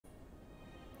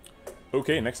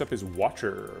Okay, next up is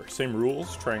Watcher. Same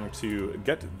rules, trying to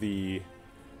get the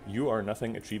You Are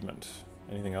Nothing achievement.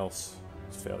 Anything else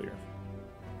is failure.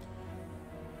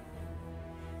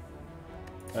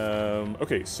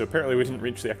 Okay, so apparently we didn't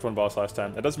reach the Act 1 boss last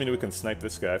time. That does mean we can snipe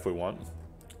this guy if we want.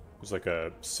 There's like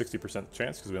a 60%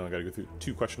 chance because we only gotta go through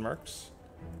 2 question marks.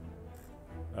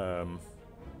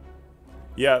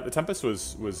 Yeah, the Tempest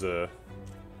was made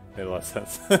a lot of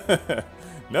sense.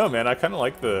 No, man, I kind of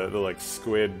like the like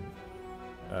squid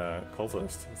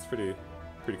cultist. It's pretty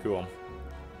cool.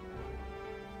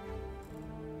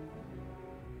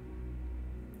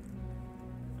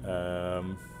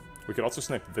 We could also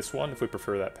snipe this one if we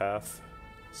prefer that path.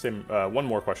 Same, one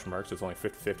more question mark, so it's only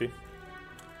 50-50.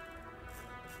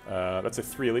 That's a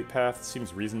 3 elite path,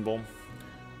 seems reasonable.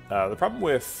 The problem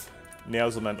with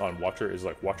Nail's Lament on Watcher is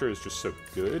like, Watcher is just so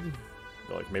good,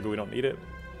 that, like, maybe we don't need it.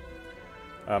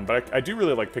 But I do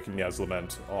really like picking Nail's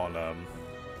Lament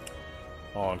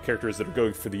on characters that are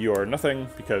going for the You Are Nothing,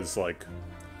 because, like,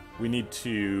 we need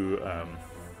to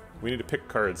pick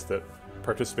cards that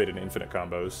participate in infinite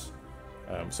combos.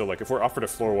 So, like, if we're offered a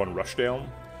floor 1 rushdown,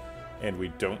 and we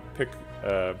don't pick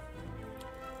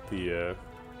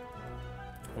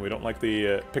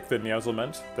pick the Niao's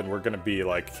Lament, then we're gonna be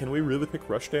like, can we really pick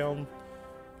Rushdown?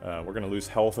 We're gonna lose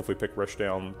health if we pick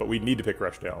Rushdown, but we need to pick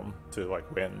Rushdown to,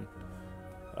 like, win.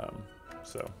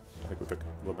 So, I think we pick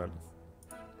Lament.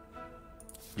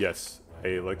 Yes,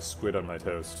 I like squid on my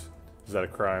toast. Is that a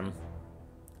crime?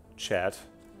 Chat.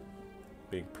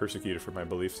 Being persecuted for my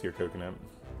beliefs here, Coconut.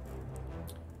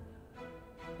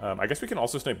 I guess we can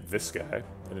also snipe this guy.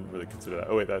 I didn't really consider that.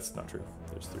 Oh wait, that's not true.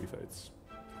 There's 3 fights.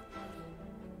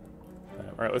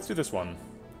 Alright, let's do this one.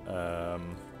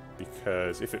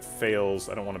 Because if it fails,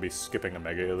 I don't want to be skipping a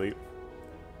Mega Elite.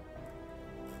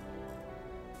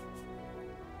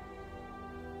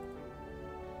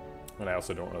 And I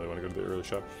also don't really want to go to the early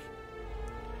shop.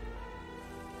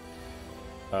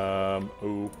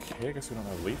 Okay, I guess we don't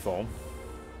have lethal.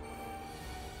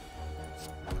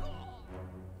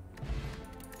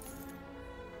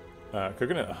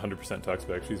 Coconut 100% talks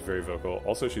back. She's very vocal.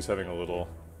 Also, she's having a little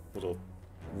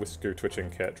whisker twitching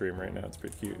cat dream right now. It's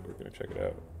pretty cute. We're gonna check it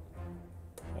out.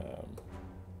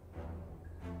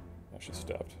 Oh, she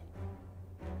stopped.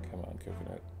 Come on,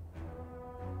 Coconut.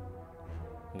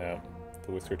 No,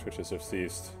 the whisker twitches have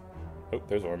ceased. Oh,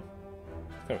 there's Orm.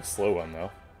 It's kind of a slow one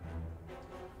though.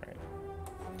 Right.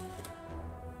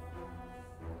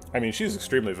 I mean, she's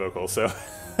extremely vocal, so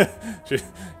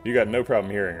you got no problem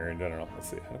hearing her in general. Let's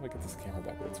see. How do I get this camera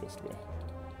back where it's supposed to be?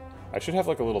 I should have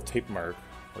like a little tape mark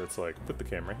where it's like, put the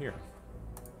camera here.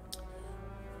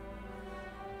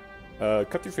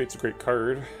 Cut Through Fate's a great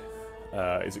card.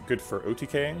 Is it good for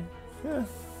OTKing? Yeah,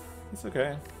 it's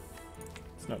okay.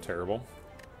 It's not terrible.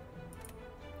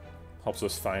 Helps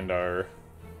us find our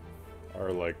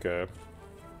like,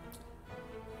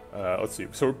 let's see.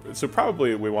 So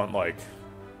probably we want like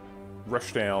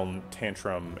Rushdown,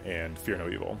 Tantrum, and Fear No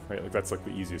Evil, right? Like that's like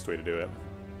the easiest way to do it.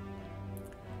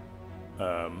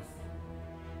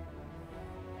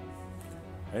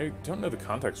 I don't know the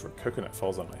context where Coconut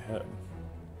falls on my head.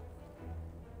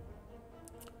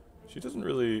 She doesn't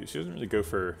really go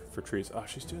for trees. Oh,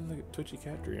 she's doing the twitchy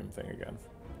cat dream thing again.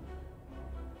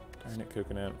 Darn it,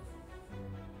 Coconut.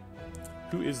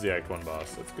 Who is the Act 1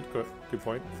 boss? That's a good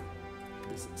point.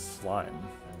 It's Slime.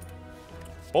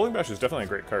 Bowling Bash is definitely a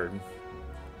great card.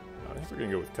 I think we're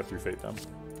gonna go with Cut Through Fate then.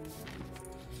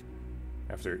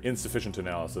 After insufficient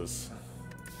analysis.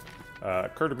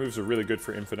 Card moves are really good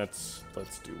for infinites.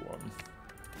 Let's do one.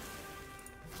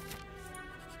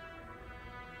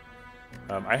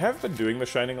 I have been doing the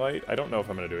Shining Light. I don't know if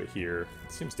I'm going to do it here.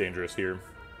 It seems dangerous here.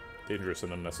 Dangerous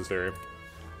and unnecessary.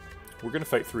 We're going to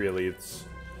fight 3 elites.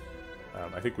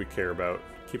 I think we care about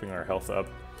keeping our health up.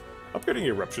 Upgrading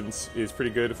Eruptions is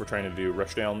pretty good if we're trying to do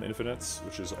Rushdown infinites,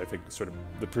 which is, I think, sort of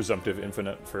the presumptive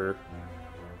infinite for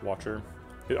Watcher.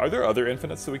 Are there other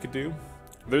infinites that we could do?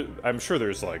 I'm sure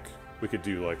there's, like, we could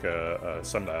do, like, a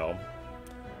Sundial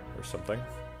or something.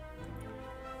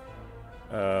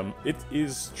 It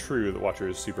is true that Watcher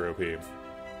is super OP.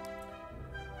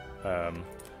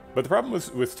 But the problem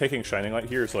with taking Shining Light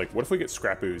here is, like, what if we get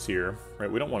Scrap Ooze here, right?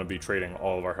 We don't want to be trading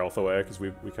all of our health away, because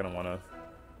we kind of want to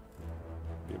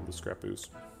be able to Scrap Ooze.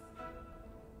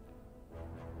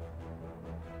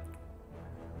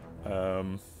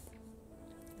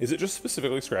 Is it just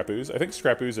specifically Scrap Ooze? I think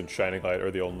Scrap Ooze and Shining Light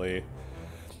are the only,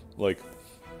 like,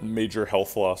 major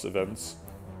health loss events.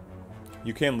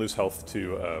 You can lose health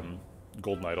to,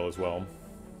 Golden Idol as well.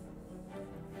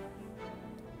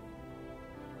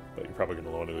 But you're probably going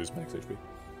to want to lose max HP.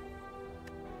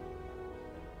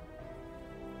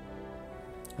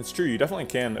 It's true, you definitely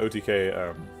can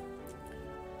OTK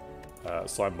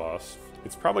Slime Boss.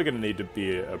 It's probably going to need to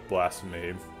be a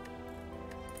Blasphemy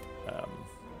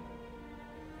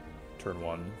turn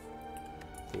 1.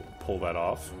 We'll pull that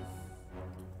off.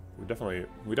 We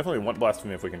definitely want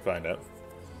Blasphemy if we can find it.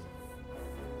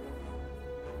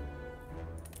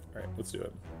 Alright, let's do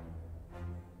it.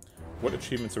 What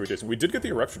achievements are we chasing? We did get the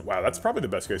Eruption. Wow, that's probably the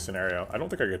best case scenario. I don't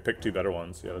think I could pick 2 better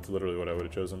ones. Yeah, that's literally what I would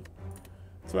have chosen.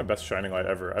 It's my best Shining Light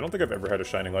ever. I don't think I've ever had a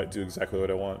Shining Light do exactly what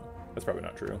I want. That's probably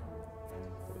not true.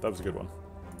 But that was a good one.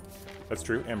 That's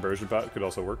true. Ambrosia Pot could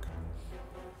also work.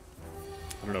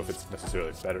 I don't know if it's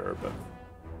necessarily better, but...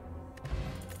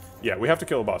 yeah, we have to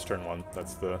kill a boss turn 1.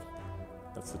 That's the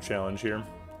challenge here.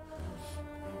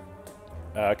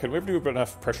 Can we ever do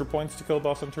enough pressure points to kill a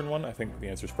boss on turn 1? I think the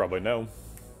answer is probably no.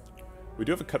 We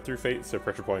do have a cut through fate, so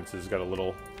pressure points has got a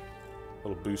little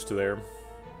boost to there.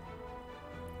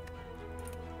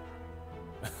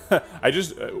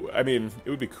 I mean, it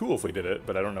would be cool if we did it,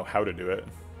 but I don't know how to do it.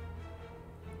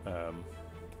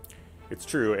 It's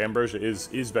true, Ambrosia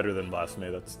is better than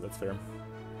Blasphemy, that's fair.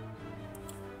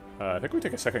 I think we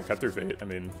take a second cut through fate. I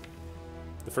mean,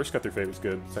 the first cut through fate was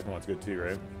good, the second one's good too,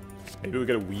 right? Maybe we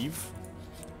get a weave.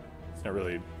 It's not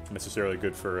really necessarily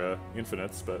good for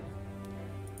infinites, but...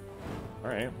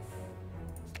 alright.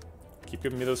 Keep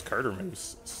giving me those Carter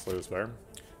moves, Slay the Spire.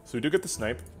 So we do get the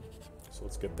snipe, so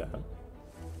let's get that.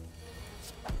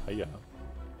 Hiya.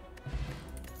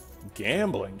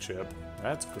 Gambling chip.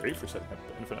 That's great for setting up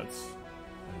infinites.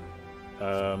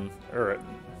 Alright.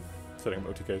 Setting up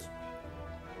OTKs.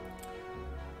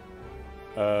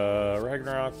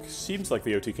 Ragnarok seems like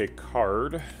the OTK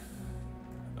card.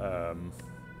 I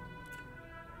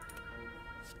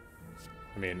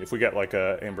mean, if we get like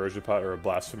a Ambrosia Pot or a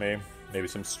Blasphemy, maybe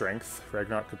some strength,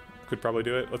 Ragnarok could probably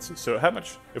do it. Let's see. So how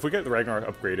much? If we get the Ragnarok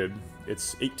upgraded,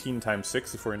 it's 18 times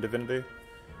 6 if we're in Divinity.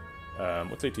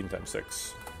 What's 18 times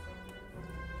 6?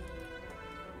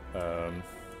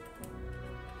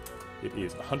 It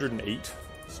is 108,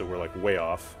 so we're like way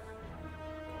off.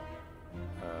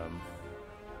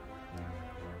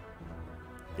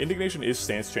 Indignation is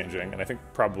stance changing, and I think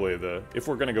probably if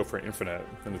we're gonna go for an infinite,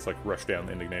 then it's like rush down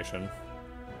the Indignation.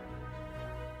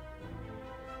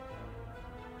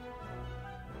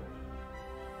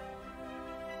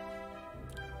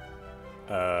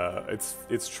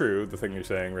 It's true, the thing you're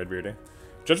saying, Redbeardy.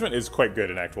 Judgment is quite good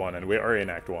in Act 1, and we are in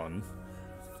Act 1.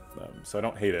 So I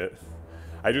don't hate it.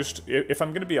 I just, if I'm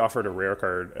going to be offered a rare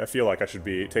card, I feel like I should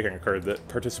be taking a card that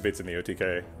participates in the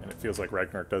OTK, and it feels like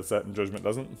Ragnarok does that and Judgment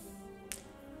doesn't.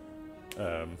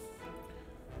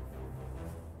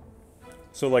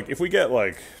 So like, if we get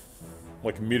like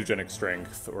mutagenic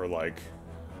strength, or like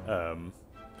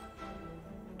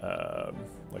Gira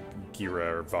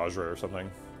or Vajra or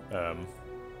something,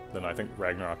 then I think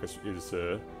Ragnarok is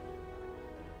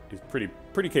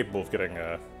pretty capable of getting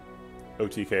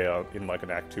OTK out in like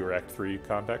an Act 2 or Act 3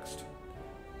 context.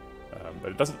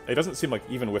 But it doesn't seem like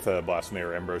even with a Blasphemy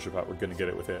or Ambrosia Pot we're gonna get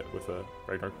it with a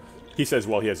Ragnarok. He says,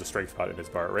 well, he has a Strength Pot in his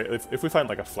bar, right? If we find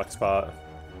like a Flex Pot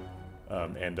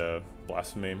and a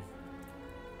Blasphemy,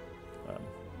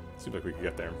 seems like we could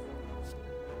get there.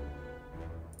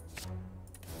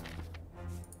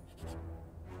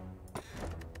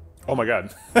 Oh my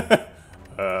god.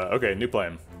 Okay, new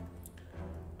plan.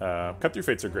 Cut through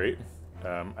fates are great.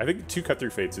 I think 2 cut through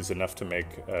fates is enough to make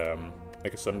a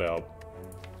Sundial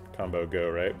combo go,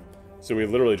 right? So we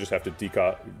literally just have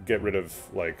to get rid of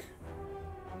like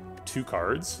 2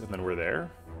 cards, and then we're there.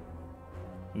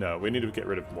 No, we need to get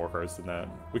rid of more cards than that.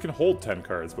 We can hold 10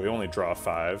 cards, but we only draw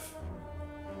 5.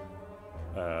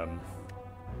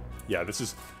 Yeah, this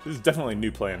is definitely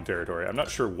new plan territory. I'm not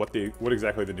sure what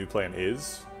exactly the new plan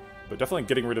is, but definitely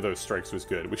getting rid of those strikes was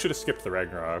good. We should have skipped the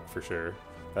Ragnarok for sure.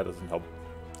 That doesn't help.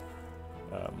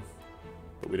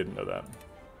 But we didn't know that.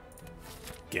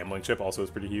 Gambling chip also is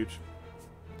pretty huge.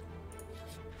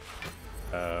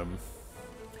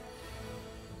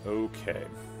 Okay.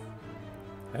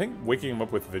 I think waking him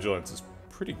up with Vigilance is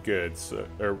pretty good, so,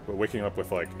 or waking him up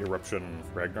with like Eruption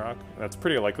Ragnarok. That's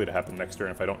pretty likely to happen next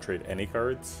turn if I don't trade any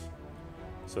cards.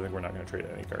 So I think we're not going to trade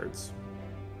any cards.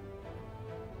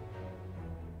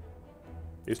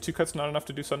 Is 2 cuts not enough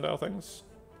to do Sundial things?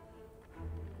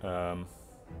 But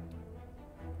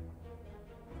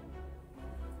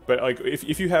like,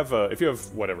 if you have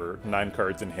whatever 9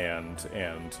 cards in hand,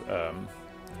 and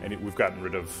we've gotten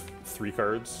rid of 3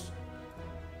 cards,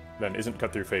 then isn't 2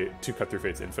 cut through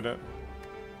fates infinite?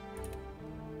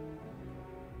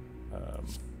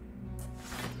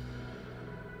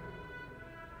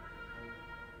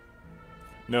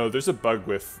 No, there's a bug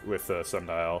with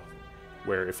Sundial,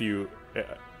 where if you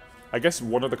I guess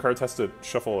one of the cards has to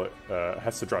shuffle,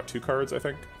 has to draw 2 cards, I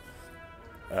think.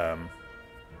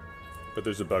 But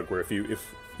there's a bug where if you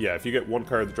get one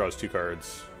card that draws 2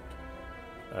 cards,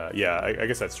 yeah, I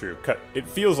guess that's true. Cut. It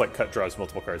feels like cut draws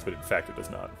multiple cards, but in fact it does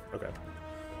not. Okay.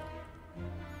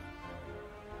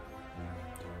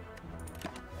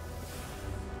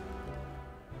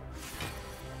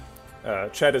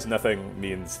 Chat is nothing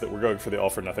means that we're going for the all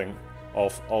for nothing,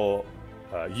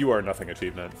 you are nothing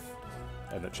achievement,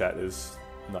 and that chat is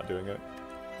not doing it.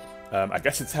 I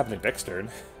guess it's happening next turn.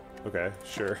 Okay,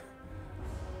 sure.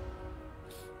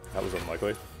 That was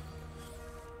unlikely.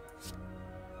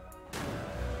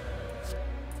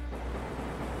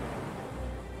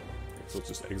 So let's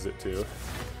just exit too.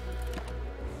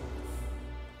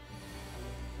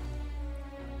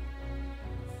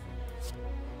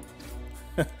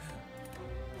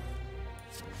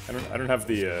 I don't have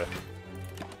the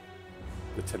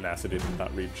tenacity to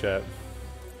not read chat.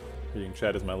 Reading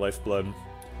chat is my lifeblood.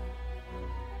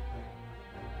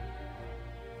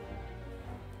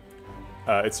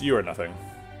 It's you or nothing.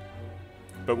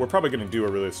 But we're probably going to do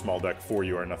a really small deck for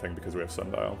you or nothing because we have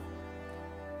Sundial.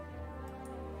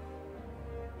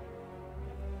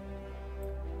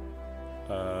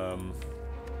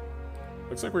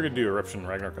 Looks like we're going to do Eruption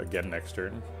Ragnarok again next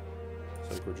turn.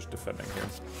 Looks like we're just defending here.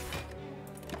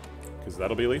 Because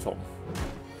that'll be lethal.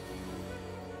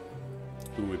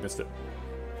 Ooh, we missed it.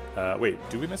 Wait,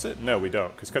 do we miss it? No, we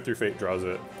don't, because Cut Through Fate draws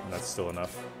it, and that's still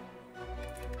enough.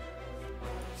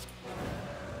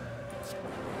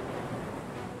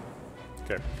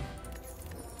 Okay.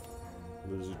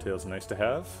 Lizard Tail's nice to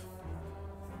have.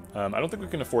 I don't think we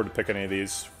can afford to pick any of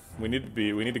these. We need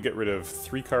to get rid of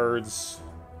 3 cards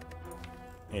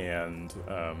and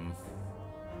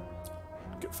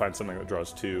find something that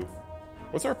draws 2.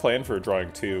 What's our plan for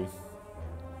drawing 2?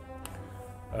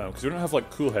 Because we don't have,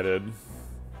 like, Cool-Headed.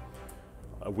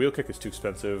 Wheel Kick is too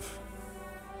expensive.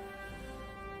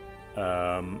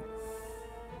 I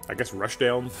guess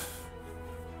Rushdown.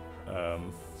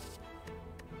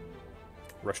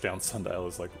 Rushdown Sundial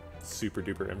is, like, super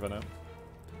duper infinite.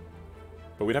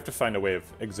 But we'd have to find a way of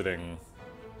exiting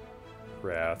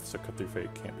Wrath, so Cut Through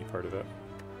Fate can't be part of it.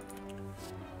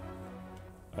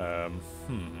 Alright,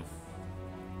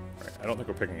 I don't think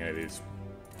we're picking any of these.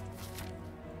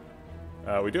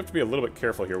 We do have to be a little bit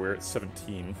careful here. We're at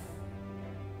 17.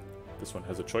 This one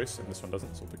has a choice, and this one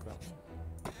doesn't, so we'll pick that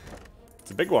one.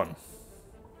 It's a big one.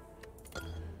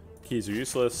 Keys are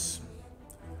useless.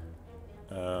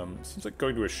 Seems like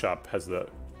going to a shop has the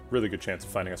really good chance of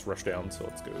finding us Rushdown, so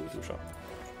let's go to a shop.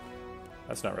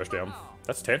 That's not Rushdown.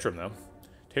 That's Tantrum, though.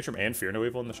 Tantrum and Fear No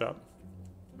Evil in the shop.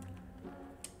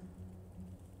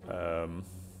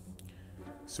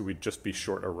 So we'd just be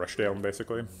short a Rushdown,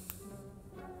 basically.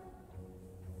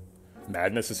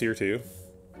 Madness is here, too.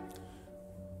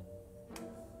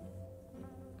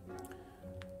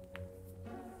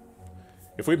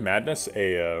 If we Madness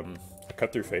a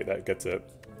Cut Through Fate, that gets it.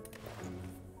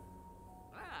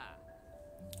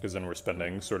 Because then we're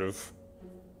spending sort of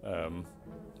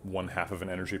 1/2 of an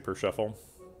energy per shuffle.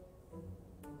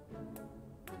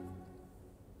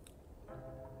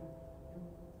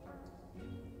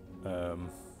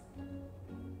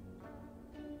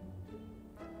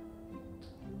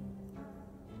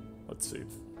 Let's see.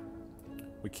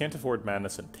 We can't afford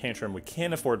Madness and Tantrum. We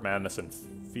can afford Madness and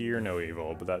Fear No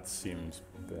Evil, but that seems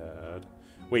bad.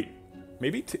 Wait,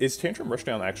 maybe is Tantrum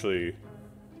Rushdown actually...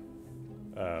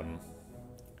 does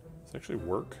it actually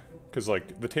work? Because,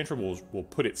 like, the Tantrum will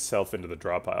put itself into the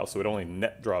draw pile, so it only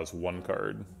net draws 1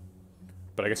 card.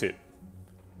 But I guess it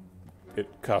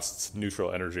costs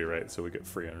neutral energy, right? So we get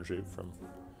free energy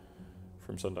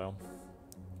from Sundial.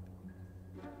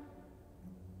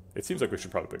 It seems like we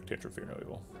should probably pick Tantrum Fear No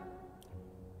Evil.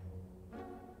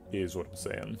 Is what I'm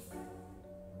saying.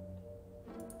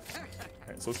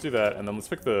 Alright, so let's do that, and then let's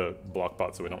pick the block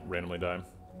bot so we don't randomly die.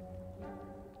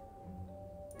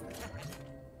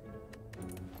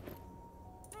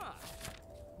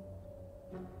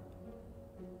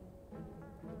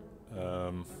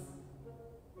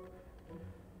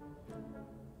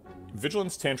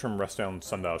 Vigilance, Tantrum, Rushdown,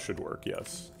 Sundial should work,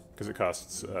 yes. Because it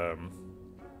costs,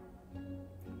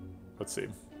 let's see.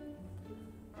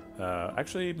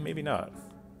 Actually, maybe not.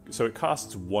 So it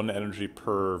costs 1 energy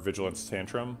per Vigilance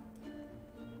Tantrum,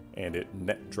 and it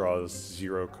net draws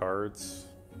 0 cards.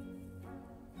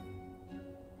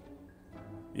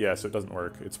 Yeah, so it doesn't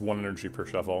work. It's 1 energy per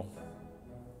shuffle.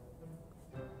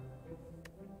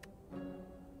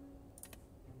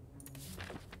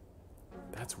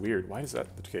 That's weird. Why is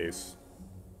that the case?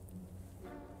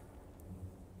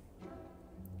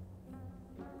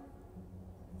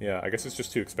 Yeah, I guess it's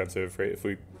just too expensive, right? If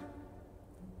we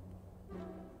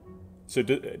So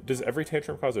does every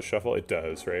tantrum cause a shuffle? It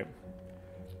does, right?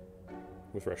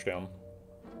 With rushdown.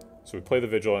 So we play the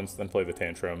vigilance, then play the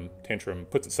tantrum. Tantrum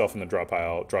puts itself in the draw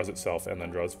pile, draws itself, and then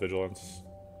draws vigilance.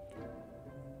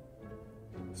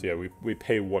 So yeah, we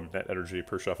pay 1 net energy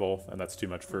per shuffle, and that's too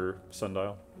much for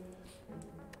Sundial.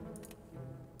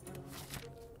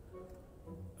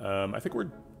 I think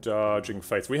we're dodging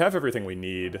fights. We have everything we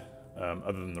need,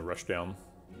 other than the rushdown.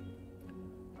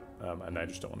 And I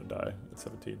just don't want to die at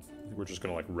 17. I think we're just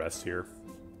going to, like, rest here.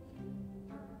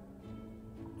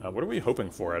 What are we hoping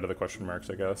for out of the question marks,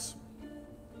 I guess?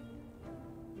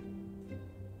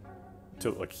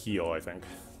 To, like, heal, I think.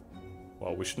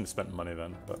 Well, we shouldn't have spent money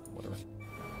then, but whatever.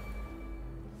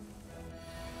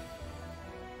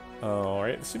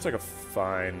 Alright, it seems like a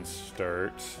fine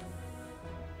start.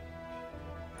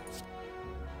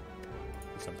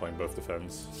 Guess I'm playing both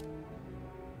defense.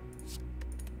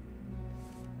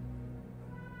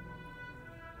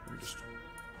 Let me just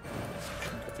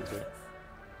cut through that.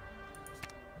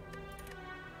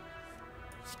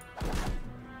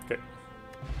 Okay.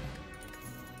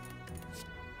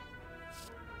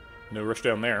 No rush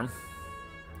down there.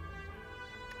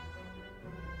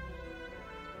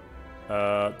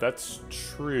 That's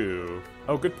true.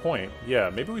 Oh, good point.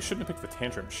 Yeah, maybe we shouldn't have picked the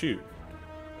tantrum. Shoot.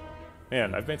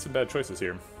 Man, I've made some bad choices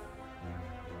here.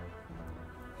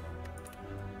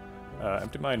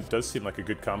 Empty Mind does seem like a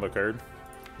good combo card.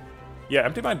 Yeah,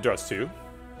 Empty Mind draws 2.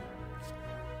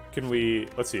 Can we...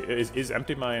 Let's see. Is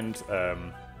Empty Mind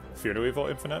Fear No Evil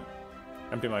infinite?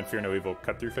 Empty Mind Fear No Evil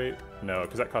Cut Through Fate? No,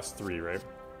 because that costs 3, right?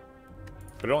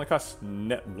 But it only costs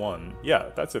net 1. Yeah,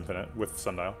 that's infinite with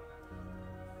Sundial.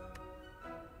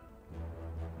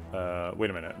 Wait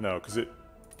a minute. No, because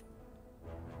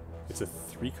it's a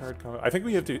 3-card combo. I think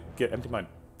we have to get Empty Mind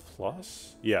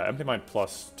Plus? Yeah, Empty Mind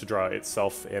Plus to draw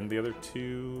itself and the other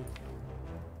 2.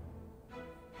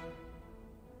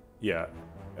 Yeah.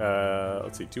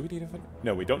 Let's see. Do we need Empty?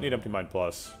 No, we don't need Empty Mind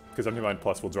Plus, because Empty Mind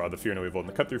Plus will draw the Fear No Evil and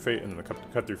the Cut Through Fate, and then the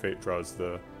Cut Through Fate draws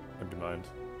the Empty Mind.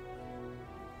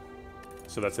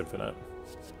 So that's infinite.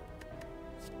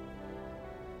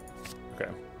 Okay.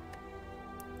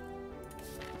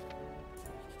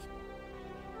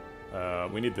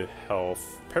 We need the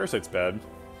health. Parasite's bad.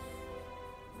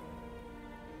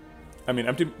 I mean,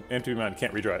 Empty Mind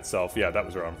can't redraw itself. Yeah, that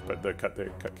was wrong. But the cut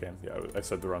can. Yeah, I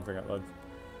said the wrong thing out loud.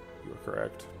 You were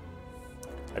correct.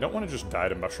 I don't want to just die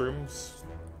to mushrooms,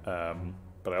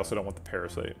 but I also don't want the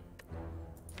parasite.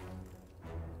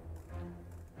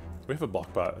 We have a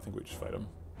block bot. I think we just fight him.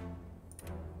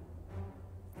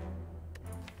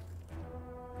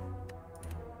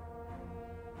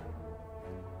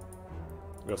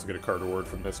 We also get a card reward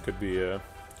from this. Could be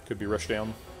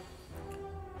rushdown.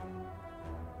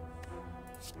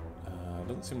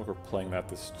 Doesn't seem like we're playing that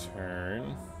this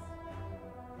turn.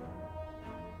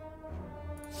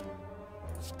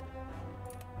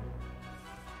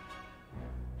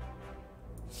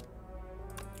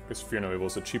 I guess Fear No Evil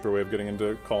is a cheaper way of getting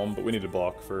into Calm, but we need to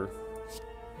block for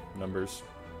numbers.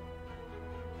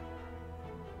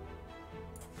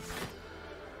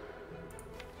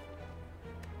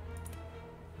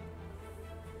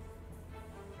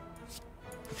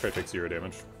 Try to take 0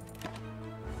 damage.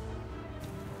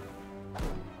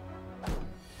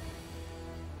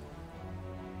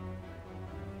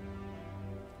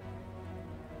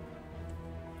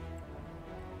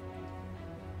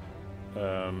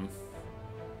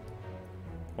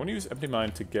 I want to use Empty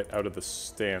Mind to get out of the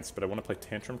stance, but I want to play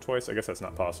Tantrum twice. I guess that's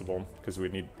not possible, because we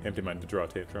need Empty Mind to draw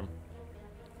Tantrum.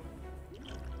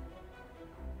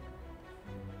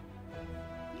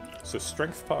 So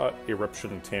Strength Pot,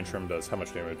 Eruption, Tantrum does how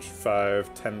much damage?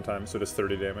 5, 10 times, so it does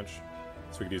 30 damage.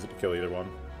 So we could use it to kill either one.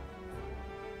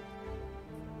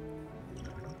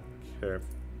 Okay.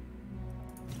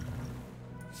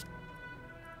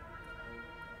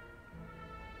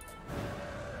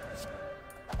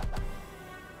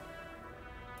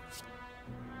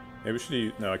 Maybe we should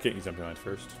use... No, I can't use Empty Mind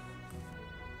first.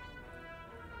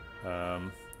 I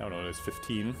don't know, it's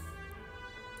 15.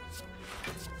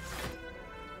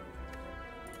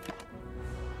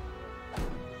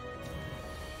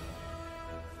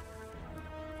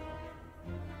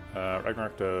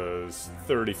 Ragnarok does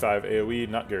 35 AoE,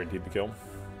 not guaranteed to kill.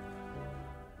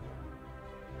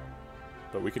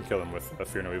 But we can kill him with a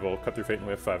Fear No Evil, Cut Through Fate, and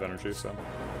we have 5 energy, so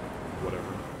whatever.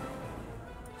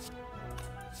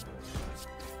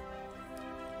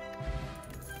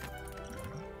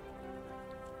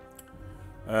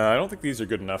 I don't think these are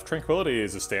good enough. Tranquility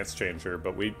is a stance changer,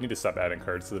 but we need to stop adding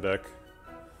cards to the deck.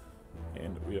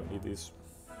 And we don't need these.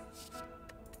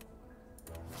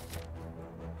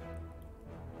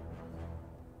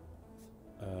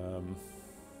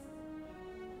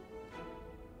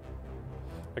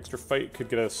 Extra fight could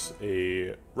get us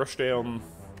a rushdown,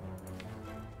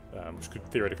 which could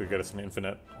theoretically get us an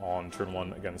infinite on turn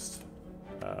 1 against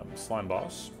Slime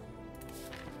Boss.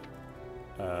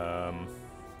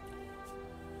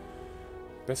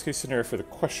 Best case scenario for the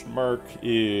question mark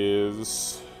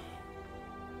is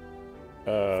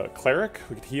Cleric.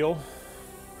 We could heal.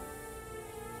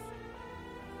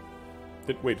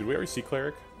 Wait, did we already see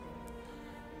Cleric?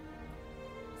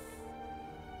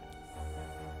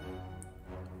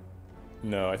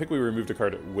 No, I think we removed a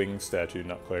card at Wing Statue,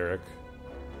 not Cleric.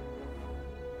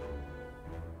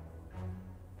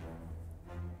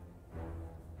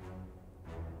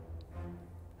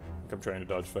 I'm trying to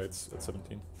dodge fights at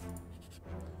 17.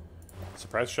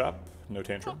 Surprise Shop, no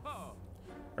Tantrum.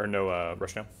 Or no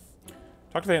Rushdown.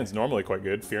 Talk to the Hand's normally quite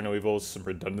good. Fear No Evil, some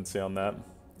redundancy on that.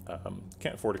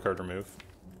 Can't afford a card remove.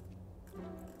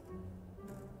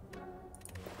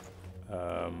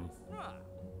 I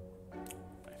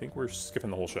think we're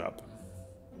skipping the whole shop.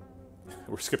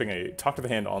 We're skipping a Talk to the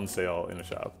Hand on sale in a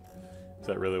shop. Is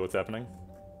that really what's happening?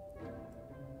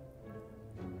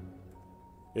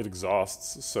 It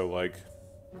exhausts, so like,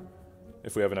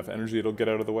 if we have enough energy, it'll get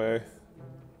out of the way.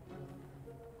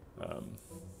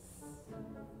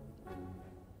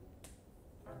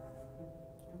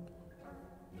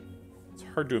 It's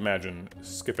hard to imagine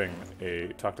skipping a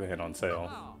Talk to the Hand on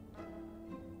sale.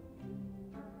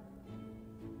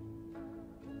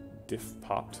 Diff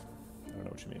popped? I don't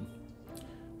know what you mean.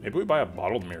 Maybe we buy a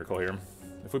Bottled Miracle here.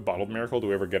 If we Bottled Miracle, do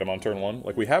we ever get him on turn 1?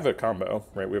 Like, we have a combo,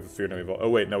 right? We have a Fear No Evil. Oh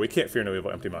wait, no, we can't Fear No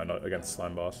Evil Empty Mind against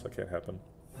Slime Boss. That can't happen.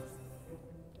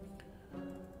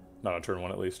 Not on turn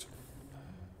 1, at least.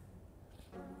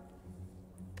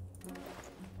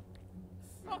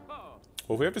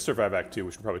 Well, if we have to survive Act 2,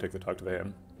 we should probably take the Talk to the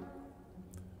Hand.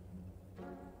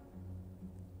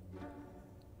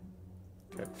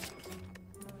 Okay.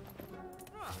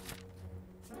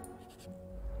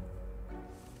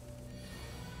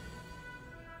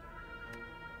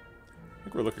 I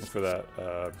think we're looking for that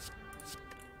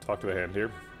Talk to the Hand here.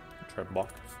 Try and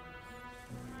block.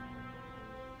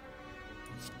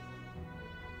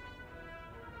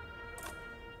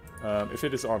 If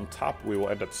it is on top, we will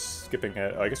end up skipping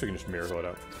it. I guess we can just Miracle it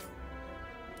out.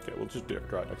 Okay, we'll just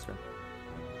draw it next turn.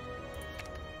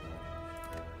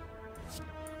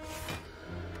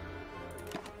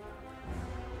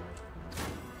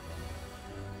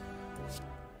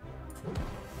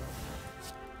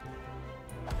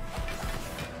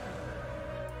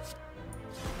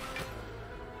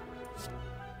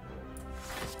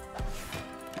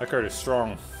 That card is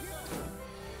strong.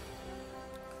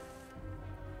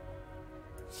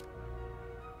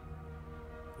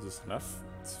 Is this enough?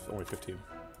 It's only 15.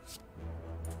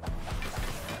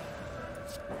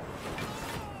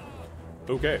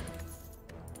 Okay.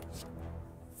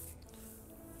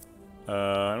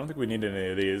 I don't think we need any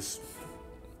of these.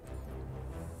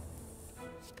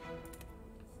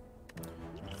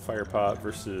 Fire Pot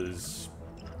versus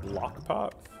Block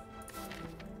Pot.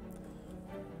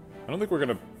 I don't think we're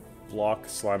gonna block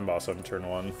Slime Boss on turn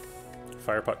 1.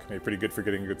 Fire Pot can be pretty good for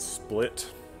getting a good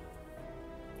split.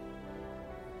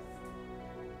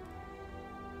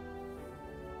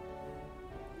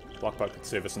 Block Pot could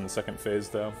save us in the second phase,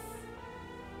 though.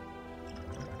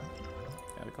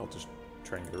 I think I'll just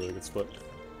try and get a really good split.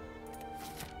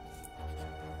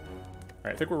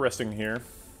 Alright, I think we're resting here.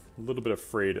 A little bit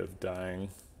afraid of dying.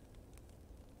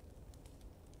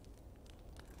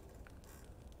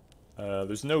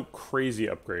 There's no crazy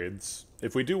upgrades.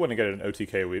 If we do want to get an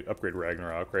OTK, we upgrade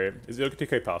Ragnarok, right? Is the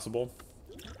OTK possible?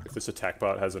 If this attack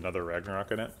bot has another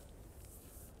Ragnarok in it?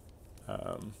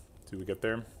 Do we get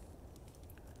there?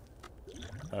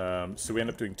 So we end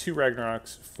up doing 2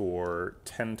 Ragnaroks for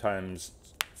 10 times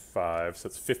 5, so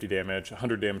that's 50 damage,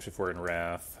 100 damage if we're in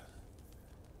Wrath.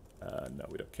 No,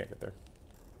 we can't get there.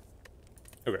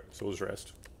 Okay, so we'll just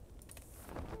rest.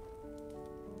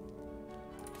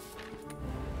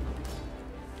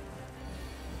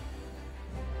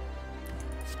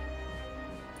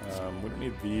 We don't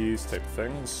need these type of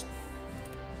things.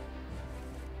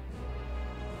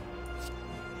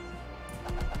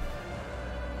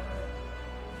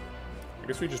 I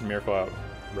guess we just Miracle out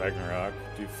Ragnarok,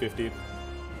 do 50.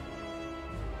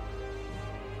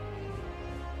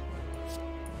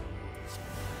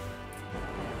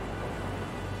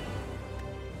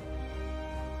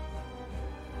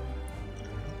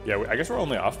 Yeah, I guess we're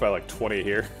only off by like 20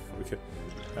 here. We could,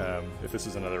 if this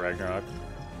is another Ragnarok.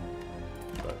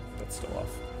 But that's still off.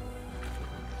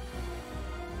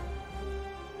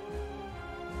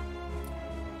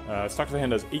 Stock of the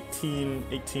Hand does 18.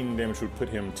 18 damage would put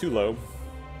him too low.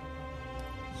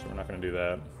 So we're not going to do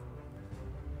that.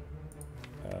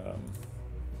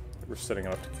 We're setting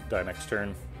him up to die next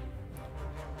turn.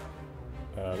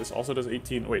 This also does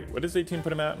 18. Wait, what does 18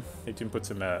 put him at? 18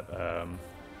 puts him at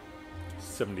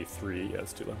 73. Yeah,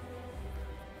 it's too low.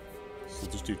 So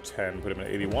we'll just do 10, put him at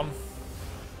 81.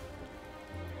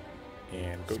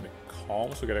 And go to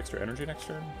Calm, so we get extra energy next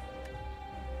turn.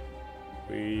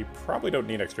 We probably don't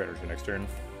need extra energy next turn.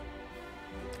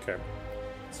 Okay.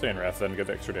 Stay in Wrath then, get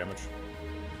the extra damage.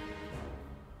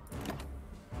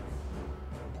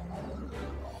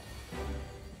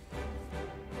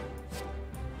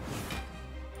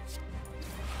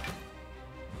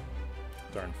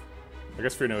 Darn. I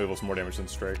guess Fear No Evil is more damage than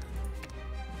Strike.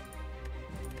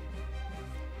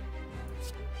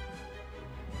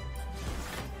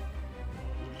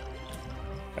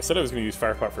 I said I was going to use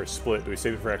Firepot for a split. Do we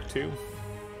save it for Act 2?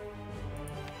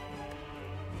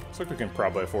 Looks like we can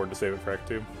probably afford to save it for Act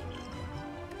 2.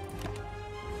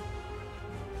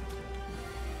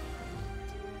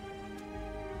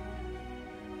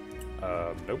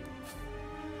 Nope.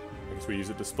 I guess we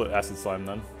use it to split Acid Slime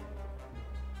then.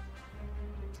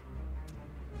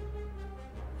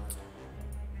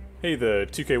 Hey, the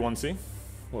 2K1C.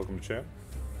 Welcome to chat.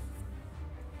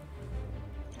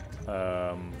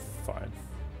 Fine.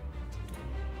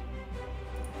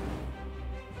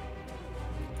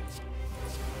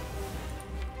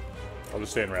 I'll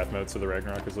just stay in Wrath mode so the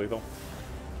Ragnarok is lethal.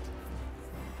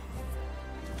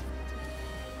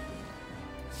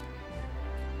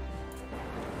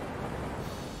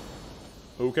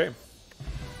 Okay. It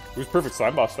was perfect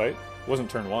slime boss fight. It wasn't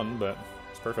turn 1, but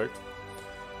it's perfect.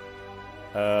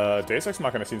 Deus Ex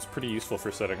Machina seems pretty useful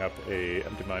for setting up a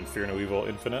Empty Mind Fear No Evil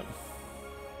Infinite.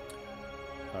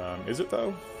 Is it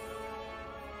though?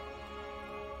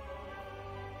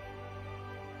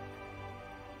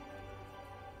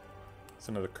 It's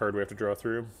another card we have to draw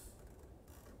through.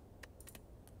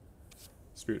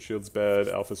 Spirit Shield's bad,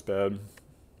 Alpha's bad.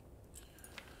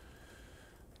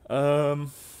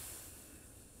 Let's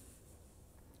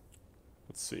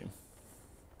see.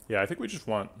 Yeah, I think we just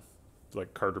want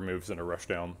like card removes and a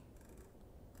rushdown. I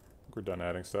think we're done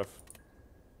adding stuff,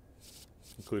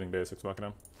 including Deus Ex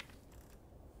Machina.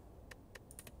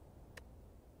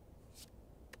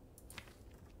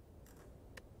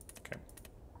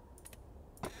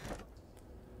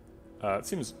 It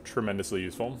seems tremendously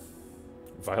useful.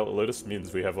 Violet Lotus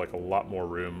means we have like a lot more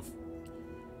room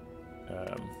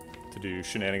to do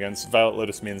shenanigans. Violet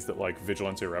Lotus means that like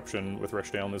Vigilance Eruption with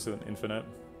Rushdown is an infinite.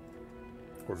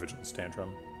 Or Vigilance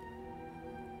Tantrum.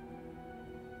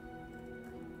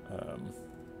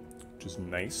 Which is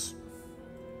nice.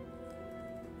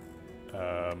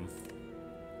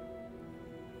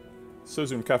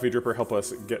 Sozun Coffee Dripper help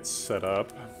us get set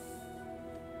up.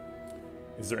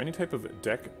 Is there any type of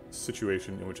deck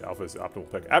situation in which Alpha is the optimal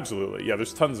pick? Absolutely. Yeah,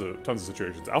 there's tons of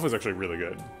situations. Alpha's actually really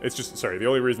good. It's just, sorry, the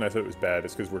only reason I said it was bad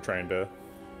is because we're trying to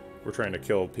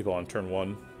kill people on turn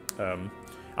 1.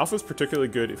 Alpha's particularly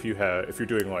good if you're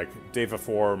doing like Deva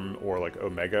form or like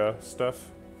Omega stuff.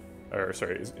 Or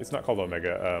sorry, it's not called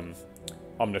Omega.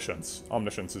 Omniscience.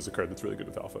 Omniscience is a card that's really good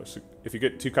with Alpha. So if you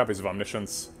get 2 copies of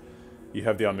Omniscience, you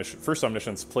have the first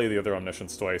Omniscience, play the other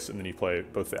Omniscience twice, and then you play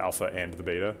both the Alpha and the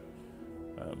Beta.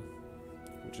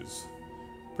 Which is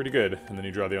pretty good. And then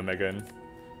you draw the Omega and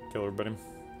kill everybody.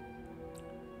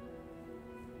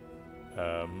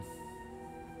 I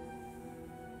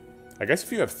guess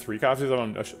if you have 3 copies of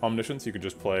Omniscience, you could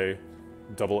just play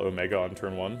double Omega on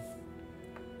turn 1,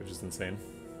 which is insane.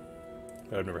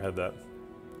 I've never had that.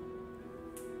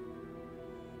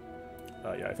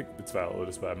 Yeah, I think it's Violet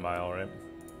Lotus by a mile, right?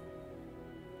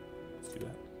 Let's do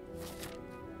that.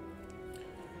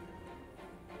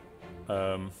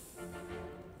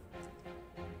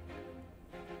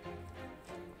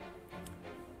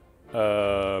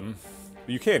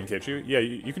 You can, can't you? Yeah,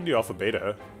 you can do Alpha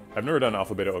Beta. I've never done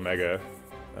Alpha Beta Omega.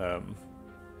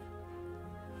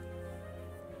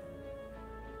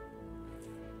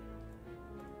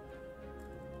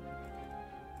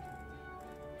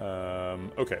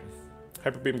 Okay.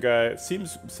 Hyper Beam guy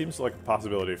seems like a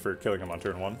possibility for killing him on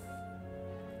turn 1.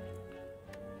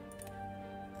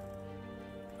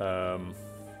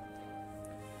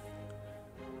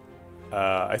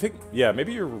 I think, yeah,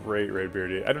 maybe you're right,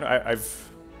 Redbeardy. I don't know,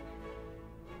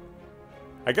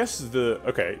 I guess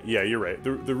okay, yeah, you're right.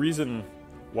 The reason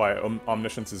why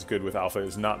Omniscience is good with Alpha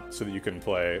is not so that you can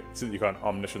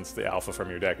Omniscience the Alpha from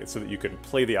your deck. It's so that you can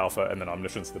play the Alpha and then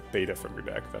Omniscience the Beta from your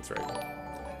deck. That's right.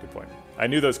 Good point. I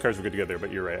knew those cards were good together,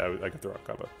 but you're right, I got the wrong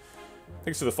combo.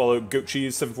 Thanks for the follow, Goat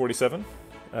Cheese 747.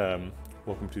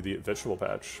 Welcome to the Vegetable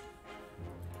Patch.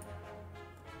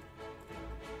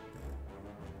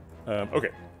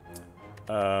 Okay.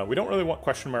 We don't really want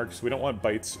question marks. We don't want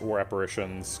bites or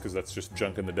apparitions, because that's just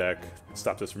junk in the deck. It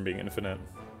stops us from being infinite.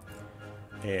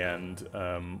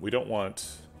 And we don't want...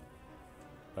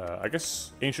 I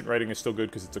guess Ancient Writing is still good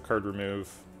because it's a card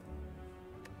remove.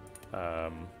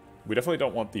 We definitely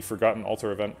don't want the Forgotten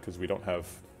Altar event because we don't have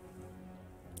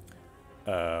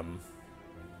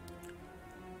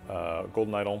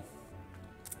Golden Idol.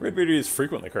 Red Beauty is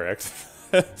frequently correct.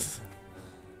 You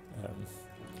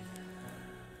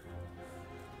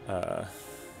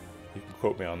can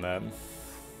quote me on that.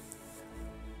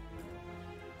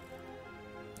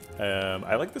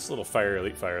 I like this little Fire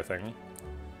Elite Fire thing.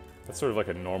 That's sort of like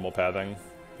a normal pathing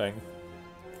thing.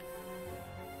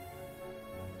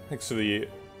 Thanks for the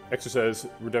Exercise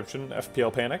Redemption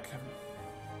FPL Panic.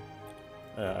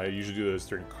 I usually do those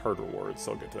during card rewards,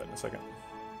 so I'll get to that in a second.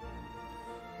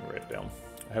 Let me write it down.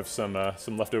 I have some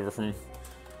leftover from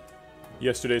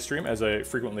yesterday's stream, as I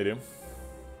frequently do.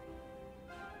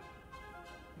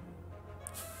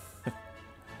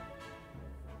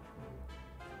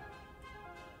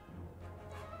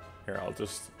 Here, I'll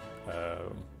just...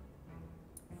 Here,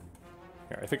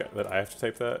 I think that I have to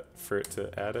type that for it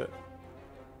to add it.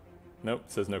 Nope,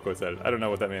 it says no quotes added. I don't know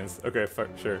what that means. Okay,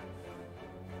 sure.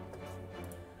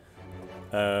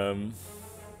 And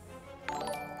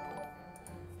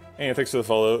thanks for the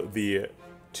follow, the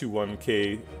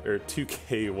 21K or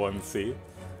 2K1C.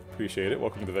 Appreciate it.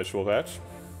 Welcome to the Vegetable Patch.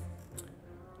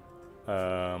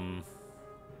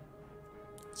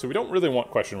 So we don't really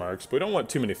want question marks, but we don't want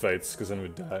too many fights because then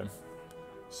we'd die.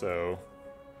 So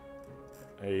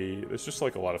there's just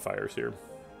like a lot of fires here.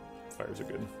 Fires are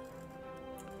good.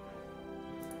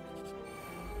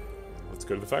 Let's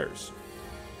go to the fires.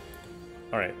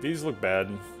 Alright, these look bad.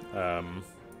 I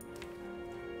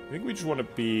think we just want to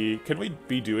be... Can we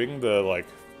be doing the, like,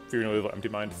 Fear No Evil Empty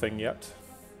Mind thing yet?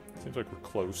 Seems like we're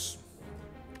close.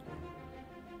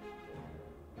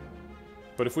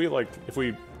 But if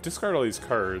we discard all these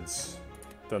cards,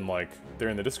 then, like, they're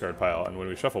in the discard pile, and when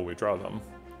we shuffle, we draw them.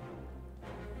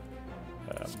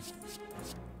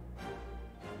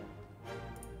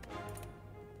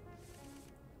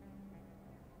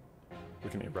 We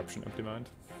can Eruption Empty Mind.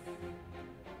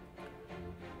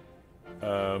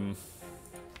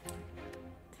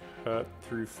 Cut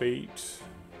through Fate.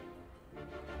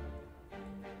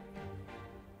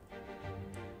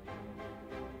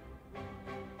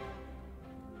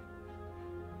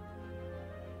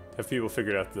 Have people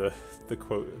figured out the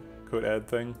quote ad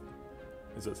thing?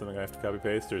 Is that something I have to copy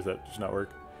paste, or does that just not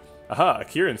work? Aha!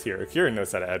 Akiran's here. Akiran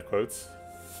knows how to add quotes.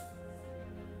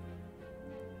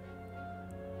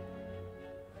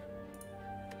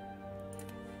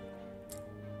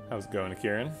 How's it going,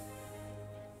 Akiran?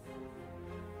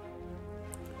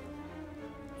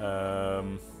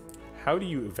 How do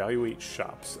you evaluate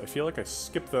shops? I feel like I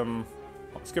skip on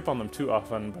them too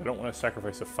often, but I don't want to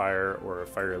sacrifice a fire or a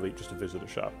fire elite just to visit a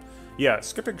shop. Yeah,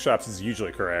 skipping shops is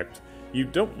usually correct. You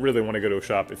don't really want to go to a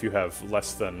shop if you have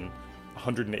less than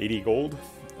 180 gold.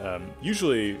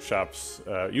 Usually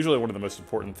one of the most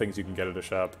important things you can get at a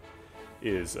shop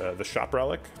is the shop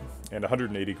relic, and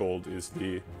 180 gold is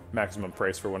the maximum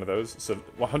price for one of those. So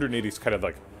 180 is kind of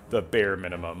like the bare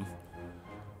minimum.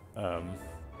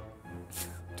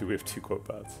 Do we have 2 quote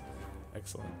bots?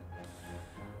 Excellent.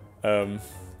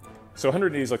 So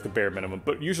 180 is like the bare minimum,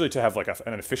 but usually to have like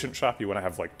an efficient shop, you want to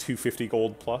have like 250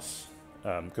 gold plus,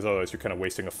 because otherwise you're kind of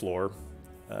wasting a floor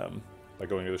by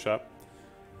going to the shop.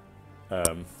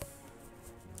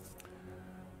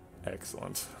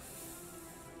 Excellent.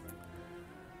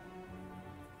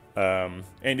 And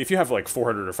if you have like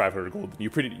 400 or 500 gold, you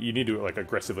need to like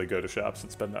aggressively go to shops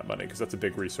and spend that money, because that's a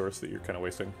big resource that you're kind of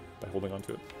wasting by holding on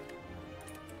to it.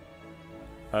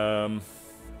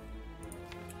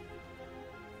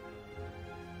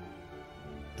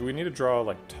 Do we need to draw,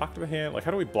 like, Talk to the Hand? Like, how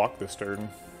do we block this turn?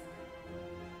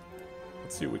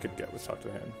 Let's see what we could get with Talk to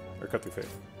the Hand. Or Cut Through Fate.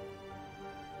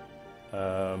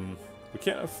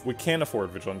 We can't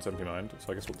afford Vigilance Empty Mind,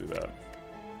 so I guess we'll do that.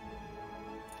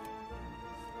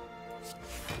 It's a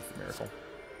miracle.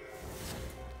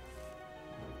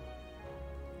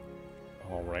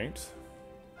 Alright.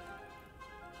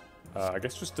 I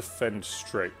guess just defend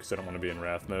strike, because I don't want to be in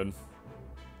Wrath mode.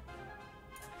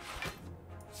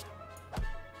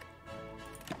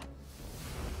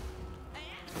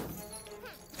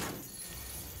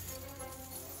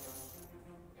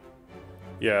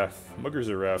 Yeah, muggers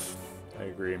are rough. I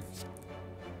agree. We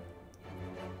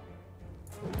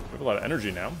have a lot of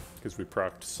energy now, because we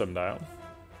procced Sundial.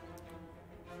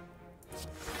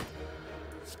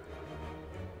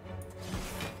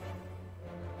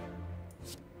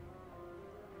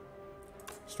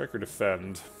 Strike or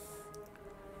defend.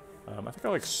 I think I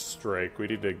like strike. We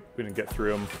didn't get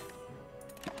through him.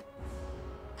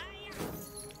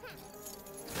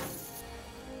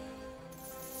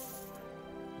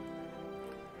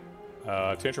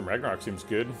 Tantrum Ragnarok seems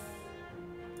good.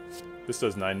 This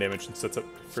does 9 damage and sets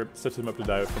him up to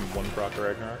die from 1 proc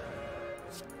Ragnarok.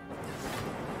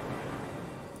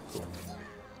 Cool.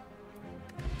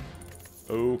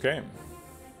 Okay.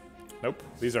 Nope,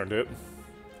 these aren't it.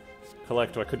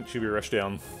 Collect, why couldn't you be rushed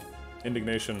down?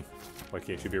 Indignation, why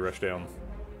can't you be rushed down?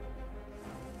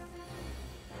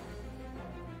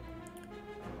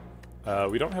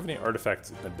 We don't have any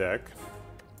artifacts in the deck.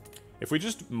 If we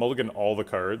just mulligan all the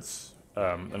cards,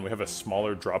 and we have a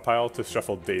smaller draw pile to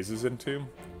shuffle Dazes into,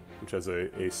 which has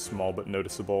a small but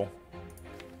noticeable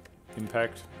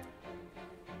impact.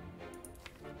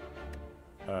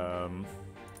 I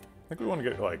think we want to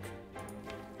get, like,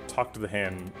 Talk to the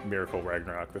Hand Miracle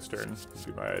Ragnarok this turn. Would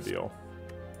be my ideal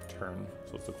turn,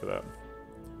 so let's look for that.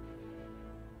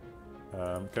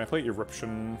 Can I play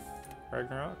Eruption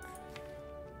Ragnarok?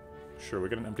 Sure, we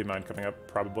get an Empty Mind coming up,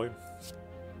 probably.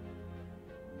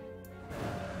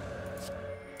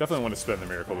 Definitely want to spend the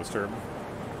Miracle this turn,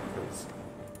 because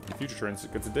in future turns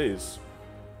it gets a Daze.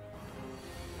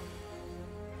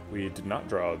 We did not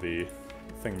draw the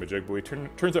thingamajig, but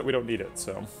turns out we don't need it,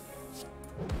 so...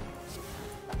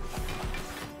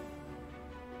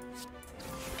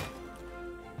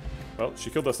 Well, she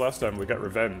killed us last time, we got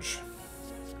revenge.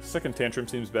 Second Tantrum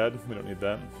seems bad, we don't need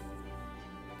that.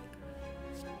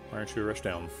 Why aren't you a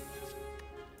rushdown?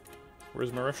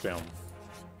 Where's my rushdown?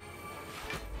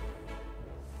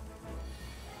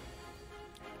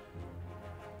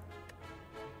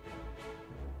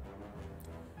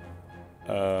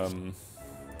 I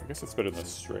guess it's better than a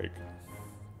strike.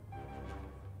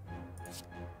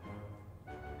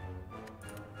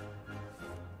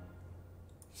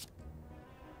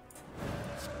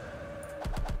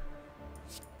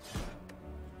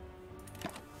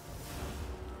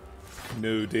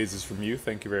 No dazes from you,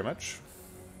 thank you very much.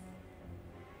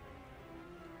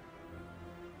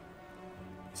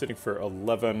 Sitting for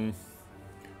 11.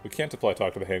 We can't apply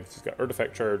Talk to the Hand because he's got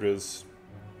artifact charges.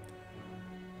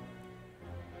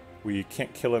 We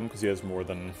can't kill him because he has more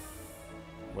than,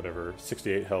 whatever,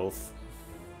 68 health.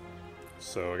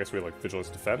 So I guess we like Vigilance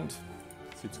Defend.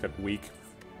 Seems kind of weak.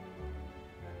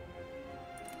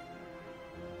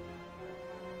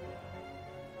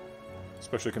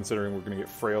 Especially considering we're going to get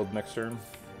frailed next turn.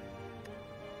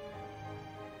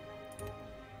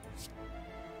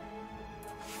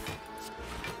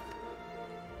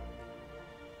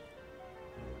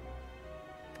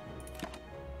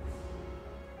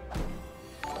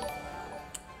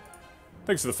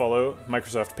 Thanks for the follow,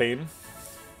 Microsoft Pain.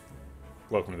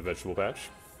 Welcome to the Vegetable Patch.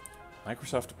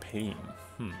 Microsoft Pain.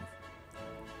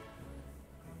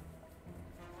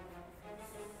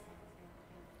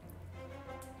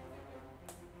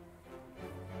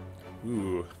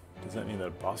 Ooh, does that mean that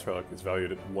a boss relic is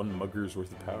valued at 1 mugger's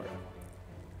worth of power?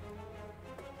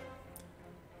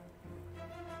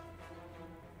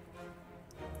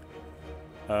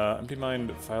 Empty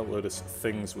Mind, File Lotus,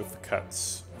 Things with the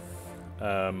Cuts.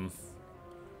 Not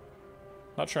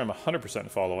sure I'm 100%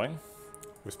 following. I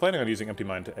was planning on using Empty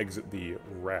Mind to exit the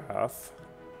Wrath.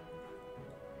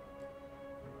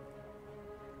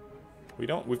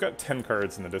 We've got 10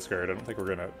 cards in the discard. I don't think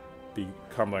we're gonna be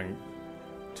comboing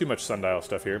too much Sundial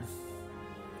stuff here.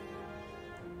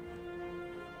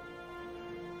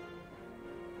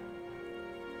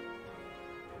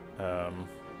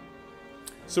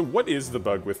 So what is the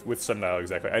bug with Sundial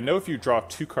exactly? I know if you draw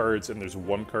 2 cards and there's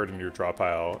 1 card in your draw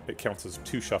pile, it counts as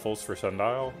 2 shuffles for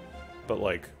Sundial. But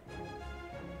like,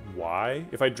 why?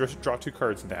 If I just draw 2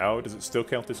 cards now, does it still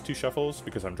count as 2 shuffles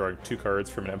because I'm drawing 2 cards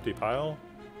from an empty pile?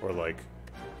 Or like,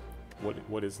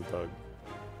 what is the bug?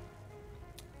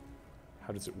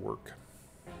 How does it work?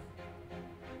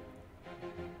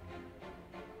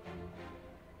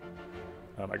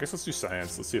 I guess let's do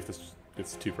science. Let's see if this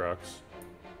gets 2 procs.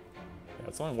 Yeah,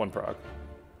 it's only 1 proc.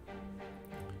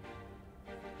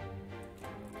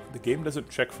 The game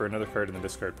doesn't check for another card in the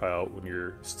discard pile when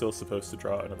you're still supposed to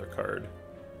draw another card.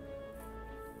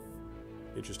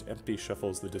 It just empty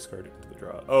shuffles the discard into the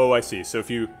draw. Oh, I see. So if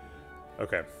you...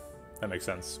 Okay, that makes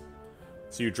sense.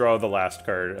 So you draw the last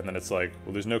card, and then it's like,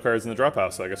 well, there's no cards in the draw pile,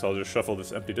 so I guess I'll just shuffle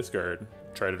this empty discard,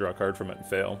 try to draw a card from it, and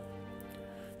fail.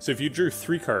 So if you drew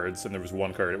 3 cards and there was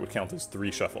 1 card, it would count as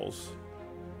 3 shuffles.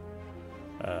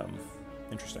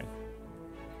 Interesting.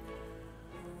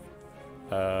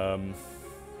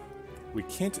 We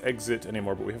can't exit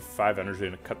anymore, but we have 5 energy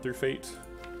and a Cut Through Fate.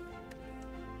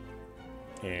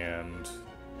 And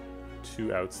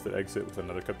 2 outs that exit with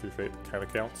another Cut Through Fate that kind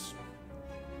of counts.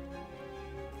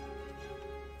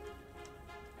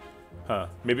 Huh.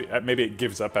 Maybe it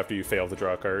gives up after you fail to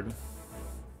draw a card.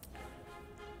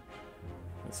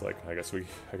 It's like, I guess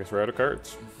we're out of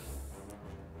cards.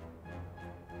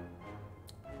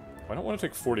 I don't want to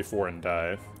take 44 and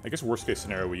die. I guess worst case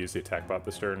scenario we use the attack bot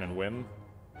this turn and win.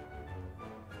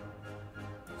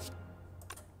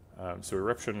 So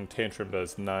Eruption Tantrum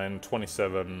does 9,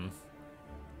 27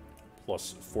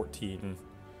 plus 14.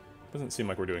 Doesn't seem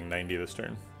like we're doing 90 this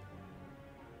turn.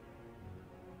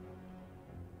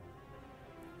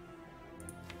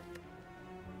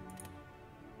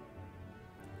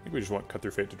 I think we just want Cut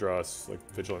Through Fate to draw us, like,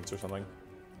 Vigilance or something.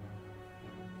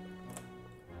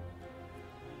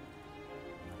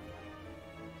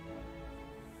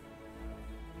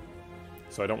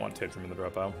 So I don't want Tantrum in the draw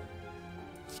pile.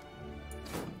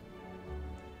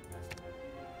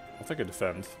 I'll take a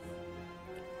defend.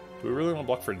 Do we really want to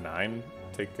block for 9?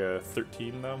 Take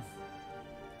 13, though?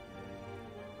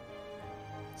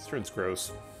 This turn's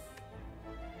gross.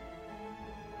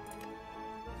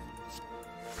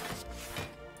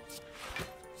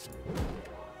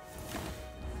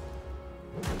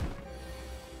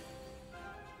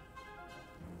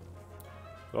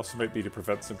 It also might be to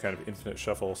prevent some kind of infinite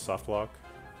shuffle soft lock.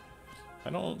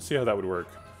 I don't see how that would work.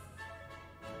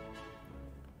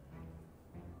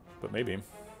 But maybe.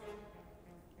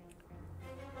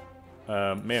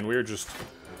 Man, we're just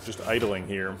idling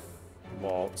here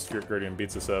while Spirit Guardian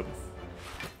beats us up.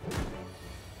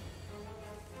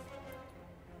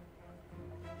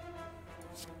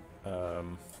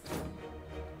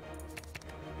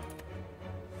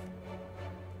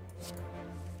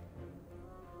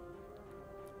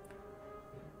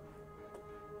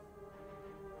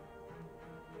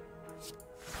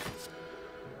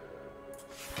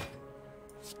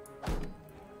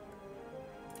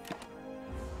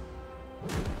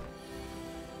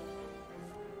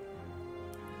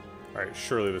 Alright,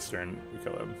 surely this turn we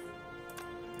kill him.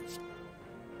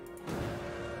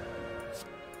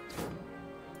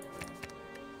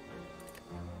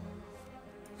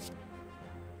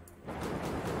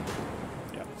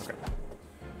 Yeah, okay.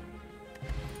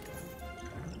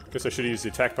 Guess I should use the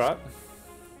attack bot.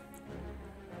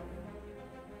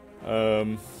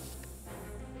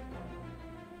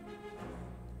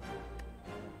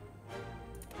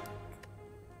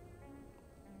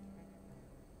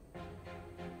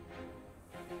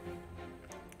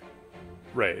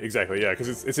 Right, exactly, yeah,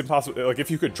 because it's impossible. Like,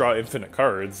 if you could draw infinite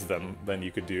cards, then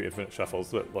you could do infinite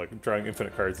shuffles, but, like, drawing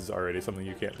infinite cards is already something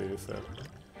you can't do, so...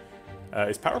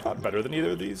 is Power Pot better than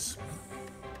either of these?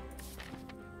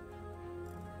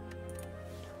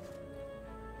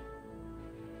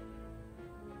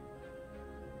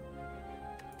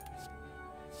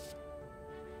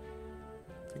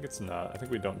 I think it's not. I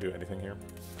think we don't do anything here.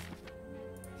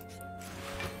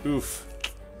 Oof.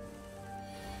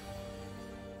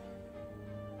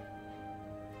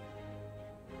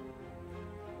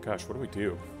 Gosh, what do we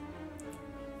do?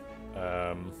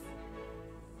 Don't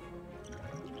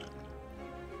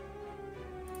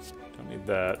need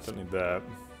that, don't need that.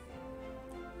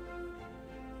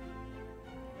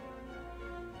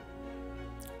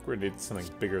 We're gonna need something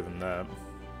bigger than that.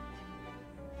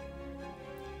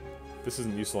 This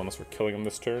isn't useful unless we're killing him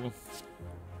this turn.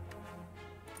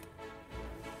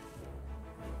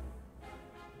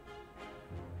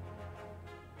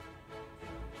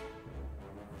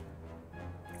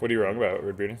 What are you wrong about,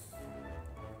 Red Beanie?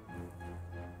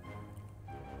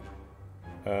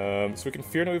 So we can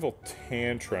Fear No Evil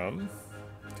Tantrum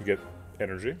to get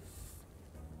energy.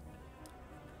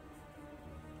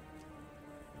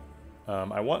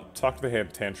 I want Talk to the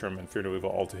Hand, Tantrum, and Fear No Evil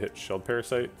all to hit Shelled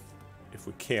Parasite, if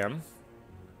we can.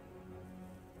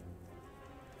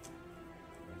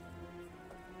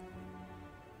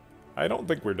 I don't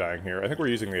think we're dying here. I think we're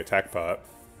using the attack pot.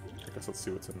 I guess let's see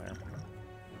what's in there.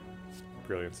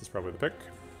 Brilliance is probably the pick.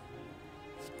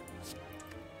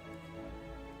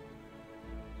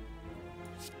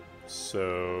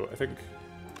 So, I think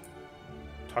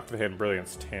Talk to the Hand,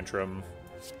 Brilliance, Tantrum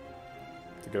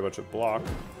to get a bunch of block.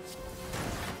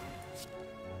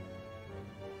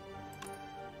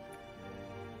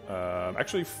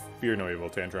 Actually, Fear No Evil,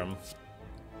 Tantrum.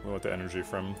 We want the energy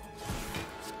from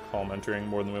Calm entering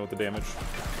more than we want the damage.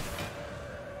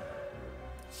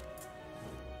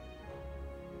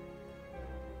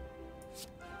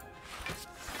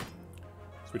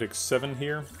 So we take 7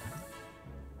 here.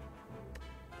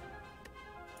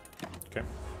 Okay.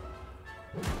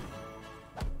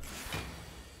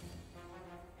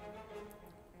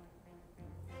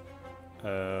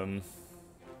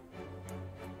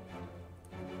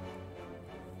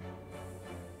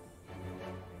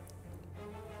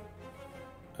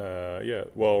 Yeah,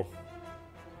 well,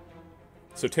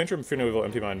 So Tantrum, Fear No Evil,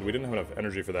 Empty Mind, we didn't have enough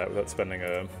energy for that without spending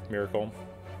a Miracle.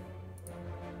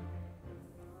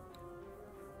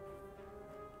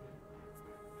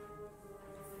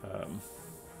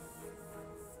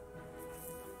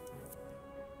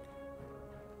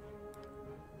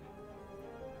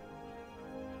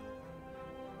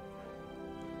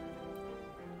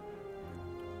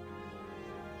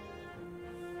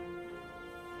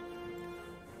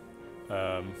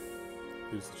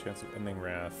 Lose the chance of ending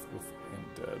Wrath with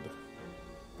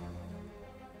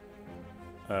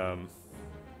Undead.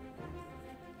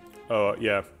 Oh,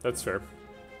 yeah, that's fair.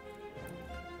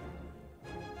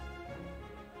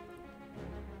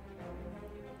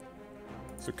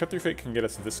 So Cut Through Fate can get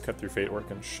us this Cut Through Fate, or it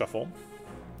can Shuffle.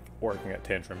 Or it can get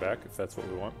Tantrum back, if that's what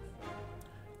we want.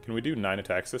 Can we do 9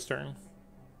 attacks this turn?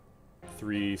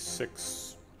 3,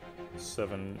 6,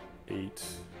 7, 8,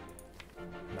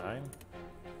 9?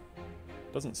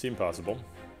 Doesn't seem possible.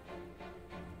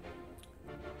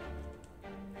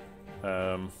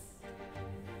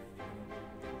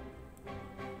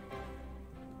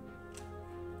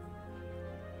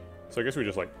 So I guess we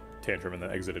just, like, Tantrum and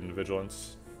then exit into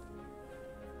Vigilance.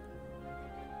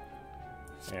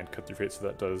 And Cut Through Fate, so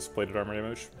that does Plated Armor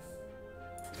damage.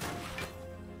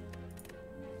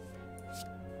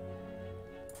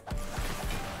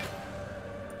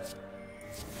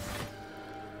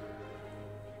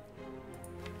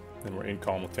 Then we're in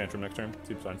calm with Tantrum next turn.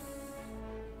 Seems fine.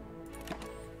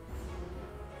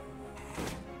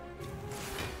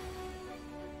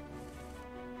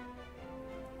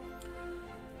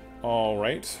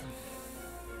 Alright.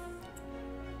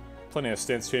 Plenty of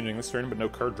stance changing this turn, but no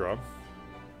card draw.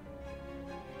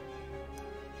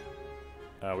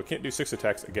 We can't do 6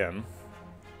 attacks again.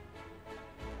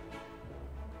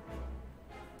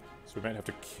 So we might have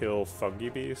to kill Fungi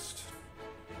Beast.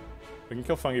 We can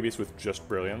kill Fungi Beast with just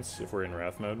Brilliance if we're in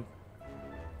Wrath mode.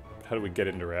 How do we get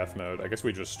into Wrath mode? I guess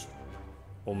we just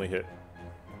only hit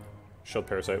Shield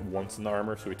Parasite once in the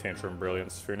armor, so we Tantrum,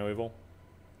 Brilliance, Fear No Evil.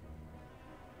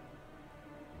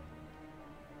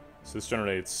 So this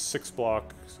generates 6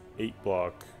 block, 8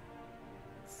 block,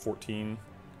 14.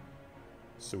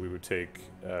 So we would take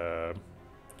 4,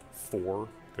 go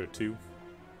to 2.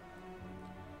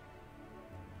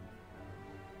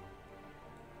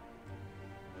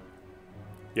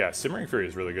 Yeah, Simmering Fury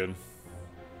is really good.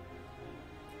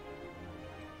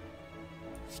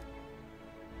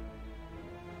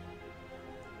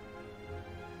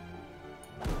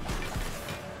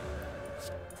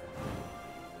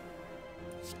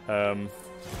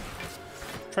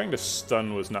 Trying to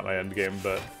stun was not my end game,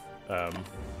 but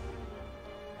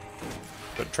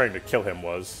trying to kill him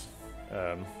was.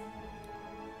 Okay.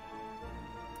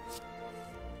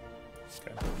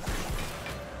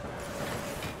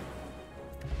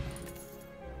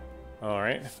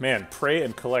 Alright. Man, Pray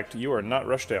and Collect, you are not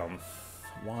rushdown.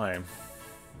 Why?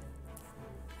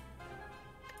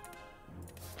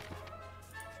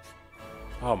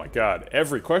 Oh my god,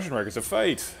 every question mark is a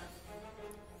fight!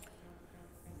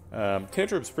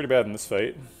 Tantrum's pretty bad in this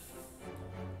fight.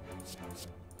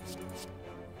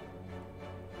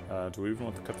 Do we even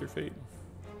want to Cut Through Fate?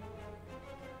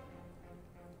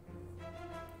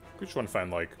 We just want to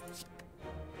find, like,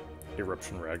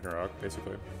 Eruption Ragnarok,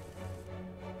 basically.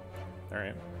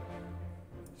 Alright.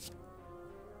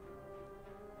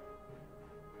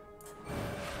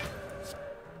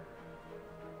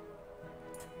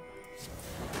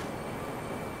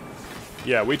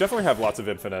 Yeah, we definitely have lots of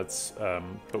infinites,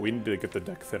 but we need to get the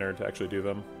deck thinner to actually do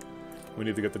them. We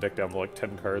need to get the deck down to like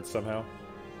 10 cards somehow.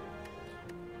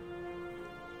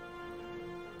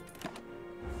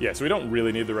 Yeah, so we don't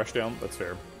really need the rushdown. That's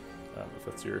fair, if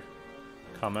that's your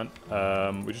comment.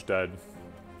 We just died.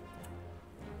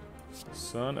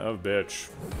 Son of bitch.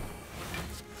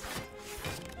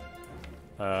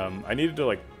 I needed to,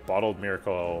 like, Bottled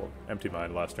Miracle Empty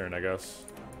Mind last turn, I guess.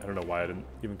 I don't know why I didn't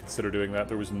even consider doing that.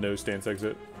 There was no stance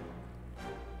exit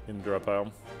in the draw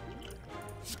pile.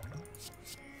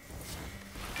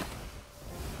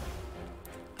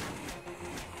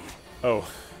 Oh,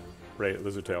 right,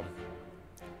 Lizard Tail.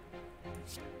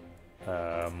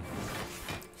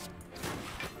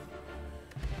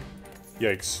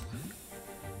 Yikes.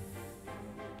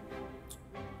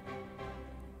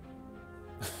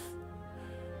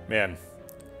 Man,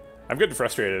 I'm getting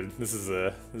frustrated. This is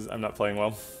I'm not playing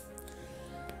well.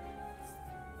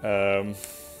 I'm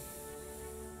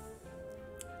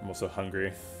also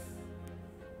hungry.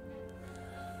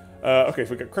 Okay,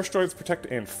 so we got Crush Joints, Protect,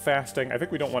 and Fasting. I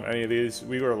think we don't want any of these.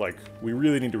 We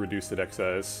really need to reduce the deck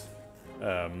size.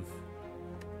 Yeah,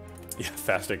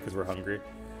 Fasting because we're hungry.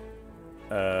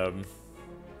 But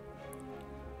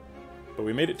But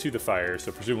we made it to the fire,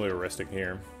 so presumably we're resting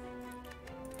here.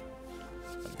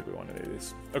 I don't think we want any of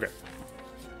these. Okay.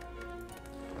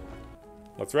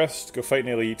 Let's rest, go fight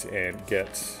an elite, and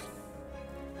get...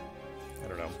 I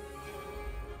don't know.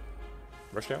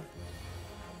 Rushdown?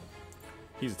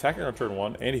 He's attacking on turn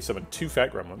 1, and he summoned 2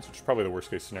 fat gremlins, which is probably the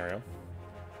worst case scenario.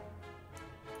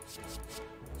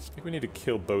 I think we need to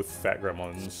kill both fat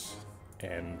gremlins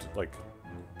and, like,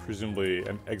 presumably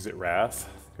exit Wrath,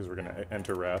 because we're going to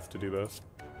enter Wrath to do both.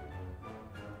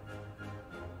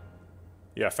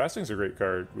 Yeah, Fasting's a great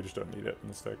card, we just don't need it in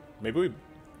this deck. Maybe we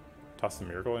toss the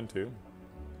Miracle in too?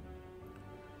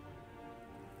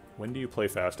 When do you play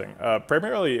Fasting?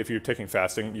 Primarily, if you're taking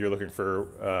Fasting, you're looking for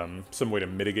some way to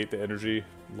mitigate the energy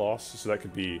loss. So that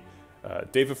could be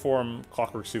Daviform,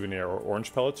 Clockwork Souvenir, or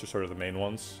Orange Pellets are sort of the main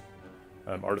ones.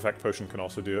 Artifact Potion can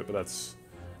also do it, but it's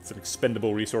an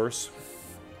expendable resource.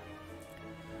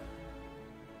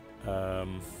 So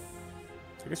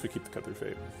I guess we keep the Cut Through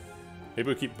Fate. Maybe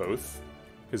we keep both,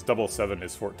 because double 7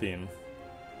 is 14.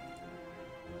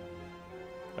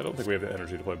 I don't think we have the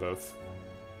energy to play both.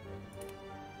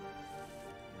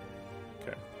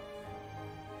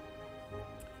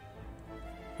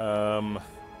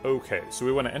 Okay, so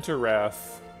we want to enter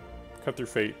Wrath, Cut Through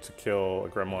Fate to kill a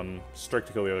gremlin, Strike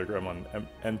to kill the other gremlin,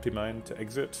 MP Mine to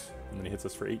exit, and then he hits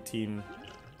us for 18,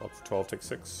 up for 12, take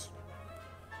 6.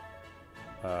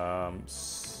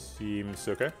 Seems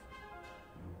okay.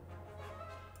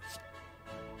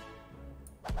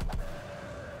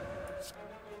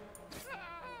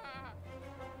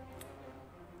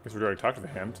 Guess we're going to talk to the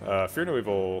hand. Fear No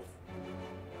Evil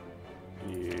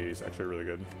is actually really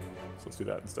good, so let's do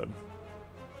that instead.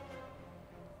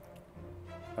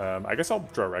 I guess I'll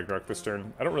draw Ragnarok this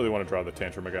turn. I don't really want to draw the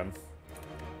Tantrum again.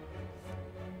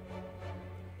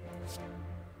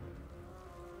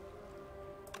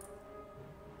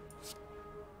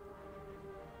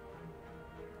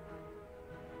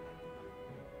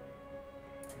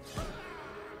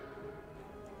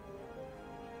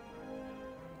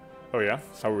 Oh yeah?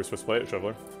 How were we supposed to play it,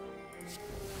 Shoveler?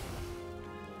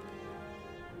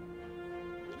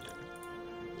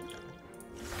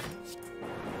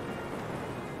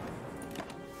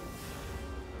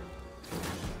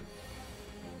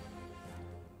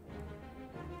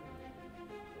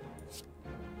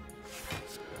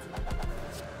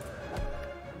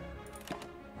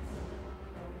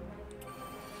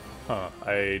 Huh,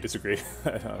 I disagree.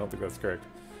 I don't think that's correct.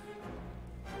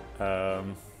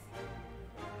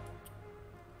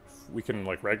 We can,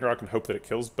 like, Ragnarok and hope that it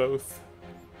kills both.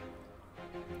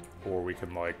 Or we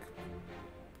can, like,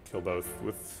 kill both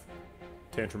with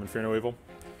Tantrum and Fear No Evil.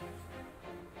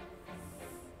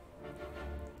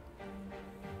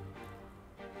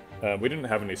 We didn't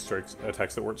have any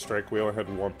attacks that weren't strike. We only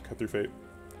had one Cut Through Fate.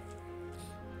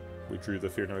 We drew the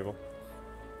Fear No Evil.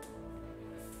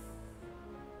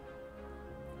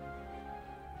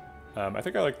 I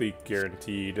think I like the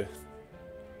guaranteed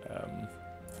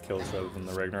kills rather than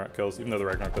the Ragnarok kills, even though the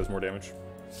Ragnarok does more damage.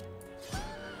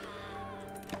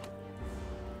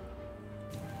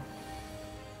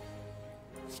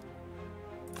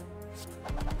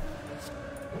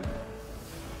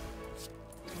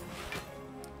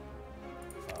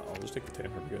 I'll just take the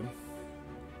Tantrum again.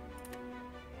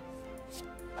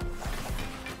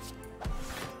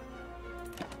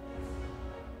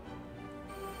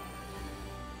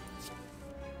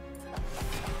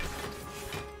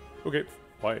 Okay,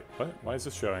 why is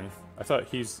this showing? I thought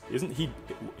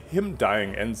him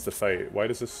dying ends the fight. Why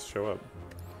does this show up?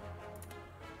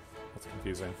 That's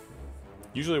confusing.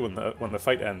 Usually when the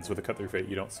fight ends with a Cut Through Fate,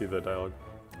 you don't see the dialogue.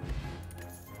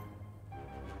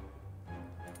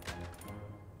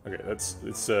 Okay,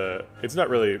 it's not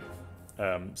really,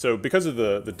 so because of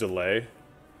the delay,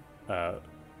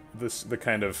 the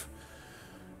kind of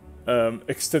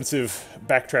extensive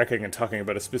backtracking and talking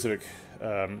about a specific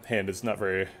hand is not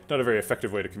a very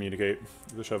effective way to communicate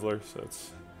with the Shoveler, so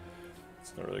it's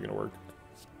not really going to work.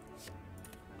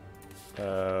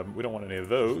 We don't want any of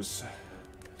those.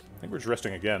 I think we're just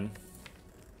resting again.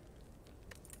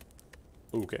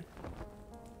 Okay.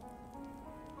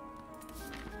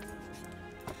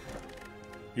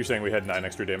 You're saying we had 9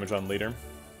 extra damage on leader?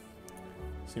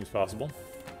 Seems possible.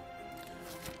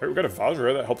 Alright, we've got a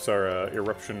Vajra that helps our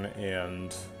Eruption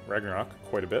and Ragnarok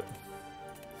quite a bit.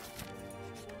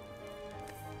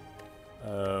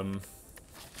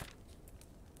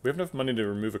 We have enough money to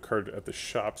remove a card at the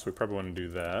shop, so we probably want to do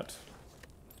that.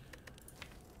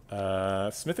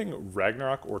 Smithing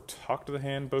Ragnarok or Talk to the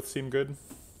Hand both seem good.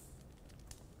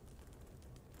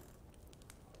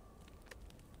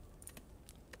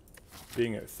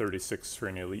 Being at 36 for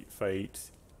an elite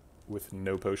fight with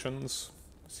no potions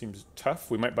seems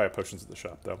tough. We might buy potions at the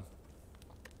shop, though.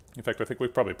 In fact, I think we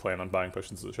probably plan on buying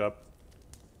potions at the shop.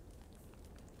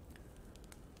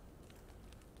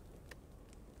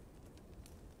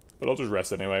 But I'll just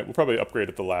rest anyway. We'll probably upgrade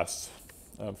at the last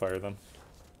fire then.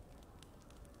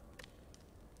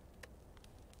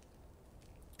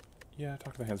 Yeah,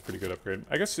 Talk to the Hand's pretty good upgrade.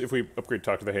 I guess if we upgrade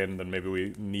Talk to the Hand, then maybe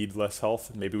we need less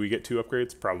health. Maybe we get 2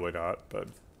 upgrades. Probably not, but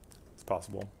it's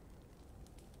possible.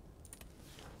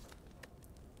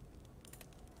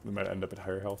 We might end up at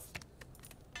higher health.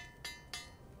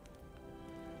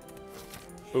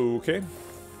 Okay.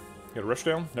 Got a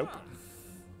rushdown? Nope.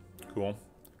 Cool.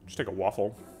 Just take a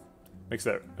waffle. Makes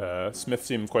that Smith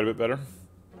seem quite a bit better.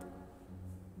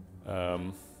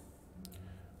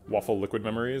 Waffle liquid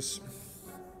memories.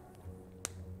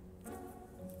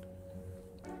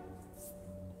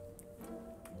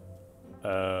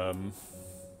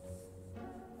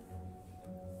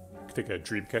 Take a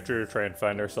dream catcher, try and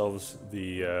find ourselves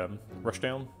the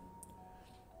rushdown.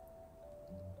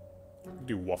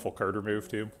 Do waffle card remove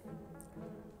too.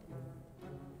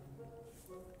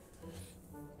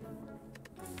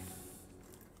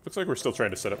 Looks like we're still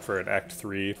trying to set up for an Act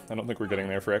 3. I don't think we're getting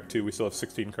there for Act 2. We still have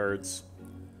 16 cards.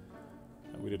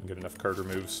 We didn't get enough card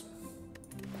removes.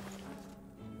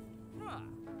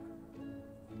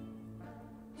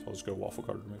 So I'll just go waffle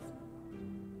card remove.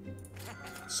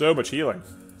 So much healing.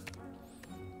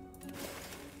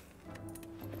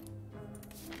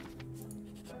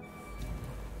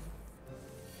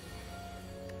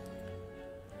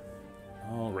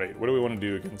 Alright, what do we want to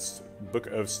do against Book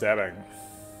of Stabbing?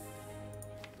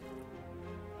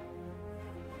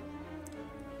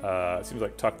 It seems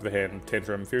like Talk to the Hand,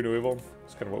 Tantrum, Fear No Evil.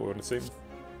 That's kind of what we want to see.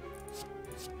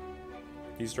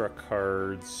 These draw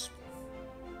cards.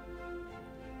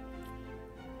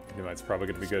 It's probably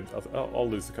going to be good. I'll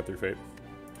lose the Cut Through Fate.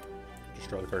 Just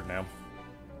draw the card now.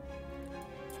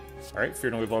 Alright,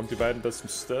 Fear No Evil on too bad and does some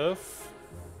stuff.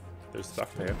 There's the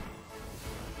Talk to the Hand.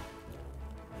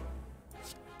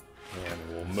 And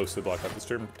we'll mostly block out this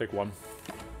turn. Take 1.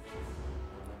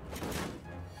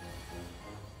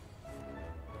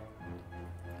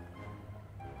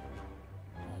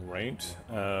 Alright.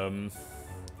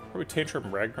 Probably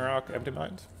Tantrum, Ragnarok, Empty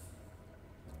Mind.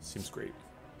 Seems great.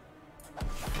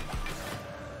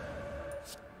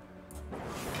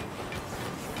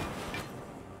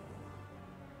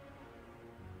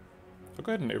 I'll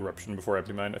go ahead and Eruption before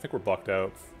Empty Mind. I think we're blocked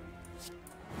out.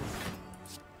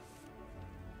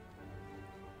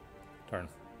 Darn.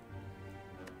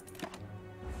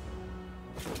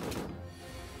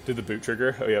 Did the boot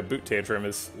trigger? Oh yeah, boot tantrum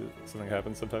is something that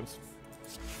happens sometimes.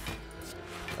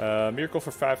 Miracle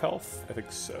for 5 health? I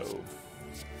think so.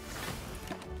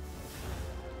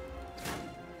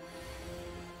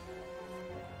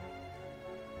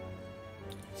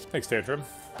 Thanks, Tantrum.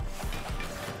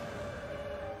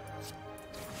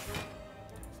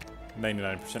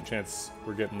 99% chance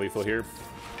we're getting lethal here.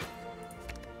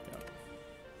 Yeah.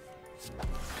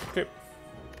 Okay.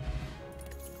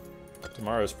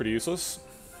 Tomorrow's pretty useless.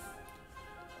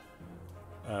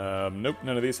 Nope,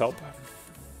 none of these help.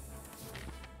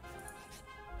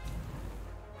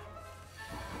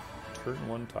 Turn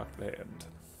 1, Talk to the Hand.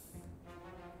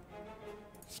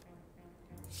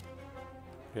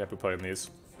 Be happy playing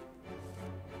these.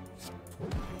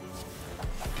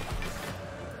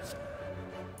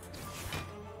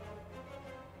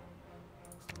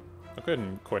 I'll go ahead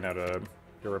and coin out a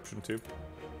Eruption too.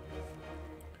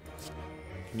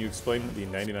 Can you explain the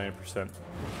 99%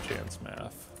 chance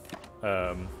math?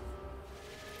 I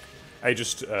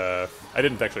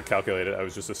didn't actually calculate it, I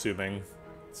was just assuming.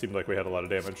 It seemed like we had a lot of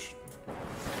damage.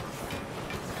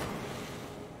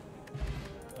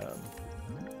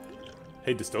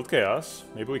 Hey, Distilled Chaos.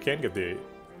 Maybe we can get the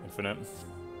infinite.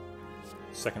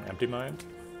 Second Empty Mind.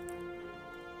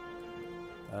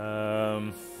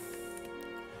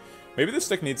 Maybe this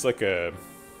deck needs like a...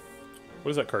 What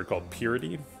is that card called?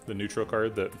 Purity? The neutral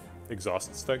card that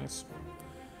exhausts things?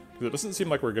 Because it doesn't seem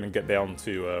like we're going to get down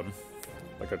to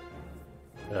like a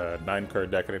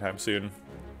 9-card deck anytime soon.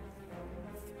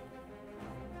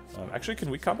 Actually,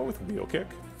 can we combo with Wheel Kick?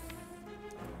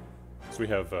 So we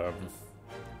have,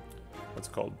 what's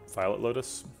it called? Violet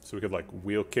Lotus? So we could like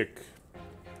Wheel Kick,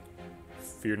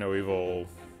 Fear No Evil,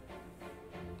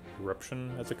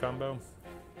 Eruption as a combo?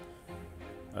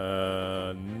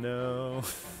 No.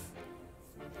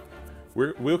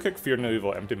 Wheel Kick, Fear No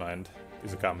Evil, Empty Mind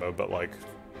is a combo, but like,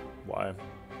 why?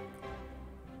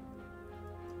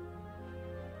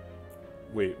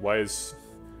 Wait, why does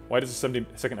the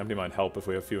second Empty Mind help if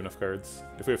we have few enough cards?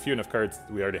 If we have few enough cards,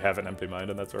 we already have an Empty Mind,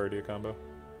 and that's already a combo.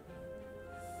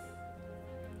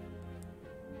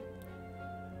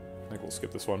 think we'll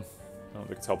skip this one. I don't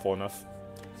think it's helpful enough.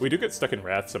 We do get stuck in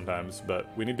Wrath sometimes,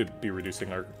 but we need to be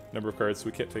reducing our number of cards, so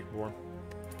we can't take more.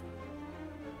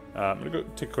 I'm gonna go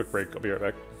take a quick break. I'll be right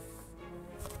back.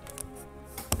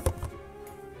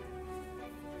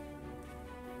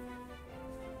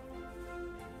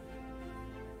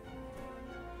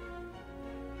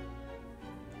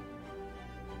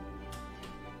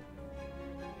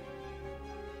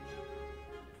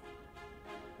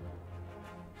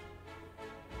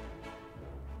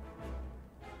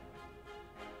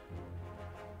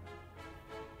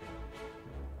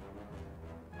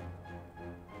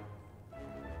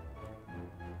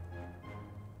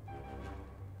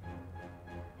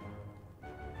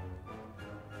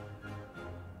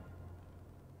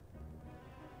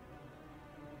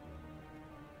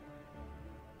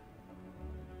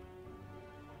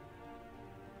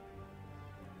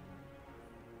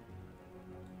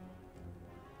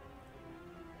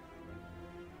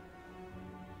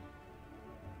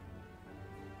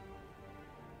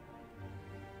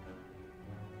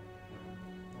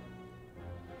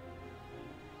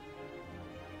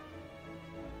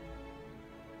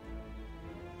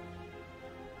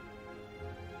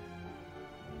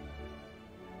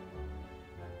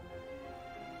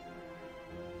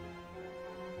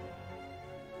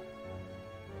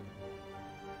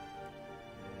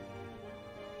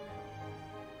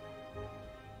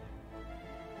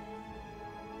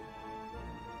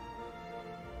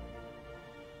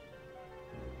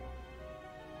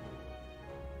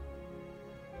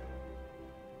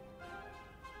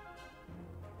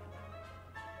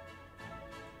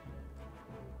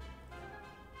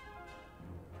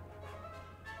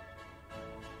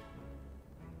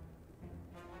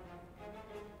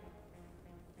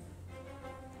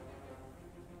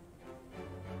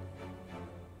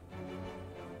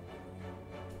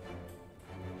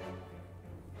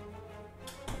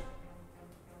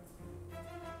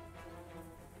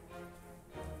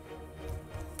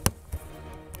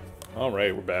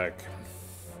 Alright, we're back.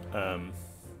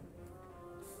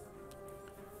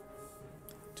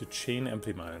 To chain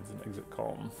empty mines and exit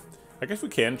calm. I guess we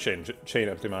can chain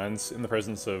empty mines in the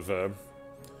presence of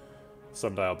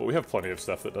Sundial, but we have plenty of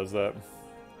stuff that does that.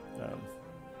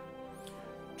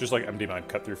 Just like empty mine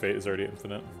cut through fate is already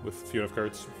infinite with few enough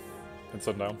cards in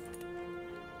Sundial.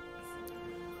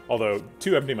 Although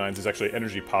 2 empty mines is actually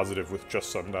energy positive with just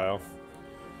Sundial,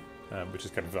 which is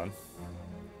kind of fun.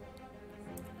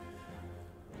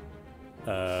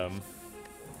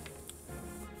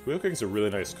 Wheelkick's a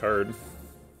really nice card.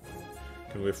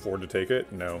 Can we afford to take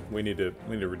it? No, we need to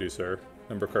reduce our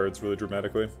number of cards really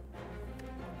dramatically.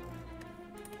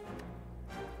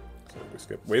 So we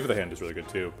skip. Wave of the Hand is really good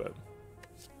too, but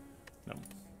no.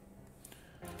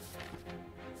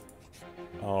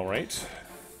 All right.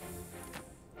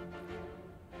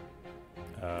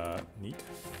 Neat.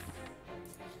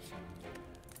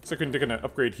 So I can take an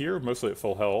upgrade here, mostly at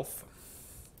full health.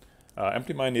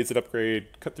 Empty Mind needs an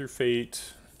upgrade. Cut Through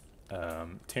Fate,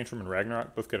 Tantrum and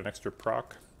Ragnarok both get an extra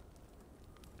proc.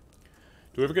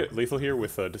 Do we ever get lethal here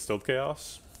with Distilled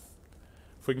Chaos?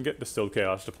 If we can get Distilled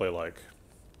Chaos to play like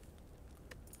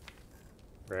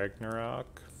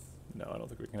Ragnarok, no, I don't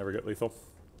think we can ever get lethal.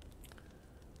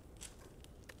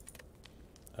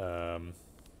 Might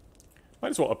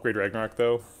as well upgrade Ragnarok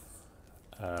though.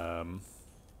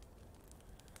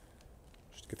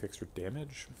 Just to get the extra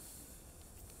damage.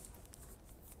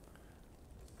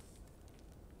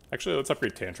 Actually, let's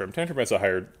upgrade Tantrum. Tantrum has a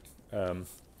higher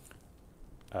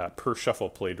per shuffle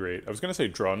played rate. I was going to say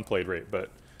drawn played rate, but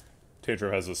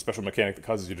Tantrum has a special mechanic that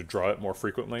causes you to draw it more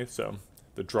frequently, so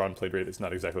the drawn played rate is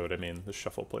not exactly what I mean. The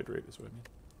shuffle played rate is what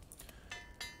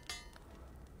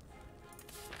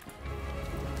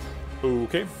I mean.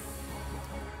 Okay.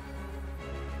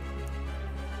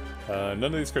 None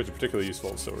of these cards are particularly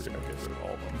useful, so we're going to get rid of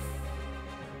all of them.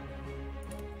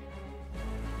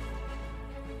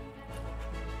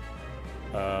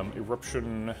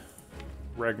 Eruption,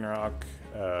 Ragnarok,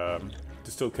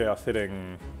 Distilled Chaos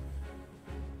hitting,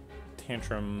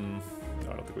 Tantrum.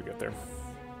 No, I don't think we get there.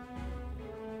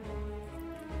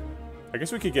 I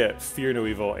guess we could get Fear No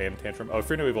Evil and Tantrum. Oh,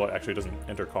 Fear No Evil actually doesn't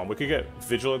enter Calm. We could get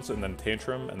Vigilance and then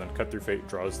Tantrum, and then Cut Through Fate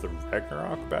draws the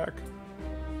Ragnarok back.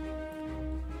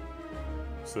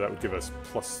 So that would give us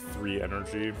 +3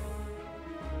 energy.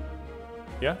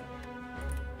 Yeah.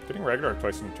 Getting Ragnarok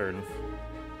twice in a turn.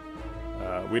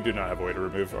 We do not have a way to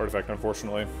remove Artifact,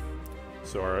 unfortunately.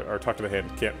 So our Talk to the Hand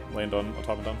can't land on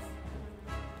Automaton.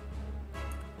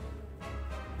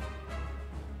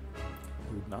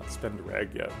 We would not spend Rag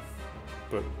yet.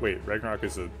 But wait, Ragnarok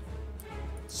is a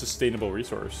sustainable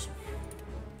resource.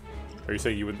 Are you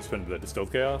saying you wouldn't spend the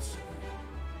Distilled Chaos?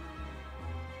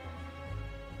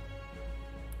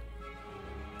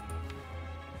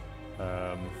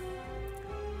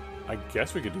 I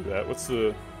guess we could do that. What's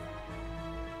the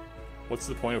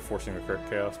point of forcing the correct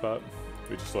chaos spot?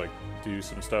 We just like do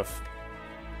some stuff.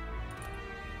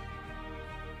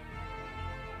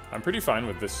 I'm pretty fine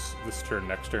with this turn,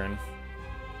 next turn,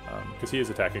 because he is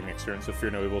attacking next turn, so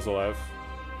Fear No Evil's alive.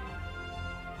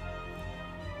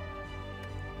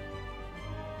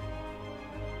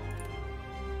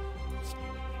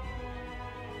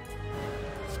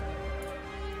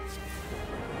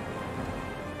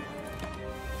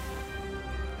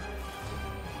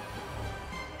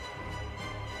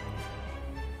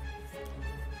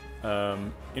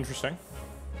 Interesting.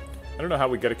 I don't know how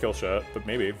we get a kill shot, but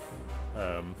maybe.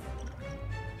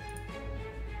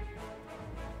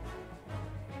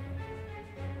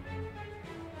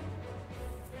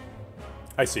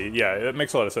 I see. Yeah, it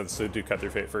makes a lot of sense to do Cut Through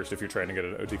Fate first if you're trying to get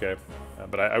an OTK.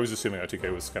 But I was assuming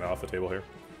OTK was kind of off the table here.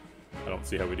 I don't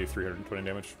see how we do 320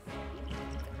 damage.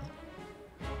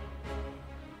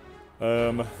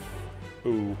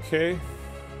 Okay.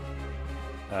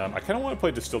 I kind of want to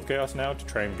play Distilled Chaos now to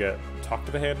try and get Talk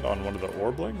to the Hand on one of the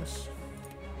Orblings.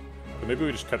 But maybe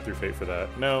we just Cut Through Fate for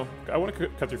that. No, I want to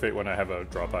Cut Through Fate when I have a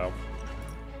draw pile.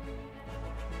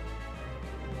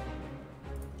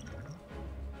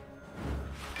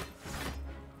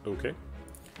 Okay.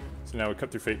 So now we Cut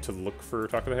Through Fate to look for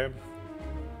Talk to the Hand.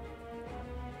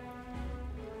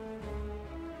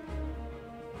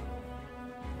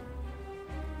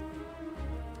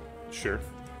 Sure.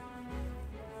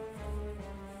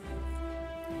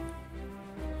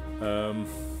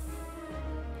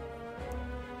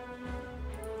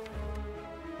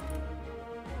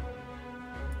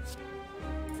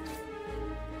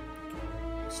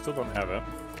 Still don't have it,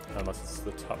 unless it's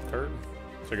the top card.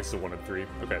 So I guess it's a 1 and 3.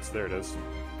 Okay, so there it is.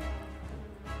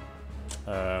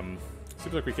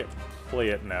 Seems like we can't play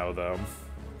it now, though.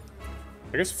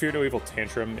 I guess Fear No Evil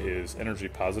Tantrum is energy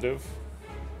positive.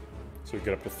 So we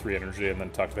get up to 3 energy and then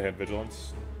Talk to the Hand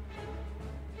Vigilance.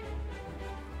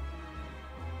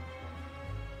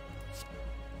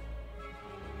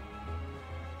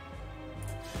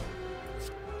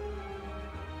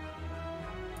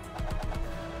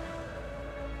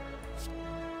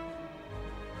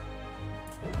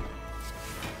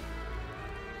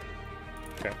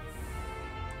 Okay.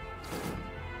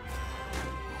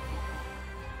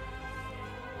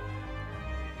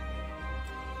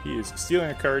 He is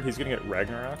stealing a card. He's gonna get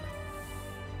Ragnarok.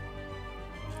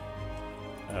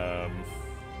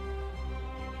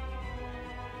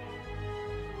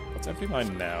 Let's empty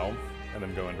mine now, and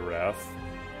then go into Wrath.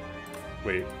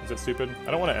 Wait, is that stupid?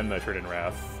 I don't want to end my turn in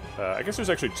Wrath. I guess there's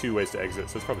actually 2 ways to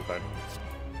exit, so it's probably fine.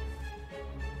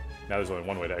 Now there's only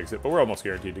 1 way to exit, but we're almost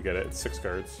guaranteed to get it. It's 6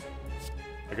 cards.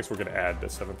 I guess we're gonna add the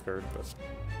 7th card, but...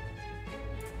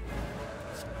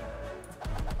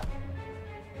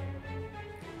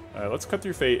 let's Cut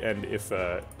Through Fate, and if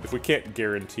we can't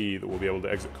guarantee that we'll be able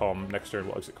to exit Calm next turn,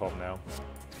 we'll exit Calm now.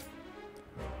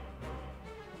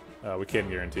 We can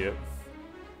guarantee it.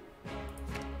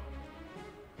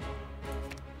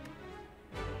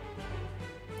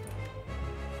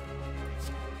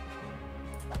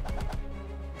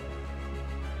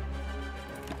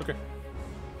 Okay.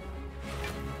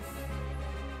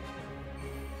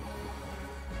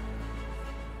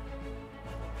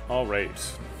 All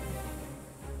right.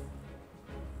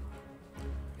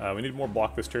 We need more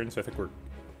block this turn, so I think we're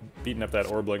beating up that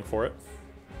Orbling for it.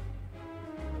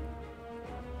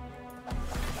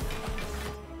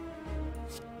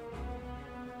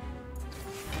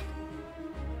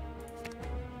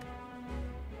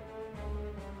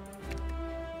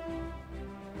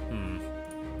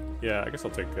 Yeah, I guess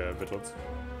I'll take Vigilance.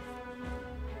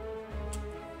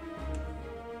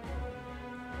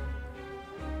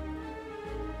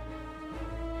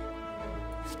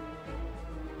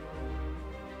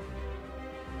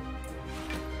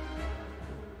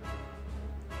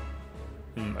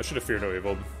 I should have Fear No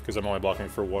Evil, because I'm only blocking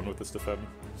for 1 with this defend.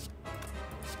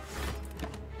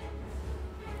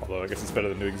 Although I guess it's better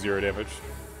than doing 0 damage.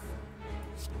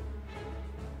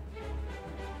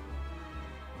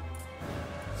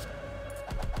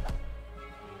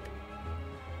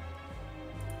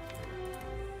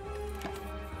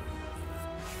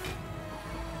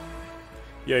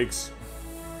 Yikes.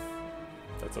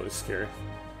 That's always scary.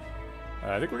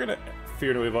 I think we're gonna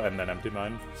Fear No Evil and then empty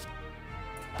mine.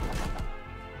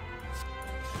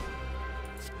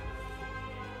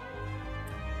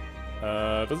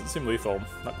 Doesn't seem lethal.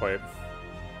 Not quite.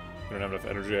 We don't have enough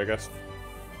energy, I guess.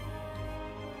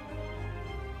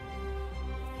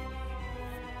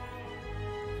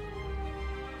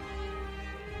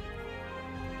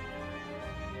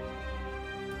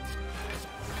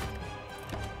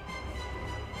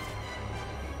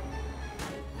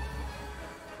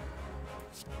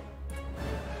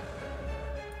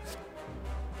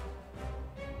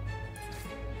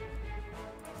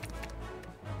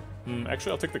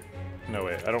 Actually, I'll take the... No,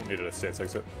 wait, I don't need a stance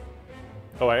exit.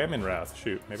 Oh, I am in Wrath.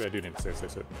 Shoot, maybe I do need a stance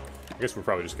exit. I guess we're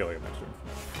probably just killing him next turn.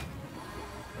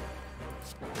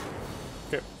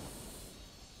 Okay.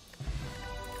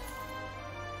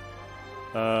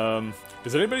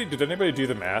 Did anybody do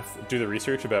the math, do the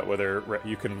research about whether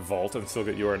you can vault and still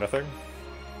get You Are Nothing?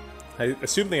 I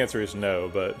assume the answer is no,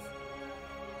 but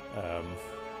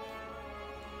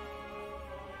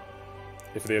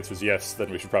if the answer is yes, then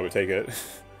we should probably take it.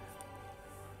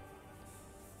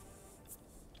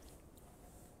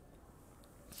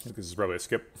 I think this is probably a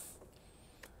skip.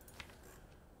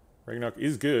 Ragnarok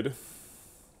is good.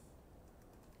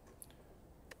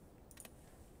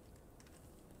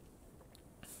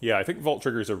 Yeah, I think Vault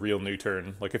triggers a real new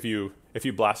turn. Like if you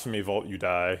blasphemy Vault, you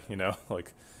die. You know,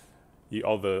 like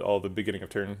all the beginning of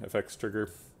turn effects trigger.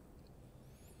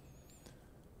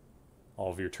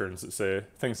 All of your turns that say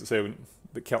things that say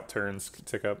that count turns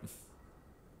tick up.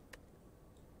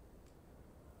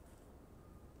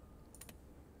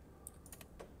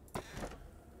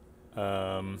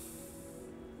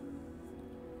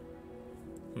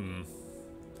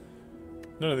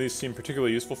 None of these seem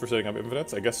particularly useful for setting up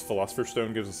infinites. I guess Philosopher's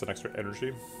Stone gives us an extra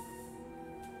energy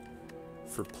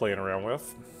for playing around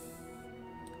with.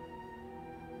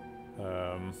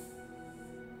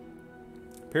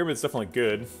 Pyramid's definitely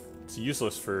good. It's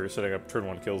useless for setting up turn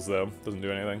 1 kills though. Doesn't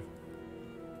do anything.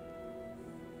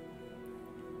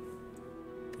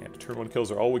 And turn 1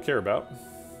 kills are all we care about.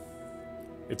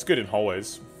 It's good in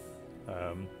hallways.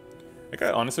 I think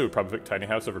I honestly would probably pick Tiny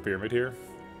House over Pyramid here.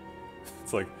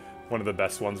 It's like one of the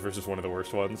best ones versus one of the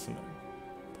worst ones. And I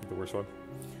pick the worst one.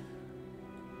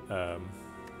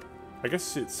 I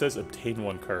guess it says obtain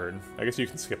 1 card. I guess you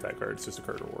can skip that card. It's just a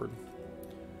card reward.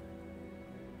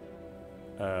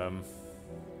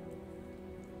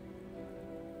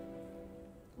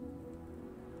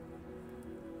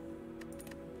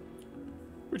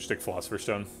 We just take Philosopher's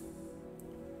Stone.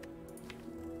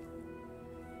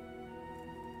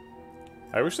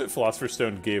 I wish that Philosopher's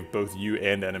Stone gave both you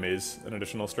and enemies an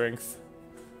additional strength.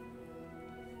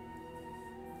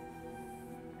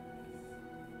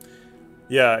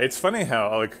 Yeah, it's funny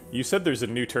how, like, you said there's a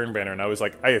new turn banner, and I was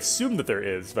like, I assume that there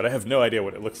is, but I have no idea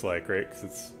what it looks like, right? Because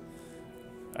it's...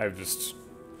 I've just...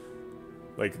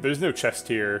 Like, there's no chest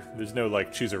here, there's no,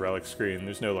 like, choose a relic screen,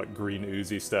 there's no, like, green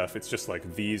oozy stuff. It's just,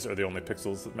 like, these are the only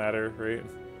pixels that matter, right?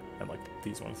 And, like,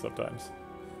 these ones sometimes.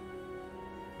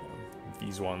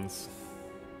 These ones.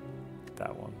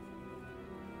 That one.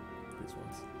 These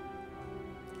ones.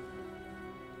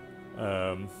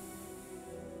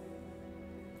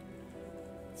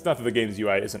 It's not that the game's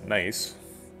UI isn't nice,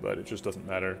 but it just doesn't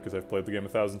matter because I've played the game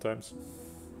 1,000 times.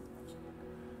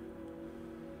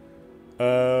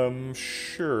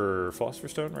 Sure.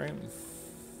 Philosopher's Stone, right?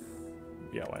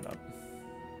 Yeah, why not?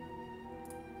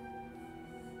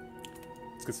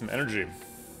 Let's get some energy.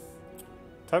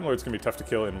 Time Lord's gonna be tough to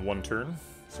kill in 1 turn,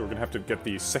 so we're gonna have to get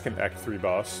the second Act 3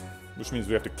 boss, which means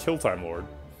we have to kill Time Lord.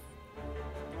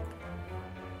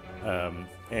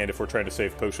 And if we're trying to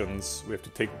save potions, we have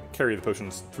to carry the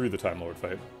potions through the Time Lord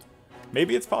fight.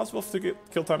 Maybe it's possible to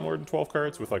kill Time Lord in 12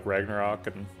 cards with like Ragnarok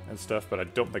and stuff, but I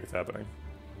don't think it's happening.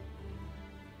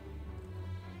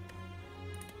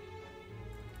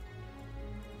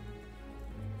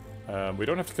 We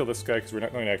don't have to kill this guy because we're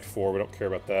not going to Act 4, we don't care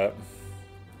about that.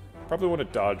 Probably want to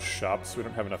dodge shops, we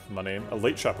don't have enough money. A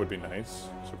late shop would be nice,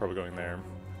 so probably going there.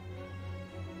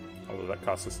 Although that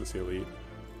costs us this elite.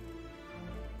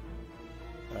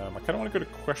 I kind of want to go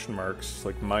to question marks,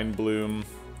 like Mind Bloom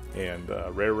and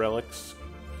Rare Relics.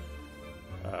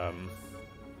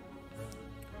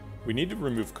 We need to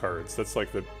remove cards, that's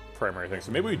like the primary thing.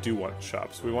 So maybe we do want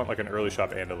shops. We want like an early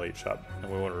shop and a late shop,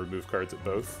 and we want to remove cards at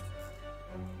both.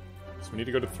 So we need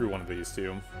to go through one of these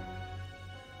two.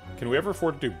 Can we ever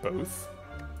afford to do both?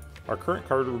 Our current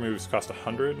card removes cost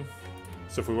 100,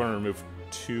 so if we want to remove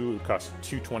 2, it would cost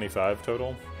 225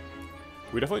 total.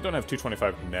 We definitely don't have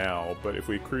 225 now, but if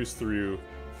we cruise through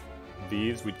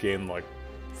these, we'd gain like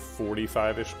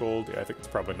 45-ish gold. Yeah, I think it's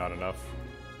probably not enough.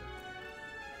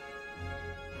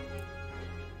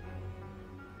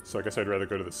 So I guess I'd rather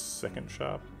go to the second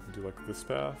shop and do like this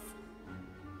path.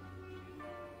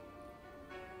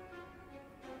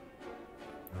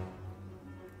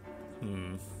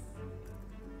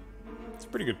 It's a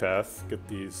pretty good path. Get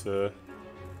these 3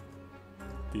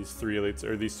 elites,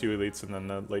 or these 2 elites, and then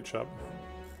the late shop.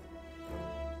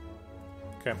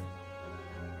 Okay.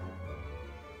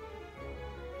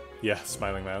 Yeah,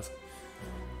 Smiling Mask.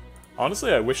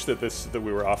 Honestly, I wish that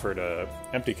we were offered a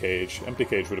Empty Cage. Empty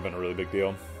Cage would have been a really big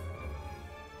deal.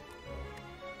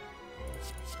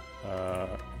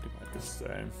 What did I just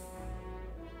say?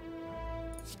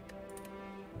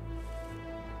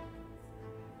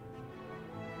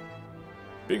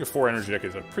 Being a 4 energy deck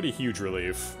is a pretty huge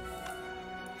relief.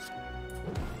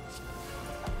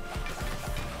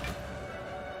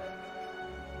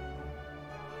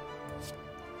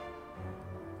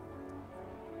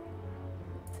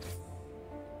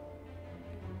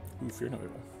 Ooh, Fear No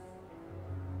Evil.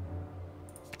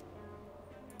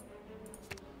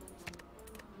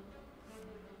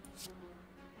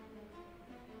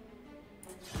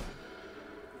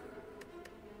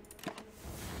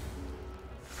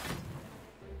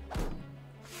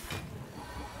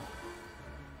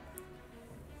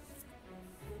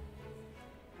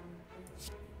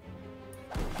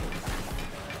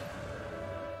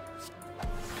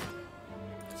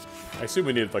 I assume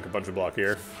we needed like a bunch of block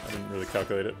here. I didn't really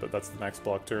calculate it, but that's the max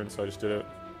block turn, so I just did it.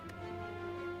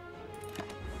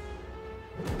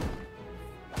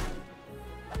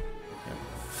 Yeah.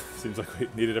 Seems like we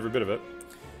needed every bit of it.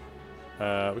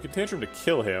 We can Tantrum to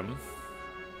kill him.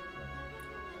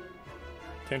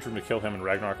 Tantrum to kill him, and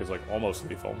Ragnarok is like almost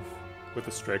lethal. With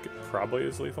a Strike, it probably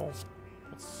is lethal.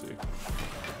 Let's see.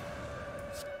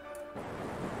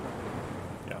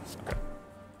 Yeah, okay.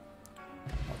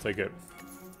 I'll take it.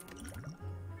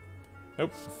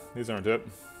 Nope, these aren't it.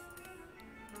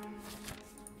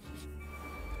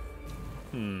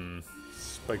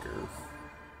 Spiker.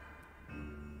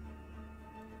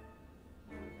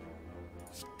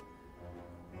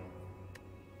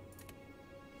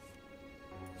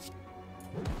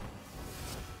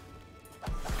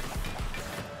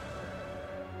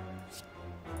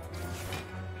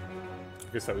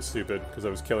 I guess that was stupid, because I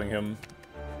was killing him.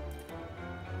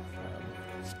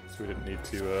 So we didn't need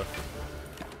to,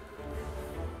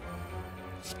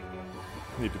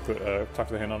 put talk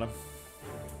to the hand on him.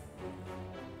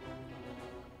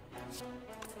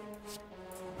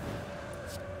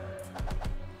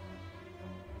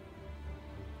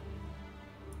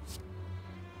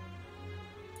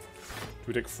 Do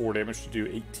we take 4 damage to do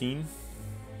 18?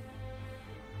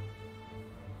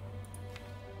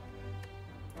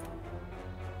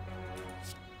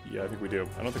 Yeah, I think we do.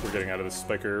 I don't think we're getting out of this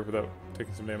Spiker without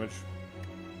taking some damage.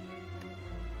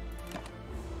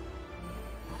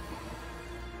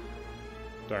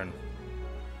 Darn.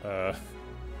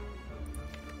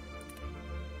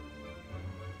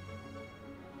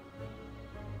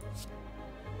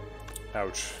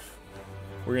 Ouch.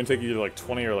 We're gonna take either like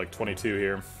 20 or like 22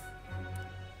 here.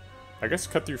 I guess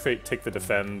Cut Through Fate, take the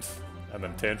defend, and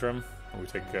then Tantrum. And we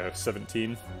take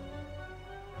 17.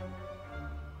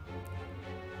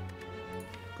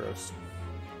 Gross.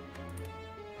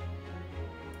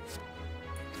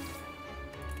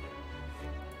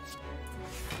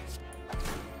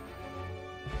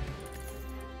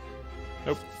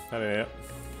 Nope, that ain't it.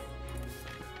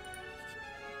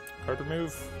 Card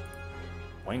remove.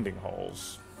 Winding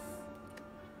Halls.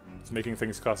 Does making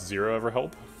things cost 0 ever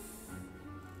help?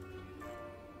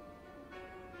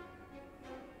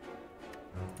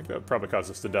 I think that would probably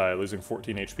cause us to die, losing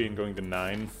 14 HP and going to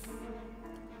 9.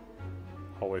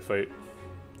 Hallway Fight,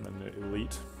 and then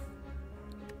Elite.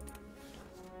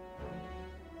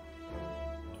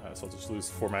 So I'll just lose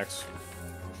 4 max.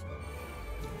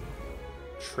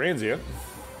 Transient.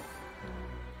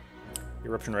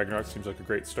 Eruption Ragnarok seems like a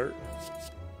great start.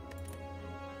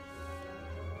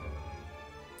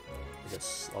 I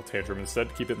guess I'll Tantrum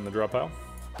instead, keep it in the draw pile.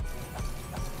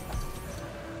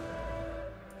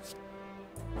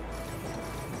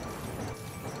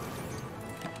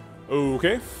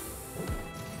 Okay.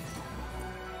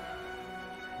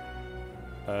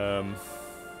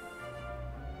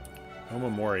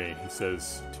 Omamori, he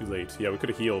says, too late. Yeah, we could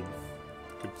have healed.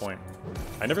 Good point.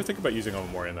 I never think about using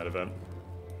Omamori in that event.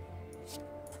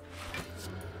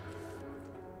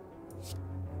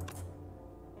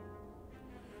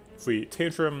 If we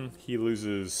Tantrum, he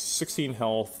loses 16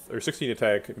 health, or 16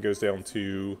 attack, and goes down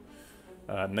to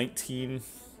 19.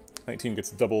 19 gets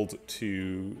doubled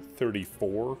to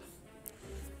 34.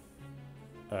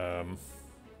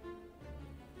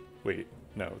 Wait,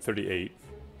 no, 38.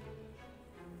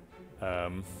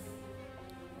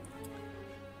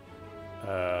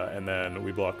 And then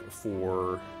we block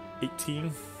for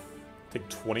 18, take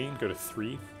 20, and go to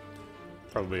 3.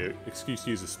 Probably an excuse to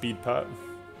use a speed pot,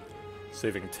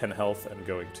 saving 10 health and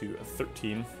going to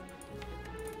 13.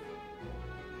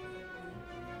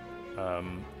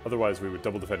 Otherwise, we would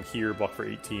double defend here, block for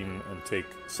 18, and take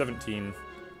 17,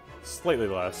 slightly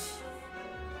less.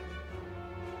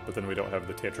 But then we don't have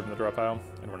the Tantrum in the draw pile,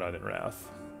 and we're not in Wrath.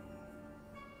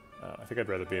 I think I'd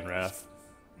rather be in Wrath.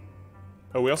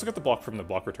 Oh, we also got the block from the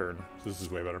block return, so this is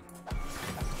way better.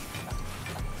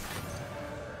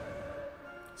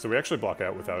 So we actually block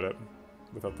out without it,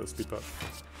 without the speed pot.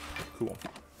 Cool.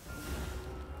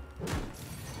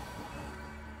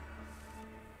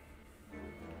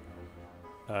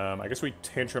 I guess we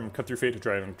Tantrum, Cut Through Fate to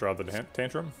try and draw the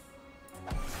Tantrum.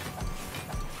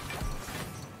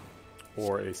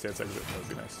 Or a Stance Exit, that would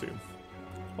be nice too.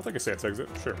 I'll take a Stance Exit,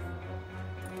 sure.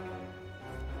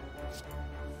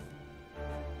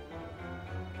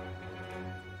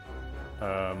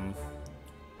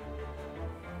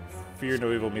 Fear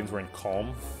No Evil means we're in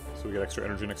Calm, so we get extra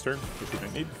energy next turn, which we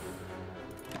didn't need.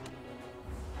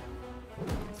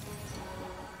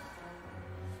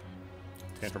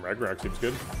 Tantrum Ragnarok seems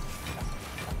good.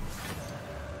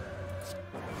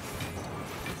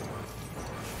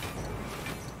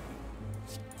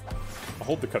 I'll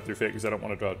hold the Cut Through Fate because I don't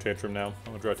want to draw a Tantrum now. I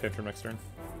want to draw a Tantrum next turn.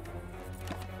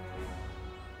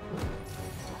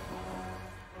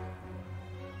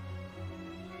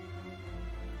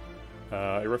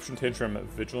 Eruption, Tantrum,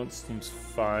 Vigilance seems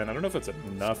fine. I don't know if it's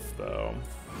enough, though.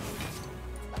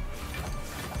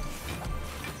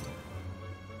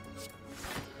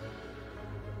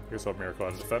 I guess I'll Miracle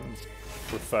out of defense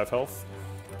with 5 health.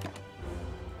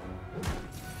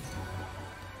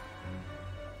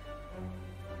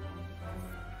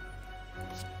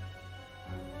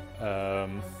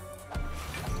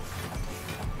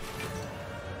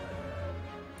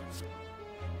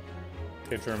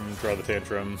 Tantrum, draw the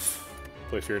Tantrum.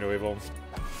 Play Fear No Evil.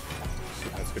 So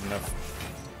that's good enough.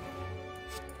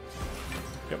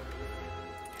 Yep.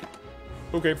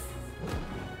 Okay.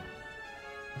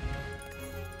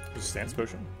 There's a Stance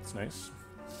Potion. It's nice.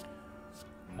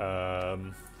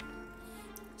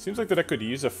 Seems like the deck could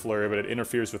use a Flurry, but it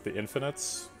interferes with the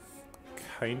infinites.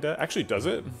 Kinda. Actually, does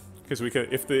it? Because we can.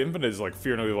 If the infinite is like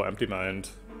Fear No Evil, Empty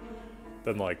Mind,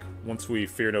 then like once we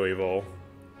Fear No Evil,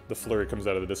 the Flurry comes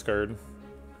out of the discard.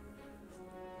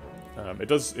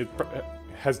 It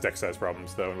has deck size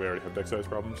problems, though, and we already have deck size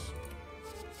problems.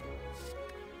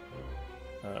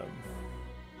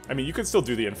 I mean, you can still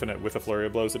do the infinite with a Flurry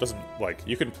of Blows. It doesn't, like,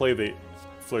 you can play the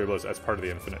Flurry of Blows as part of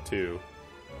the infinite, too.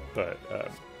 But,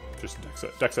 just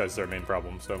deck size is our main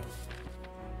problem, so we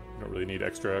don't really need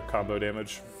extra combo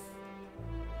damage.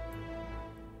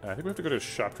 I think we have to go to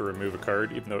shop to remove a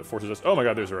card, even though it forces us... Oh my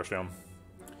god, there's a rushdown.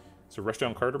 So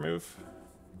rushdown card remove.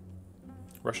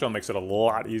 Rushdown makes it a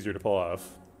lot easier to pull off.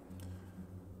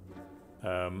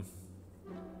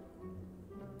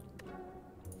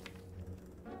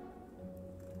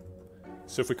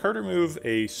 So if we card remove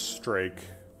a strike,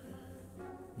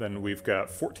 then we've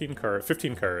got 15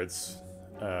 cards.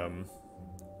 I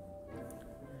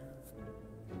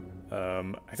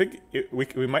think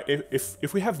we might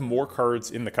if we have more cards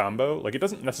in the combo, like it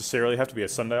doesn't necessarily have to be a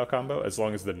Sundial combo as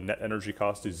long as the net energy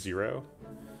cost is 0.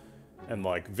 And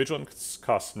like Vigilance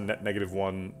costs net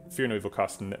 -1, Fear No Evil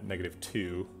costs net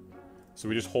 -2. So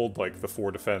we just hold like the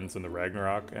 4 defense and the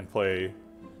Ragnarok and play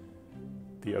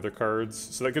the other cards.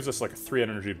 So that gives us like a 3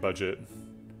 energy budget.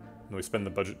 And we spend the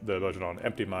budget on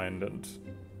Empty Mind and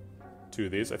 2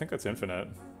 of these. I think that's infinite.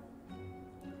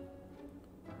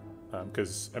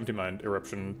 Because Empty Mind,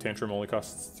 Eruption, Tantrum only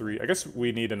costs 3. I guess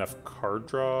we need enough card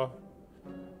draw.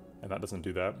 And that doesn't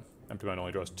do that. Empty Mind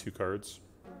only draws 2 cards.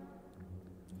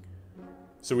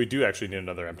 So we do actually need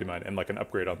another Empty Mind and like an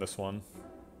upgrade on this one.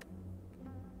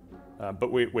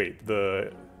 But wait,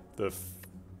 the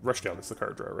Rushdown is the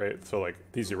card draw, right? So like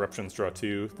these Eruptions draw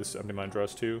 2, this Empty Mind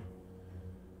draws 2.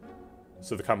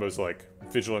 So the combo is like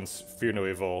Vigilance, Fear No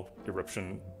Evil,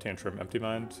 Eruption, Tantrum, Empty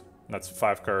Mind. And that's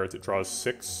 5 cards, it draws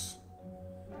 6.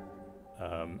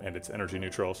 And it's energy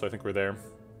neutral, so I think we're there.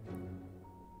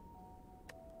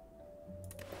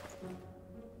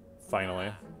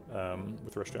 Finally,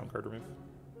 with Rushdown card remove.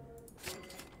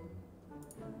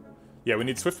 Yeah, we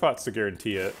need Swift Pots to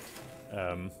guarantee it.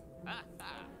 But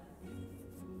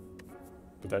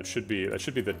that should be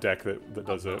the deck that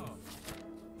does it.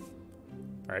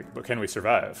 Alright, but can we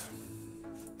survive?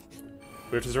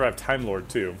 We have to survive Time Lord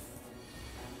too.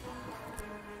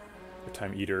 Or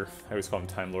Time Eater. I always call him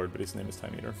Time Lord, but his name is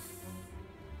Time Eater.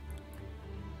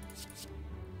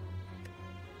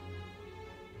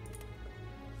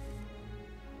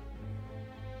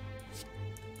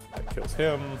 That kills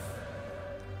him.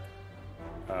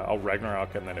 I'll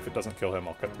Ragnarok, and then if it doesn't kill him,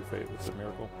 I'll Cut Through Fate. This is a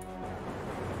miracle.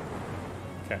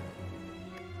 Okay.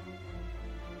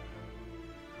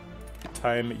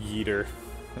 Time Yeeter.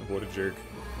 What a jerk.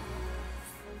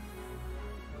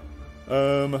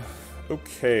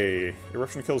 Okay.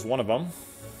 Eruption kills one of them.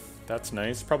 That's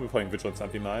nice. Probably playing Vigilance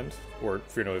Empty Mind, or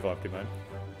Fear No Evil Empty Mind.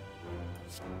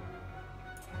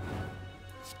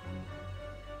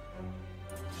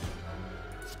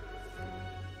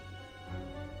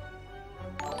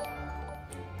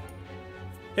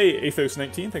 Hey,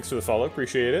 Athos19, thanks for the follow,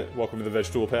 appreciate it. Welcome to the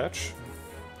Vegetable Patch.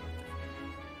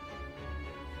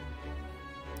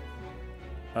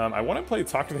 I want to play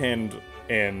Talk to the Hand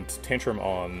and Tantrum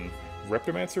on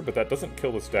Reptomancer, but that doesn't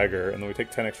kill this dagger, and then we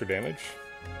take 10 extra damage.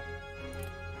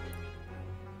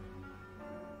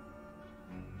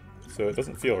 So it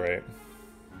doesn't feel right.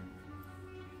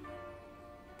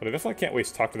 But I definitely can't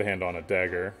waste Talk to the Hand on a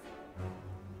dagger.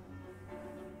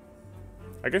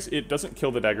 I guess it doesn't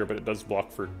kill the dagger, but it does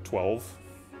block for 12.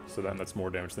 So then that's more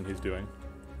damage than he's doing.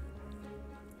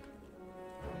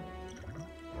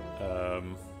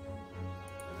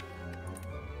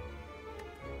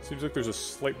 Seems like there's a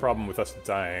slight problem with us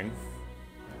dying.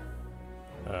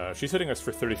 She's hitting us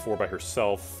for 34 by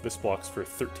herself. This blocks for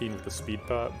 13 with the speed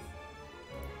pot.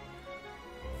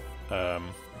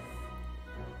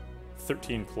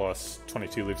 13 plus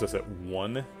 22 leaves us at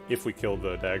 1 if we kill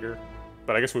the dagger.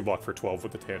 But I guess we block for 12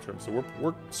 with the tantrum, so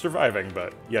we're surviving,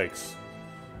 but yikes.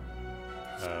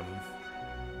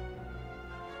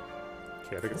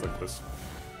 Okay, I think it's like this.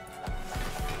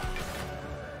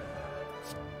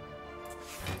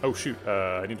 Oh shoot,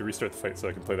 I need to restart the fight so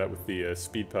I can play that with the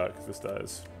speed pot, because this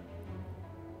dies.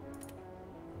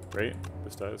 Right?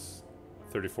 This dies.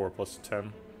 34 plus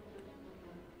 10.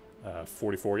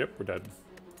 44, yep, we're dead.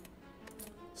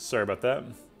 Sorry about that.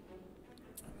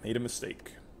 Made a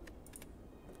mistake.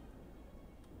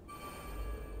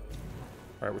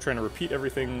 Alright, we're trying to repeat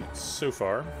everything so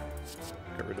far.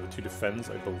 Got rid of the 2 defends,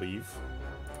 I believe.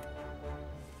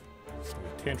 So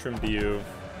we tantrumed you.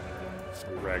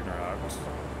 We Ragnaroked.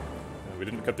 And we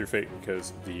didn't cut through fate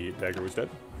because the dagger was dead.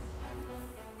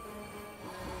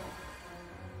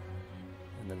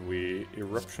 And then we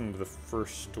eruptioned the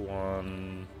first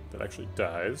one that actually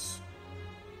dies.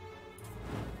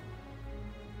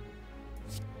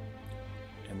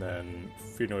 And then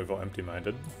Fear No Evil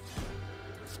Empty-Minded.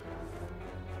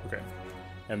 Okay.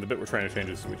 And the bit we're trying to change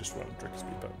is we just want to drink a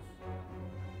speed pot.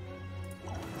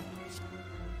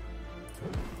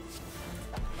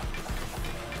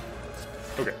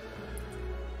 Okay.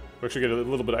 We actually get a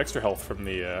little bit of extra health from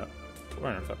the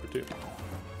Iron Factor too.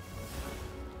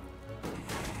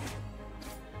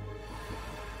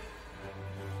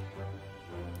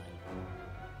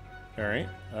 Alright.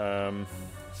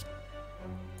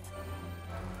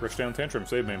 Rushdown Tantrum,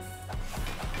 save me.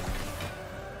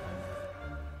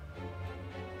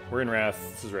 We're in Wrath,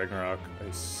 this is Ragnarok.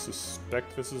 I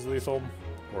suspect this is lethal,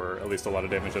 or at least a lot of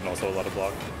damage and also a lot of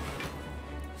block.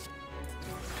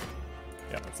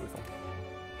 Yeah, that's lethal.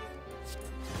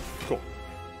 Cool.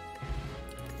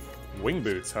 Wing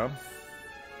Boots, huh?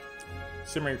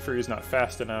 Simmering Fury is not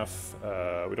fast enough.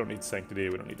 We don't need Sanctity,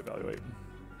 we don't need Evaluate.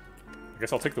 I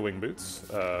guess I'll take the Wing Boots.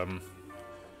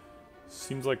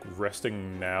 Seems like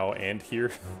resting now and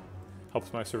here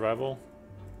helps my survival.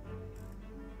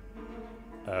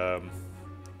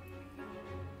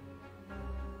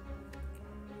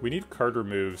 We need card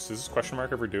removes. Does this question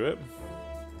mark ever do it?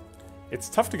 It's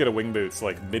tough to get a Wing Boots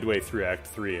like midway through Act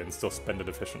 3 and still spend it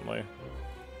efficiently.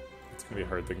 It's gonna be a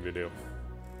hard thing to do.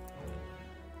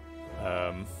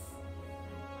 But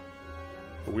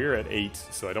we're at 8,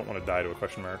 so I don't want to die to a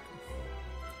question mark.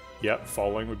 Yep,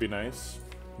 falling would be nice.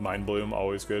 Mind Bloom,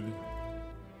 always good.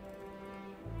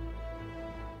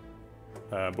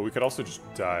 But we could also just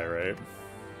die, right?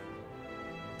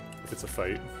 If it's a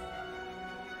fight.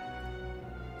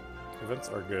 Events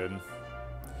are good.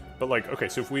 But like, okay,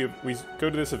 so if we go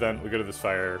to this event, we go to this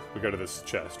fire, we go to this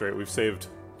chest, right? We've saved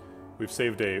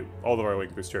all of our Wing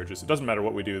Boost charges. It doesn't matter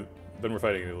what we do, then we're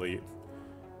fighting an elite.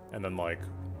 And then like,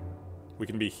 we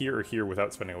can be here or here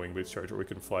without spending a Wing Boost charge, or we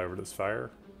can fly over to this fire.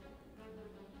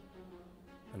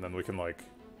 And then we can like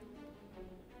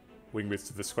Wing Boots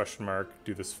to this question mark,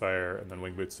 do this fire, and then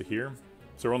Wing Boots to here.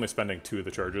 So we're only spending 2 of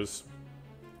the charges.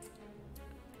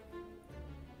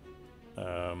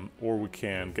 Or we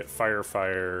can get fire,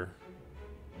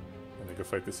 and then go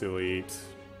fight this elite,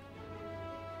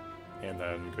 and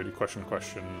then go do question.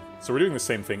 So we're doing the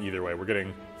same thing either way. We're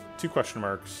getting 2 question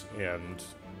marks and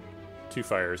 2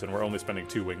 fires, and we're only spending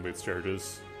 2 Wing Boots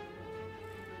charges.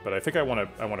 But I think I want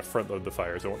to front load the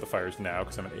fires. I want the fires now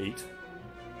because I'm at 8.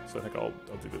 So I think I'll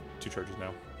do the 2 charges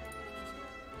now.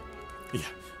 Yeah,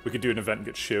 we could do an event and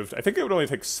get shivved. I think it would only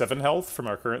take 7 health from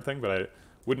our current thing, but I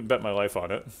wouldn't bet my life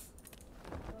on it.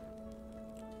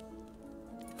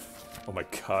 Oh my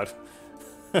god.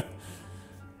 Don't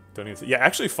even say. Yeah,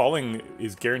 actually falling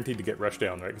is guaranteed to get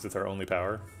rushdown, right? Because it's our only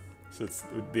power. So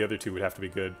the other 2 would have to be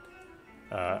good.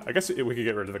 I guess we could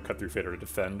get rid of the cut through fate or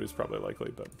defend is probably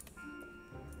likely, but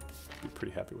I'd be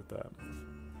pretty happy with that.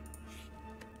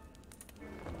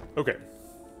 Okay.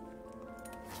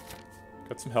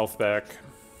 Got some health back.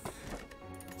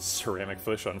 Ceramic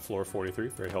fish on floor 43,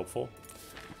 very helpful.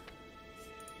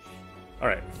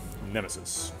 Alright,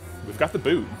 Nemesis. We've got the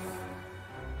boot.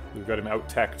 We've got him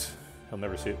out-teched. He'll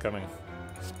never see it coming.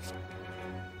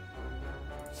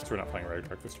 So we're not playing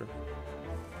Ragnarok this turn.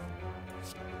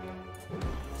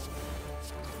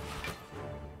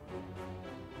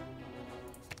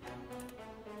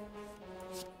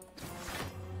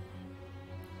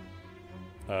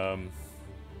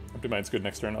 Empty Mind's good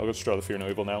next turn. I'll go draw the Fear No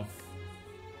Evil now.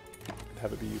 And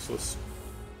have it be useless.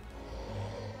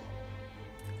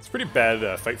 It's a pretty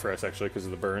bad fight for us, actually, because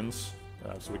of the burns.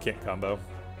 So we can't combo.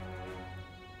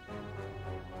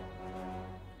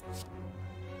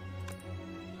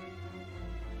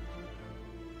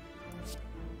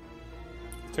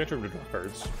 Tantrum to draw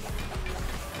cards.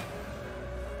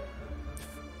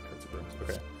 Cards of burns.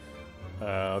 Okay.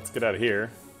 Let's get out of here.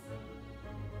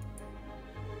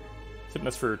 Hitting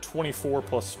us for 24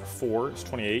 plus 4 is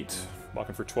 28.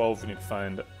 Blocking for 12, we need to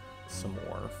find some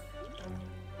more.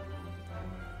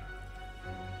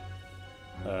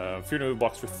 Fear No Evil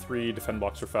blocks for 3, defend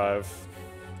blocks for 5.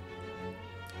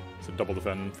 So double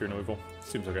defend, Fear No Evil.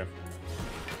 Seems okay.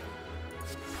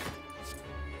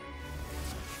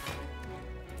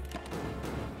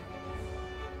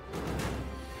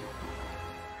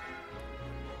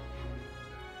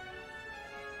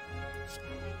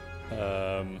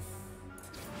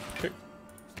 Okay.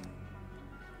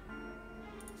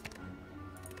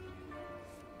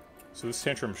 So this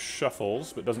Tantrum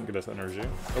shuffles, but doesn't get us energy.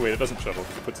 Oh wait, it doesn't shuffle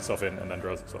because it puts itself in and then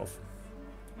draws itself.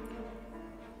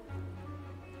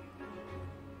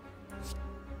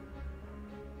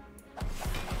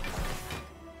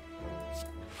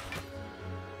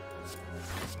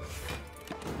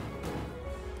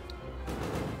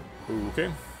 Okay.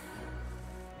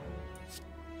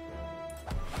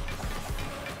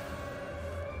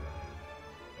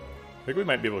 I think we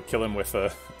might be able to kill him with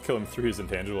kill him through his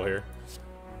intangible here.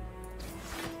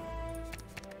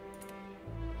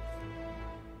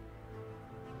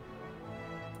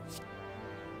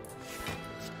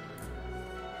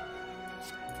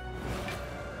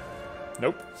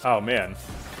 Nope. Oh man.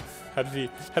 How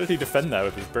did he defend that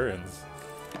with his burns?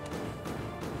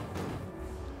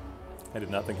 I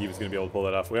did not think he was going to be able to pull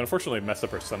that off. We unfortunately messed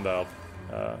up our sundial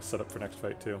setup for next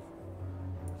fight too.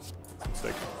 That's a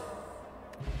mistake.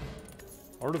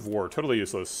 Art of War, totally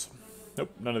useless.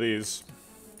 Nope, none of these.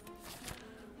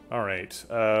 Alright,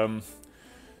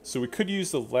 so we could use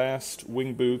the last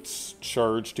Wing Boots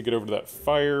charge to get over to that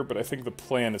fire, but I think the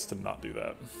plan is to not do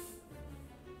that.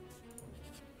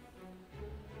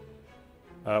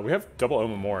 We have double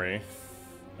Omamori,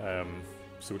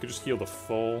 so we could just heal the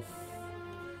full.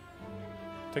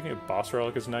 Taking a boss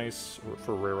relic is nice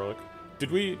for a rare relic.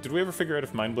 Did we ever figure out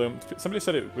if Mind Bloom? Somebody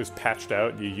said it was patched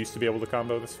out. You used to be able to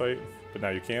combo this fight, but now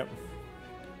you can't.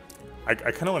 I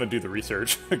kind of want to do the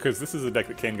research because this is a deck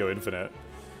that can go infinite.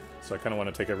 So I kind of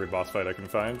want to take every boss fight I can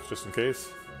find just in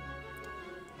case.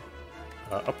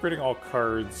 Upgrading all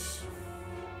cards.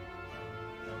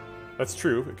 That's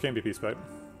true. It can be Peace Pipe.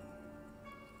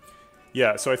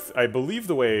 Yeah. So I believe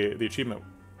the way the achievement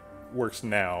works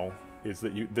now is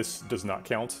that this does not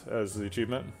count as the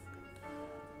achievement.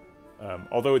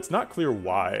 Although it's not clear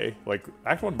why. Like,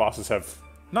 Act 1 bosses have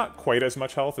not quite as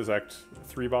much health as Act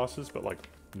 3 bosses, but, like,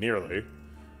 nearly.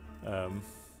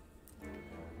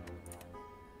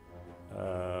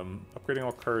 Upgrading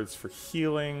all cards for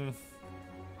healing.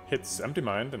 Hits Empty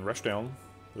Mind and Rushdown.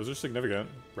 Those are significant.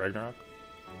 Ragnarok.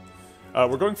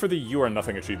 We're going for the You Are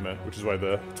Nothing achievement, which is why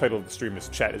the title of the stream is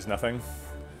Chat is Nothing.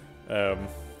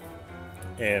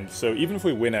 And so even if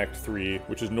we win Act 3,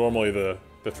 which is normally the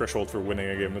threshold for winning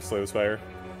a game of Slay the Spire,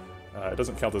 it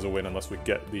doesn't count as a win unless we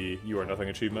get the You Are Nothing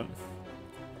achievement,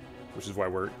 which is why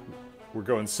we're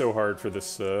going so hard for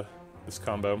this this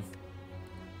combo.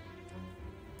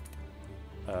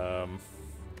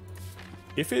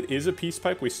 If it is a Peace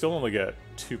Pipe, we still only get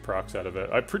 2 procs out of it.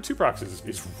 2 procs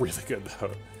is really good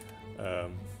though.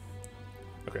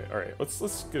 Okay, all right,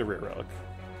 let's get a rare relic.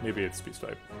 Maybe it's Peace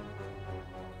Pipe.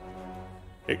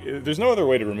 There's no other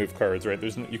way to remove cards, right?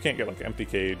 You can't get, like, Empty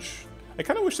Cage. I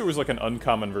kind of wish there was, like, an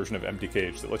uncommon version of Empty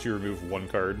Cage that lets you remove 1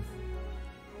 card.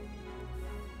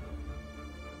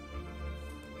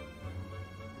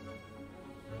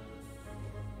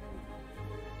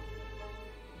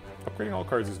 Upgrading all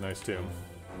cards is nice, too.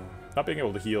 Not being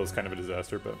able to heal is kind of a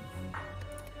disaster, but...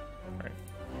 Alright.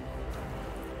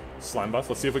 Slime Boss,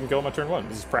 let's see if we can kill him on turn 1.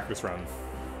 This is practice run.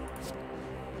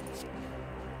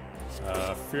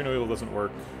 Fear No Evil doesn't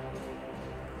work.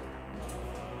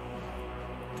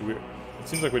 It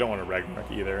seems like we don't want to Ragnarok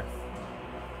either.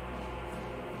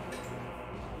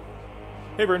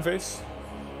 Hey, Burnface.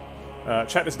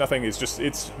 Chat is Nothing is just,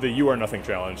 it's the You Are Nothing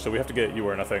challenge, so we have to get You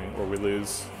Are Nothing or we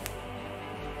lose.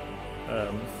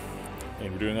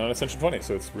 And we're doing it on Ascension 20,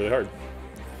 so it's really hard.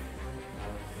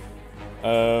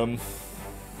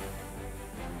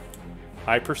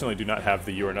 I personally do not have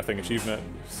the You Are Nothing achievement,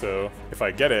 so if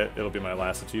I get it, it'll be my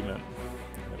last achievement.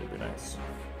 That'll be nice.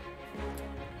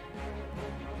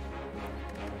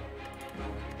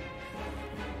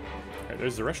 Alright,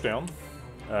 there's the rushdown.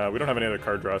 We don't have any other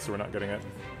card draw, so we're not getting it.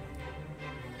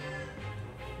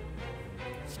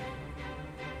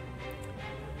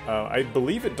 I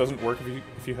believe it doesn't work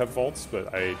if you have vaults,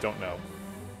 but I don't know.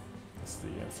 That's the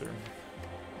answer.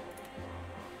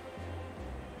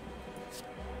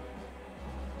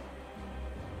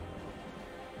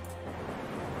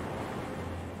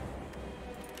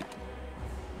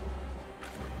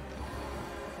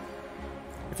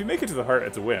 If you make it to the heart,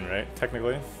 it's a win, right?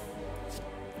 Technically.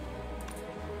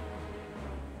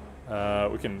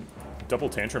 We can double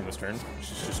tantrum this turn,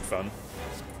 which is just fun.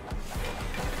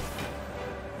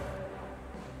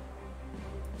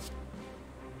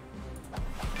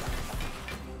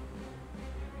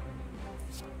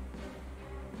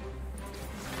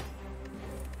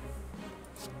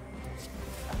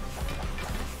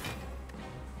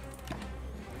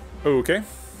 Okay.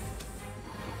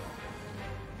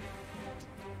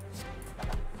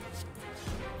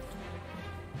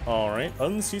 Alright,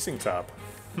 Unceasing Top.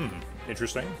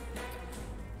 Interesting.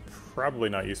 Probably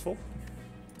not useful.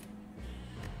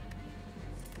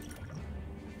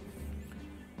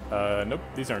 Nope,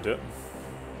 these aren't it.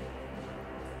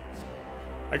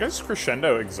 I guess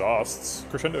Crescendo exhausts.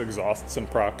 Crescendo exhausts and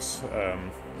procs.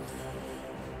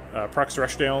 Procs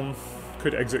Rushdown.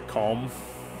 Could exit Calm.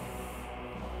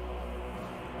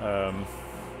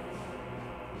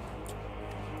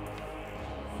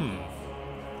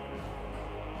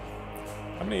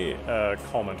 How many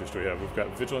Calm Hunters do we have? We've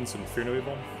got Vigilance and Fear No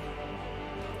Evil.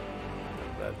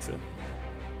 That's it.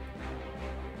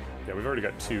 Yeah, we've already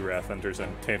got 2 Wrath Hunters,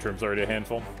 and Tantrum's already a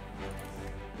handful.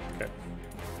 Okay.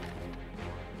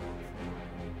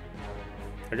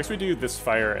 I guess we do this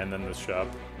fire and then this shop.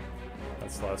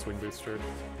 That's the last Wing Booster.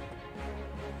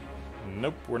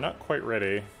 Nope, we're not quite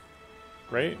ready.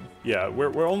 Right? Yeah,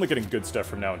 we're only getting good stuff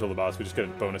from now until the boss. We just get a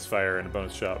bonus fire and a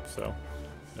bonus shop, so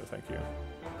no thank you.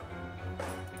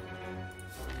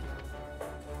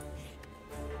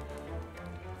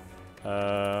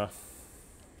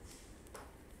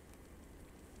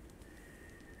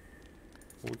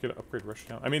 We could upgrade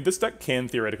Rushdown. I mean, this deck can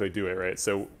theoretically do it, right?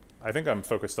 So I think I'm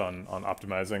focused on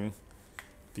optimizing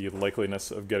the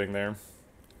likeliness of getting there.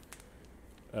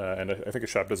 And I think a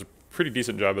shop does a pretty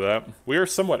decent job of that. We are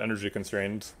somewhat energy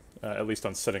constrained, at least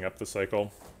on setting up the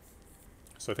cycle.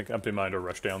 So I think Empty Mind or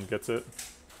Rushdown gets it.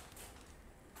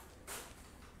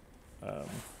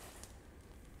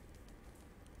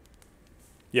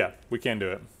 Yeah, we can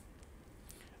do it.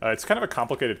 It's kind of a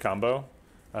complicated combo.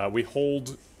 We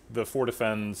hold the 4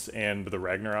 Defends and the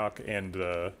Ragnarok and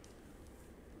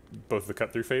both the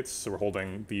Cut Through Fates, so we're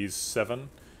holding these 7,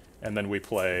 and then we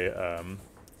play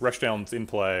Rushdown's in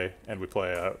play, and we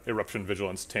play Eruption,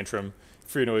 Vigilance, Tantrum,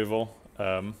 Fear No Evil,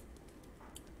 and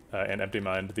Empty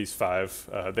Mind, these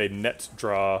 5. They net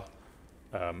draw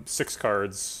 6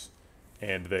 cards,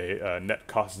 and they net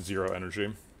cost 0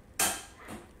 energy.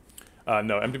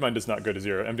 No, Empty Mind does not go to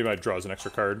 0. Empty Mind draws an extra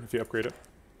card if you upgrade it.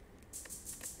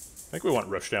 I think we want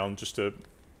Rushdown just to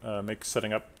make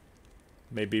setting up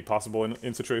maybe possible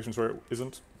in situations where it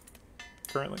isn't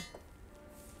currently.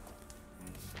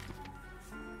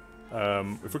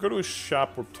 If we go to a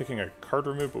shop, we're taking a card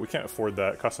remove, but we can't afford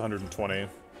that. It costs 120.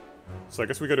 So I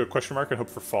guess we go to a question mark and hope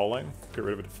for falling. Get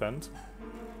rid of a defend.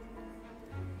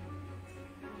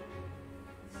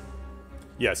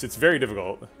 Yes, it's very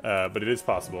difficult, but it is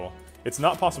possible. It's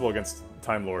not possible against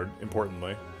Time Lord,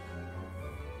 importantly.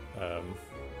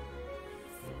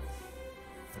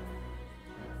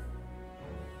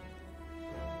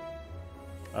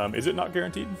 Is it not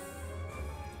guaranteed?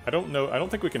 I don't know. I don't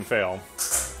think we can fail.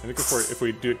 I think if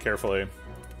we do it carefully,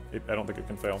 I don't think it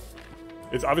can fail.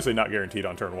 It's obviously not guaranteed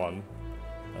on turn 1.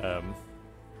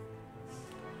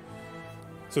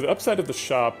 So the upside of the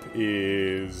shop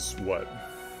is what?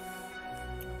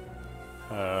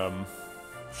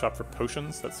 Shop for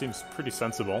potions. That seems pretty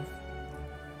sensible.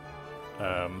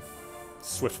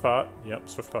 Swift Pot. Yep,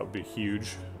 Swift Pot would be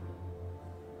huge.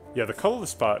 Yeah, the colorless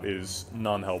spot is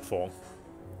non-helpful.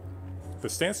 The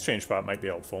stance change spot might be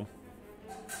helpful.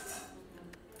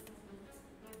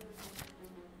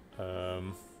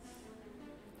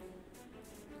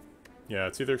 Yeah,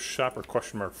 it's either shop or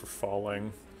question mark for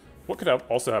falling. What could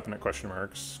also happen at question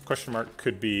marks? Question mark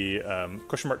could be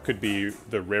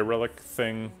the rare relic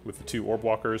thing with the 2 orb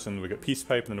walkers, and we get peace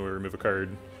pipe, and then we remove a card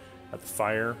at the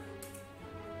fire.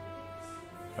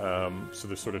 So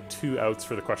there's sort of 2 outs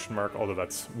for the question mark, although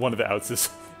that's one of the outs is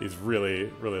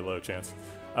really, really low chance.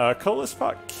 Colorless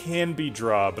Pot can be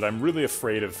draw, but I'm really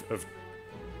afraid of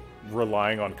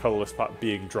relying on Colorless Pot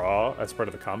being draw as part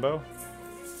of the combo.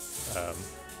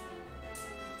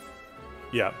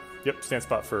 Yeah, yep, stand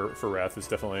spot for Wrath is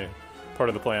definitely part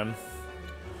of the plan.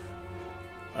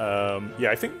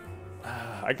 Yeah, I think,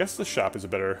 I guess the shop is a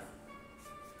better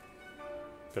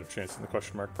chance than the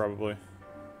question mark, probably.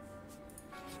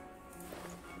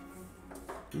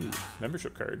 Ooh,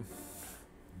 membership card.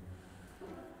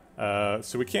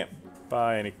 So we can't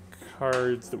buy any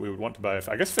cards that we would want to buy.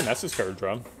 I guess Finesse is card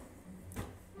draw.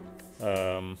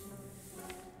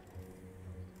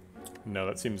 No,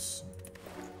 that seems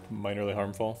minorly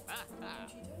harmful.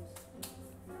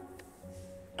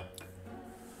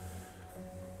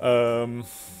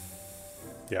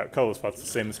 Yeah, colorless spot's the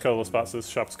same as colorless spots. This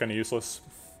shop's kind of useless.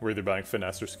 We're either buying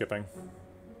Finesse or skipping.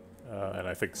 And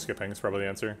I think skipping is probably the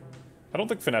answer. I don't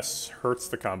think Finesse hurts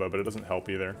the combo, but it doesn't help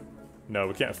either. No,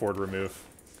 we can't afford to remove.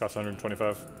 Costs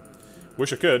 125.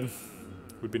 Wish I could.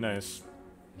 Would be nice.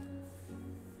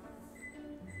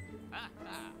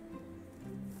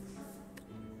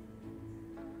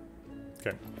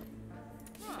 Okay.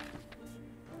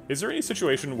 Is there any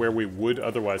situation where we would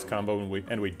otherwise combo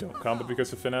and we don't combo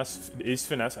because of Finesse? Is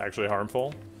Finesse actually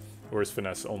harmful? Or is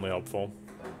Finesse only helpful?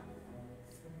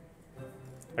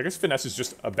 I guess Finesse is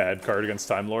just a bad card against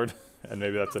Time Lord, and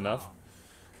maybe that's enough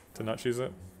to not choose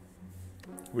it.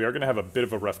 We are going to have a bit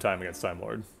of a rough time against Time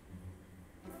Lord.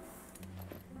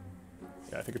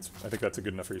 Yeah, I think that's a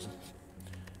good enough reason.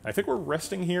 I think we're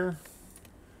resting here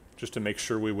just to make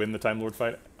sure we win the Time Lord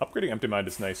fight. Upgrading Empty Mind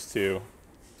is nice too.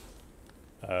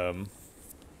 But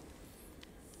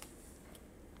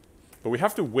we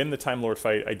have to win the Time Lord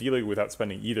fight, ideally without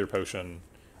spending either potion.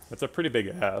 That's a pretty big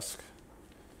ask.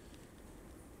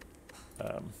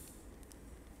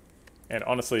 And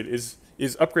honestly, is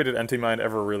upgraded Empty Mind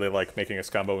ever really like making us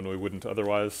combo when we wouldn't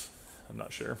otherwise? I'm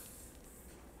not sure.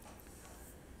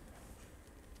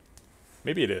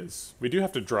 Maybe it is. We do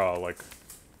have to draw like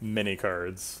many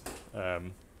cards. But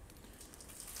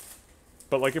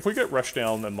like if we get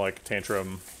Rushdown and like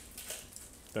Tantrum,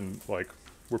 then like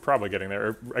we're probably getting there.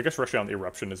 Or, I guess Rushdown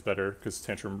Eruption is better because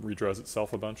Tantrum redraws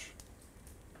itself a bunch.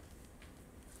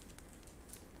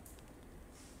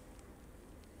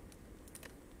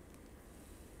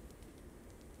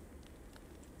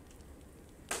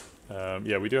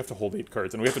 Yeah, we do have to hold 8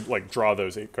 cards, and we have to like draw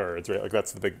those 8 cards, right? Like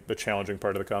that's the challenging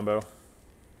part of the combo.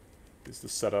 Is the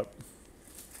setup.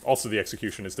 Also, the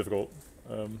execution is difficult.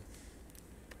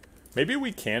 Maybe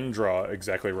we can draw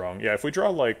exactly wrong. Yeah, if we draw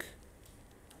like,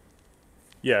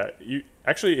 yeah,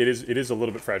 actually it is a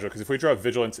little bit fragile because if we draw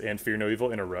Vigilance and Fear No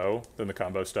Evil in a row, then the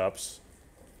combo stops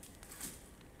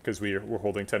because we're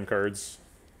holding 10 cards.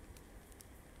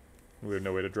 We have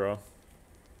no way to draw.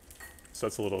 So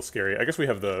that's a little scary. I guess we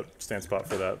have the stand spot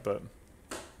for that, but...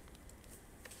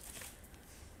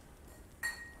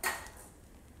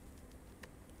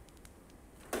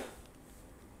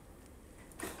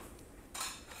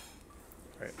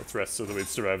 Alright, let's rest so that we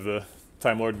survive the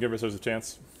Time Lord and give ourselves a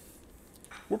chance.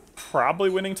 We're probably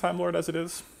winning Time Lord as it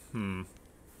is.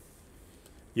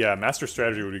 Yeah, Master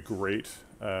Strategy would be great.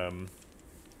 I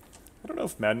don't know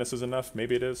if Madness is enough.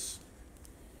 Maybe it is.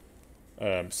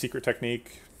 Secret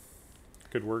Technique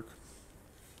could work.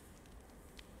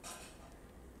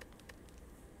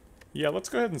 Yeah, let's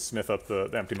go ahead and smith up the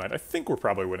Empty Mind. I think we're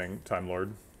probably winning Time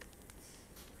Lord.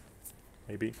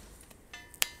 Maybe.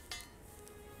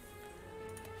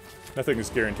 Nothing is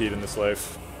guaranteed in this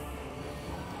life.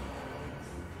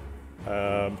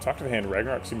 Talk to the Hand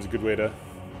Ragnarok seems a good way to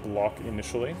block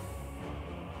initially.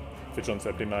 Vigilance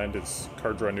Empty Mind is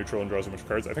card draw neutral and draws a bunch of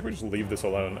cards. I think we just leave this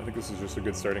alone. I think this is just a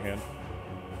good starting hand.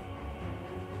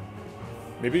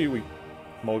 Maybe we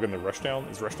mulligan the Rushdown.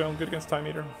 Is Rushdown good against Time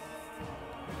Eater?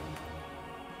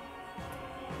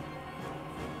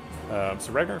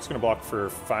 So Ragnarok's going to block for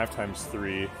 5 times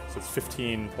 3, so it's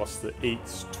 15 plus the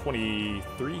 8's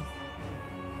 23.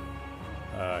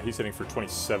 He's hitting for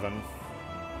 27.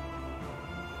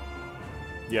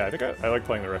 Yeah, I think I like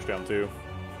playing the Rushdown too.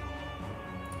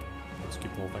 Let's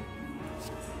keep the whole thing.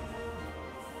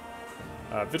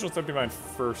 Vigilance Empty Mind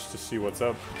first to see what's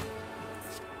up.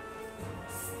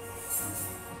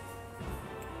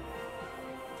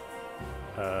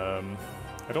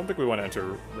 I don't think we want to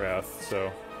enter Wrath, so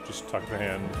just tuck the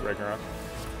hand, Ragnarok.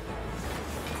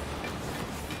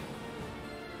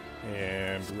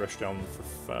 And Rushdown for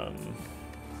fun.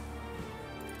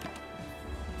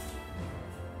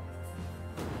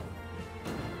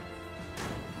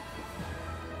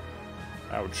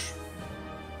 Ouch.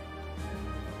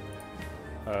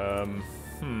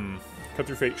 Cut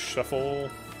through fate, shuffle.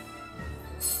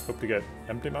 Hope to get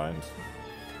Empty Mind?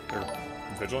 Or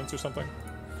Vigilance or something?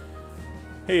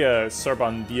 Hey,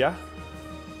 Sarbandia.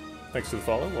 Thanks for the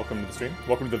follow. Welcome to the stream.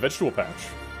 Welcome to the Vegetable Patch.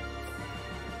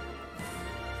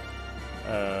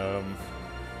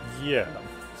 Yeah.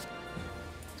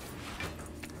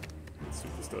 Let's see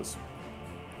what this does.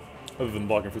 Other than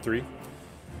blocking for 3.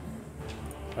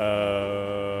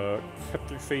 Cut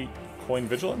through fate, coin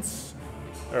vigilance?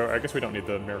 Or I guess we don't need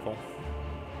the miracle.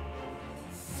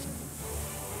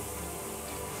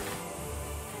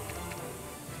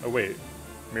 Oh wait,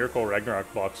 Miracle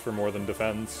Ragnarok blocks for more than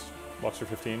defends. Blocks for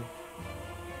 15.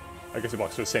 I guess he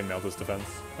blocks for the same amount as defense.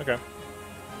 Okay.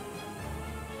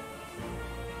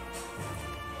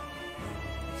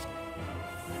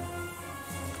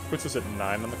 Puts us at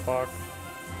 9 on the clock.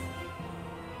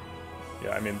 Yeah,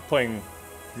 I mean, playing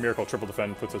Miracle Triple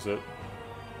Defend puts us at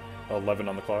 11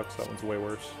 on the clock, so that one's way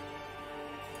worse.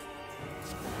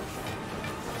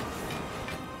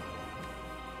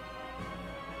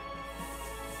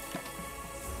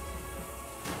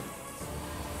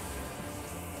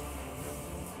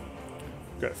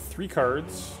 Got 3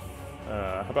 cards.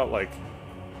 How about, like,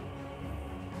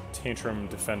 Tantrum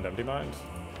Defend Empty Mind?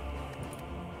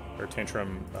 Or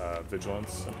Tantrum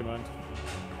Vigilance Empty Mind?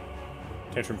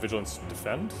 Tantrum Vigilance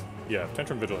Defend? Yeah,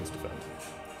 Tantrum Vigilance Defend.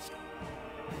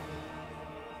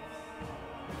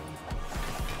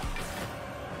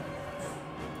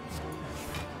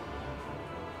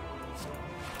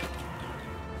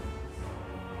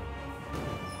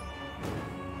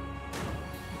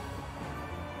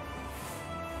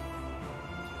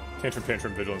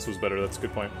 Tantrum Vigilance was better, that's a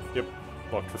good point. Yep,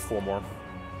 blocked for 4 more.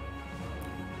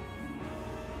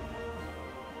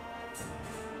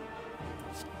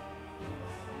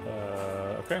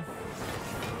 Okay.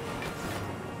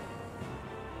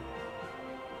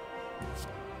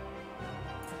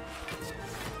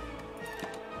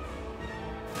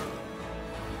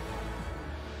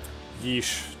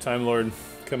 Yeesh, Time Lord,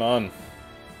 come on.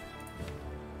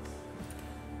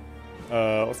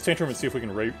 Let's Tantrum and see if we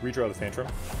can redraw the Tantrum.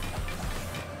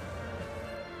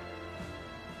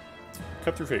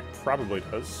 Cut through fate probably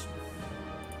does.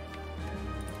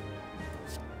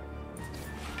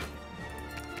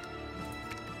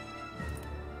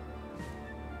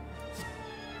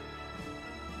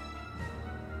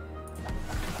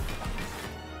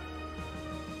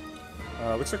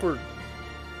 Looks like we're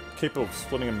capable of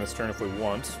splitting him this turn if we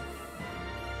want.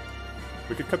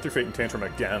 We could cut through fate and Tantrum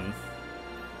again.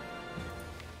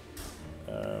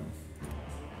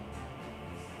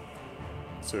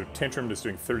 So Tantrum is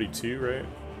doing 32, right?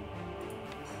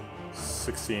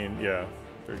 16, yeah,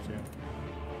 32.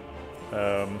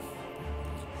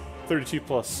 32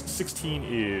 plus 16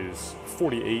 is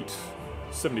 48.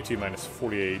 72 minus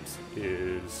 48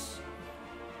 is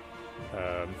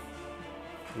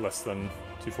less than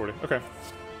 240. Okay.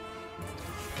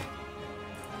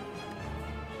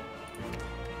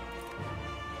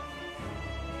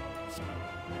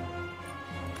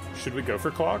 Should we go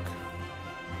for clock?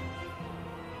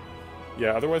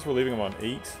 Yeah, otherwise we're leaving him on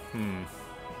 8.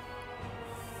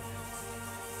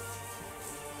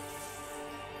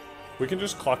 We can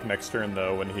just clock next turn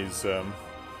though when he's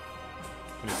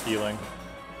healing.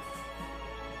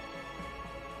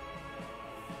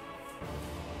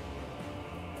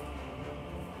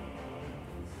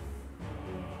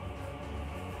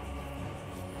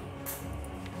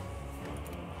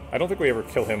 I don't think we ever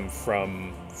kill him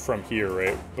from here,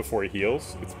 right? Before he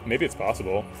heals. Maybe it's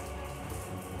possible.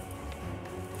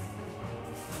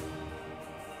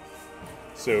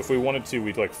 So if we wanted to,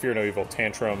 we'd like Fear No Evil,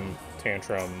 Tantrum.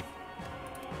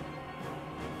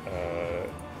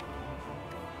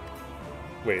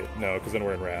 Wait, no, because then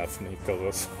we're in Wrath and he kills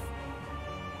us.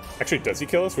 Actually, does he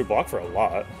kill us? We block for a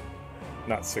lot.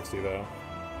 Not 60 though.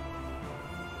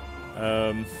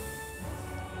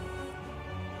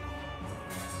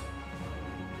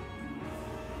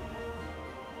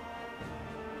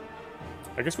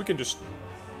 I guess we can just...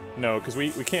 No, because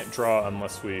we can't draw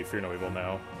unless we Fear No Evil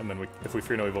now. And then if we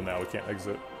Fear No Evil now, we can't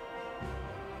exit.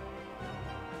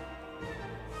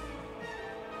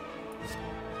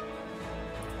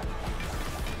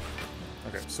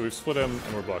 Okay, so we've split him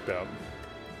and we're blocked out.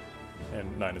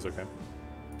 And 9 is okay.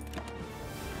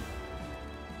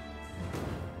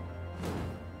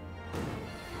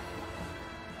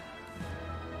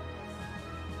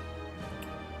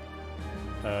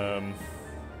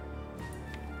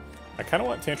 I kind of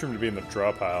want Tantrum to be in the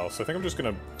draw pile, so I think I'm just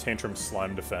going to Tantrum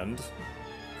Slime Defend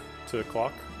to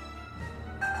clock.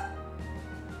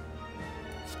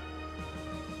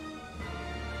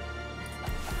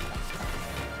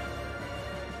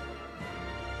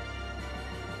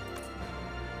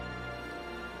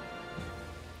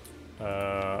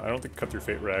 don't think Cut Through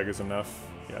Fate Rag is enough.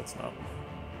 Yeah, it's not.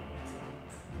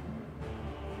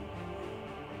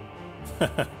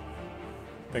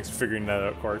 Thanks for figuring that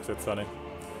out, Quarks. That's funny.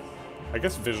 I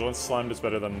guess Vigilance Slime is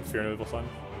better than Fear and Evil Slime.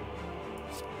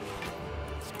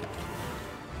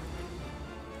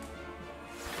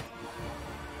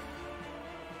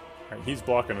 Alright, he's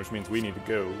blocking, which means we need to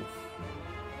go.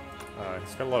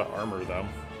 He's got a lot of armor, though.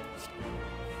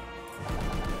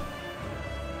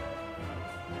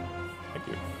 Thank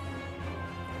you.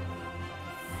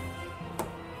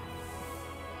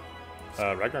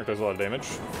 Ragnarok does a lot of damage.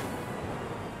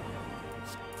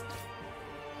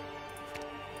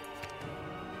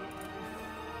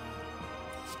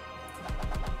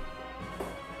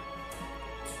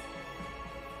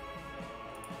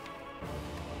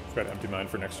 Got Empty Mind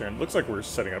for next turn. Looks like we're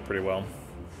setting up pretty well.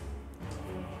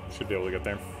 Should be able to get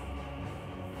there.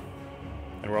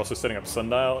 And we're also setting up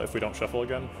Sundial if we don't shuffle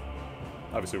again.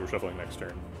 Obviously we're shuffling next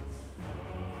turn.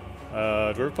 Do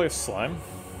we ever play a Slime?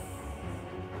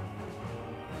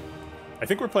 I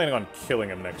think we're planning on killing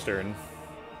him next turn.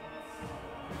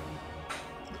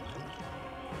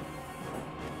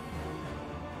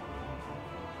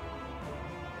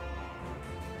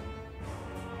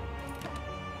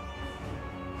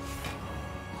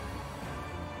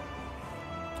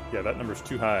 Yeah, that number's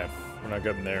too high. We're not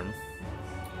getting there.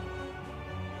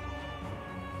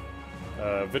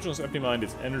 Vigilance Empty Mind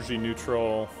is energy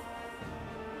neutral.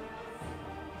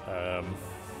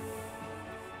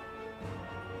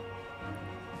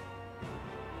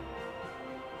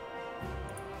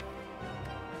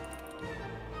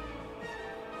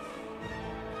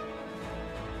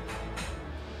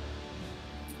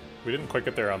 We didn't quite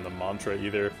get there on the Mantra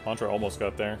either. Mantra almost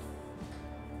got there.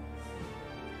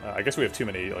 I guess we have too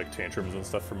many like tantrums and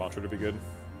stuff for Mantra to be good.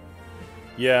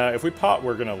 Yeah, if we pot,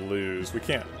 we're gonna lose. We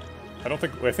can't. I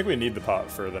think we need the pot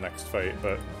for the next fight,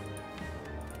 but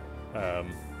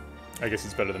I guess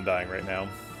it's better than dying right now.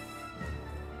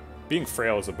 Being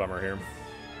frail is a bummer here.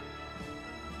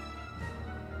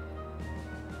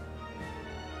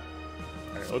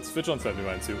 Alright, let's Vigilance Empty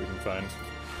Mind and see what we can find.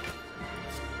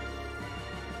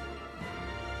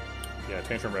 Yeah,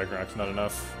 Tantrum Ragnarok's not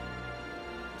enough.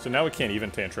 So now we can't even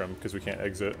Tantrum because we can't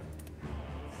exit.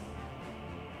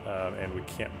 And we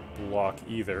can't block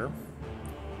either.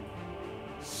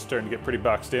 Starting to get pretty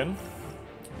boxed in.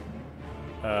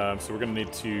 So we're going to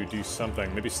need to do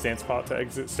something. Maybe Stance Pot to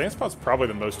exit. Stance Pot's probably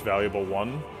the most valuable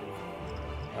one.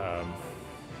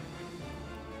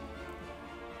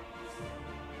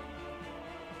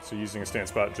 So using a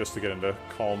Stance Pot just to get into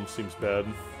Calm seems bad.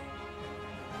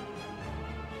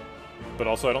 But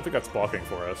also, I don't think that's blocking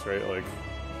for us, right? Like,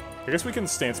 I guess we can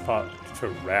Stance Pot to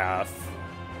Wrath,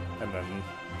 and then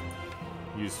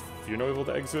use Fear No Evil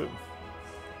to exit,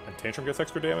 and Tantrum gets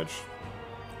extra damage.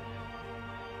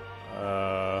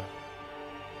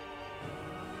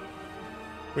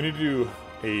 We need to do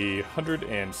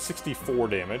 164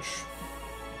 damage.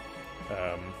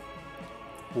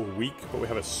 We're weak, but we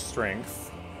have a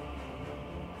strength.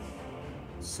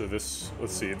 So this,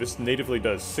 let's see, this natively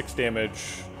does 6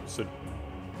 damage, so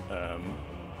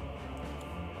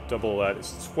double that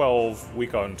is 12,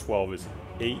 weak on 12 is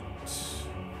 8,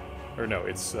 or no,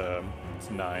 it's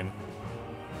 9.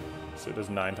 So it does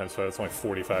 9 times 5, that's only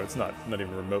 45, it's not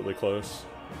even remotely close.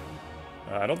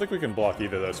 I don't think we can block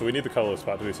either though, so we need the colorless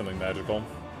spot to do something magical.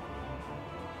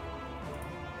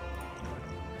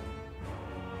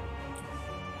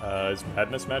 Is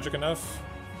Madness magic enough?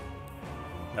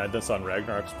 Madness on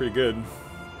Ragnarok's pretty good.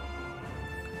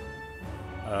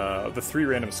 The 3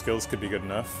 random skills could be good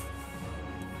enough.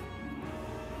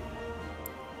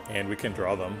 And we can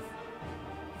draw them.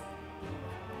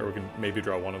 Or we can maybe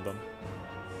draw one of them.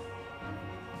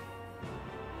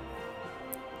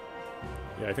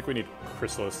 Yeah, I think we need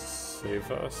Chrysalis to save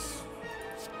us.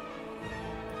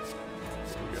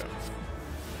 So we got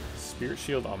Spirit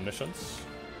Shield, Omniscience.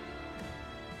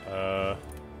 I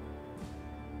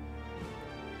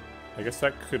guess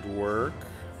that could work.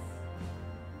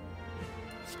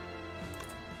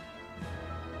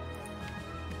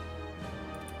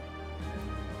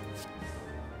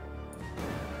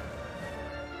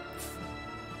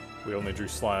 We only drew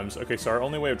slimes. Okay, so our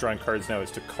only way of drawing cards now is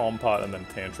to Calm Pot and then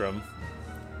Tantrum.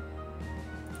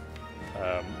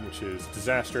 Which is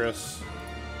disastrous,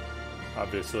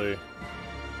 obviously.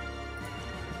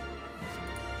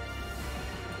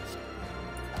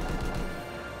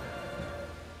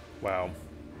 Wow.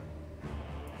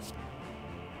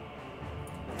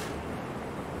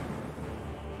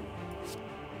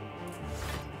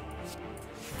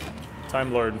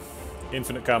 Time Lord,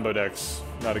 infinite combo decks,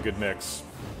 not a good mix.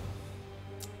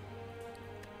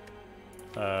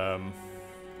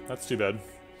 That's too bad.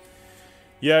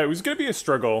 Yeah, it was going to be a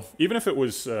struggle, even if it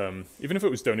was Donu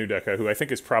Deka, who I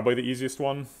think is probably the easiest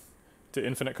one to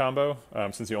infinite combo,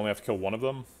 since you only have to kill one of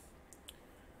them.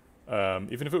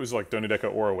 Even if it was like Donu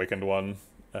Deka or Awakened One,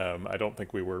 I don't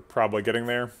think we were probably getting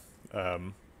there.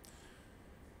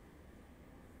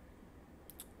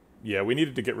 Yeah, we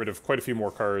needed to get rid of quite a few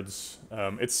more cards.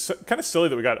 It's kind of silly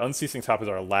that we got Unceasing Top as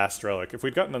our last relic. If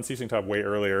we'd gotten Unceasing Top way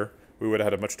earlier, we would have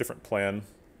had a much different plan.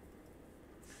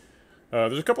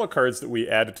 There's a couple of cards that we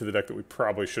added to the deck that we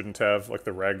probably shouldn't have, like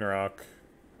the Ragnarok.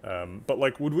 But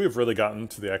like, would we have really gotten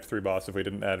to the Act 3 boss if we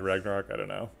didn't add Ragnarok? I don't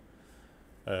know.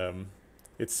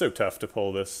 It's so tough to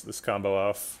pull this combo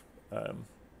off.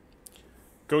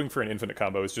 Going for an infinite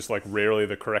combo is just like rarely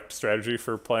the correct strategy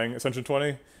for playing Ascension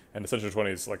 20, and Ascension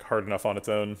 20 is like hard enough on its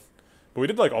own. But we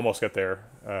did like almost get there.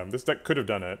 This deck could have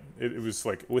done it. It was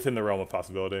like within the realm of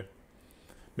possibility.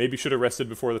 Maybe should have rested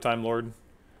before the Time Lord.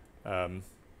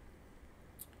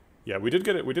 Yeah, we did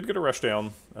get it. We did get a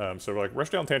rushdown. So like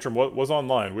rushdown tantrum was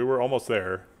online. We were almost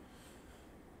there,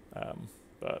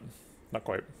 but not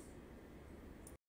quite.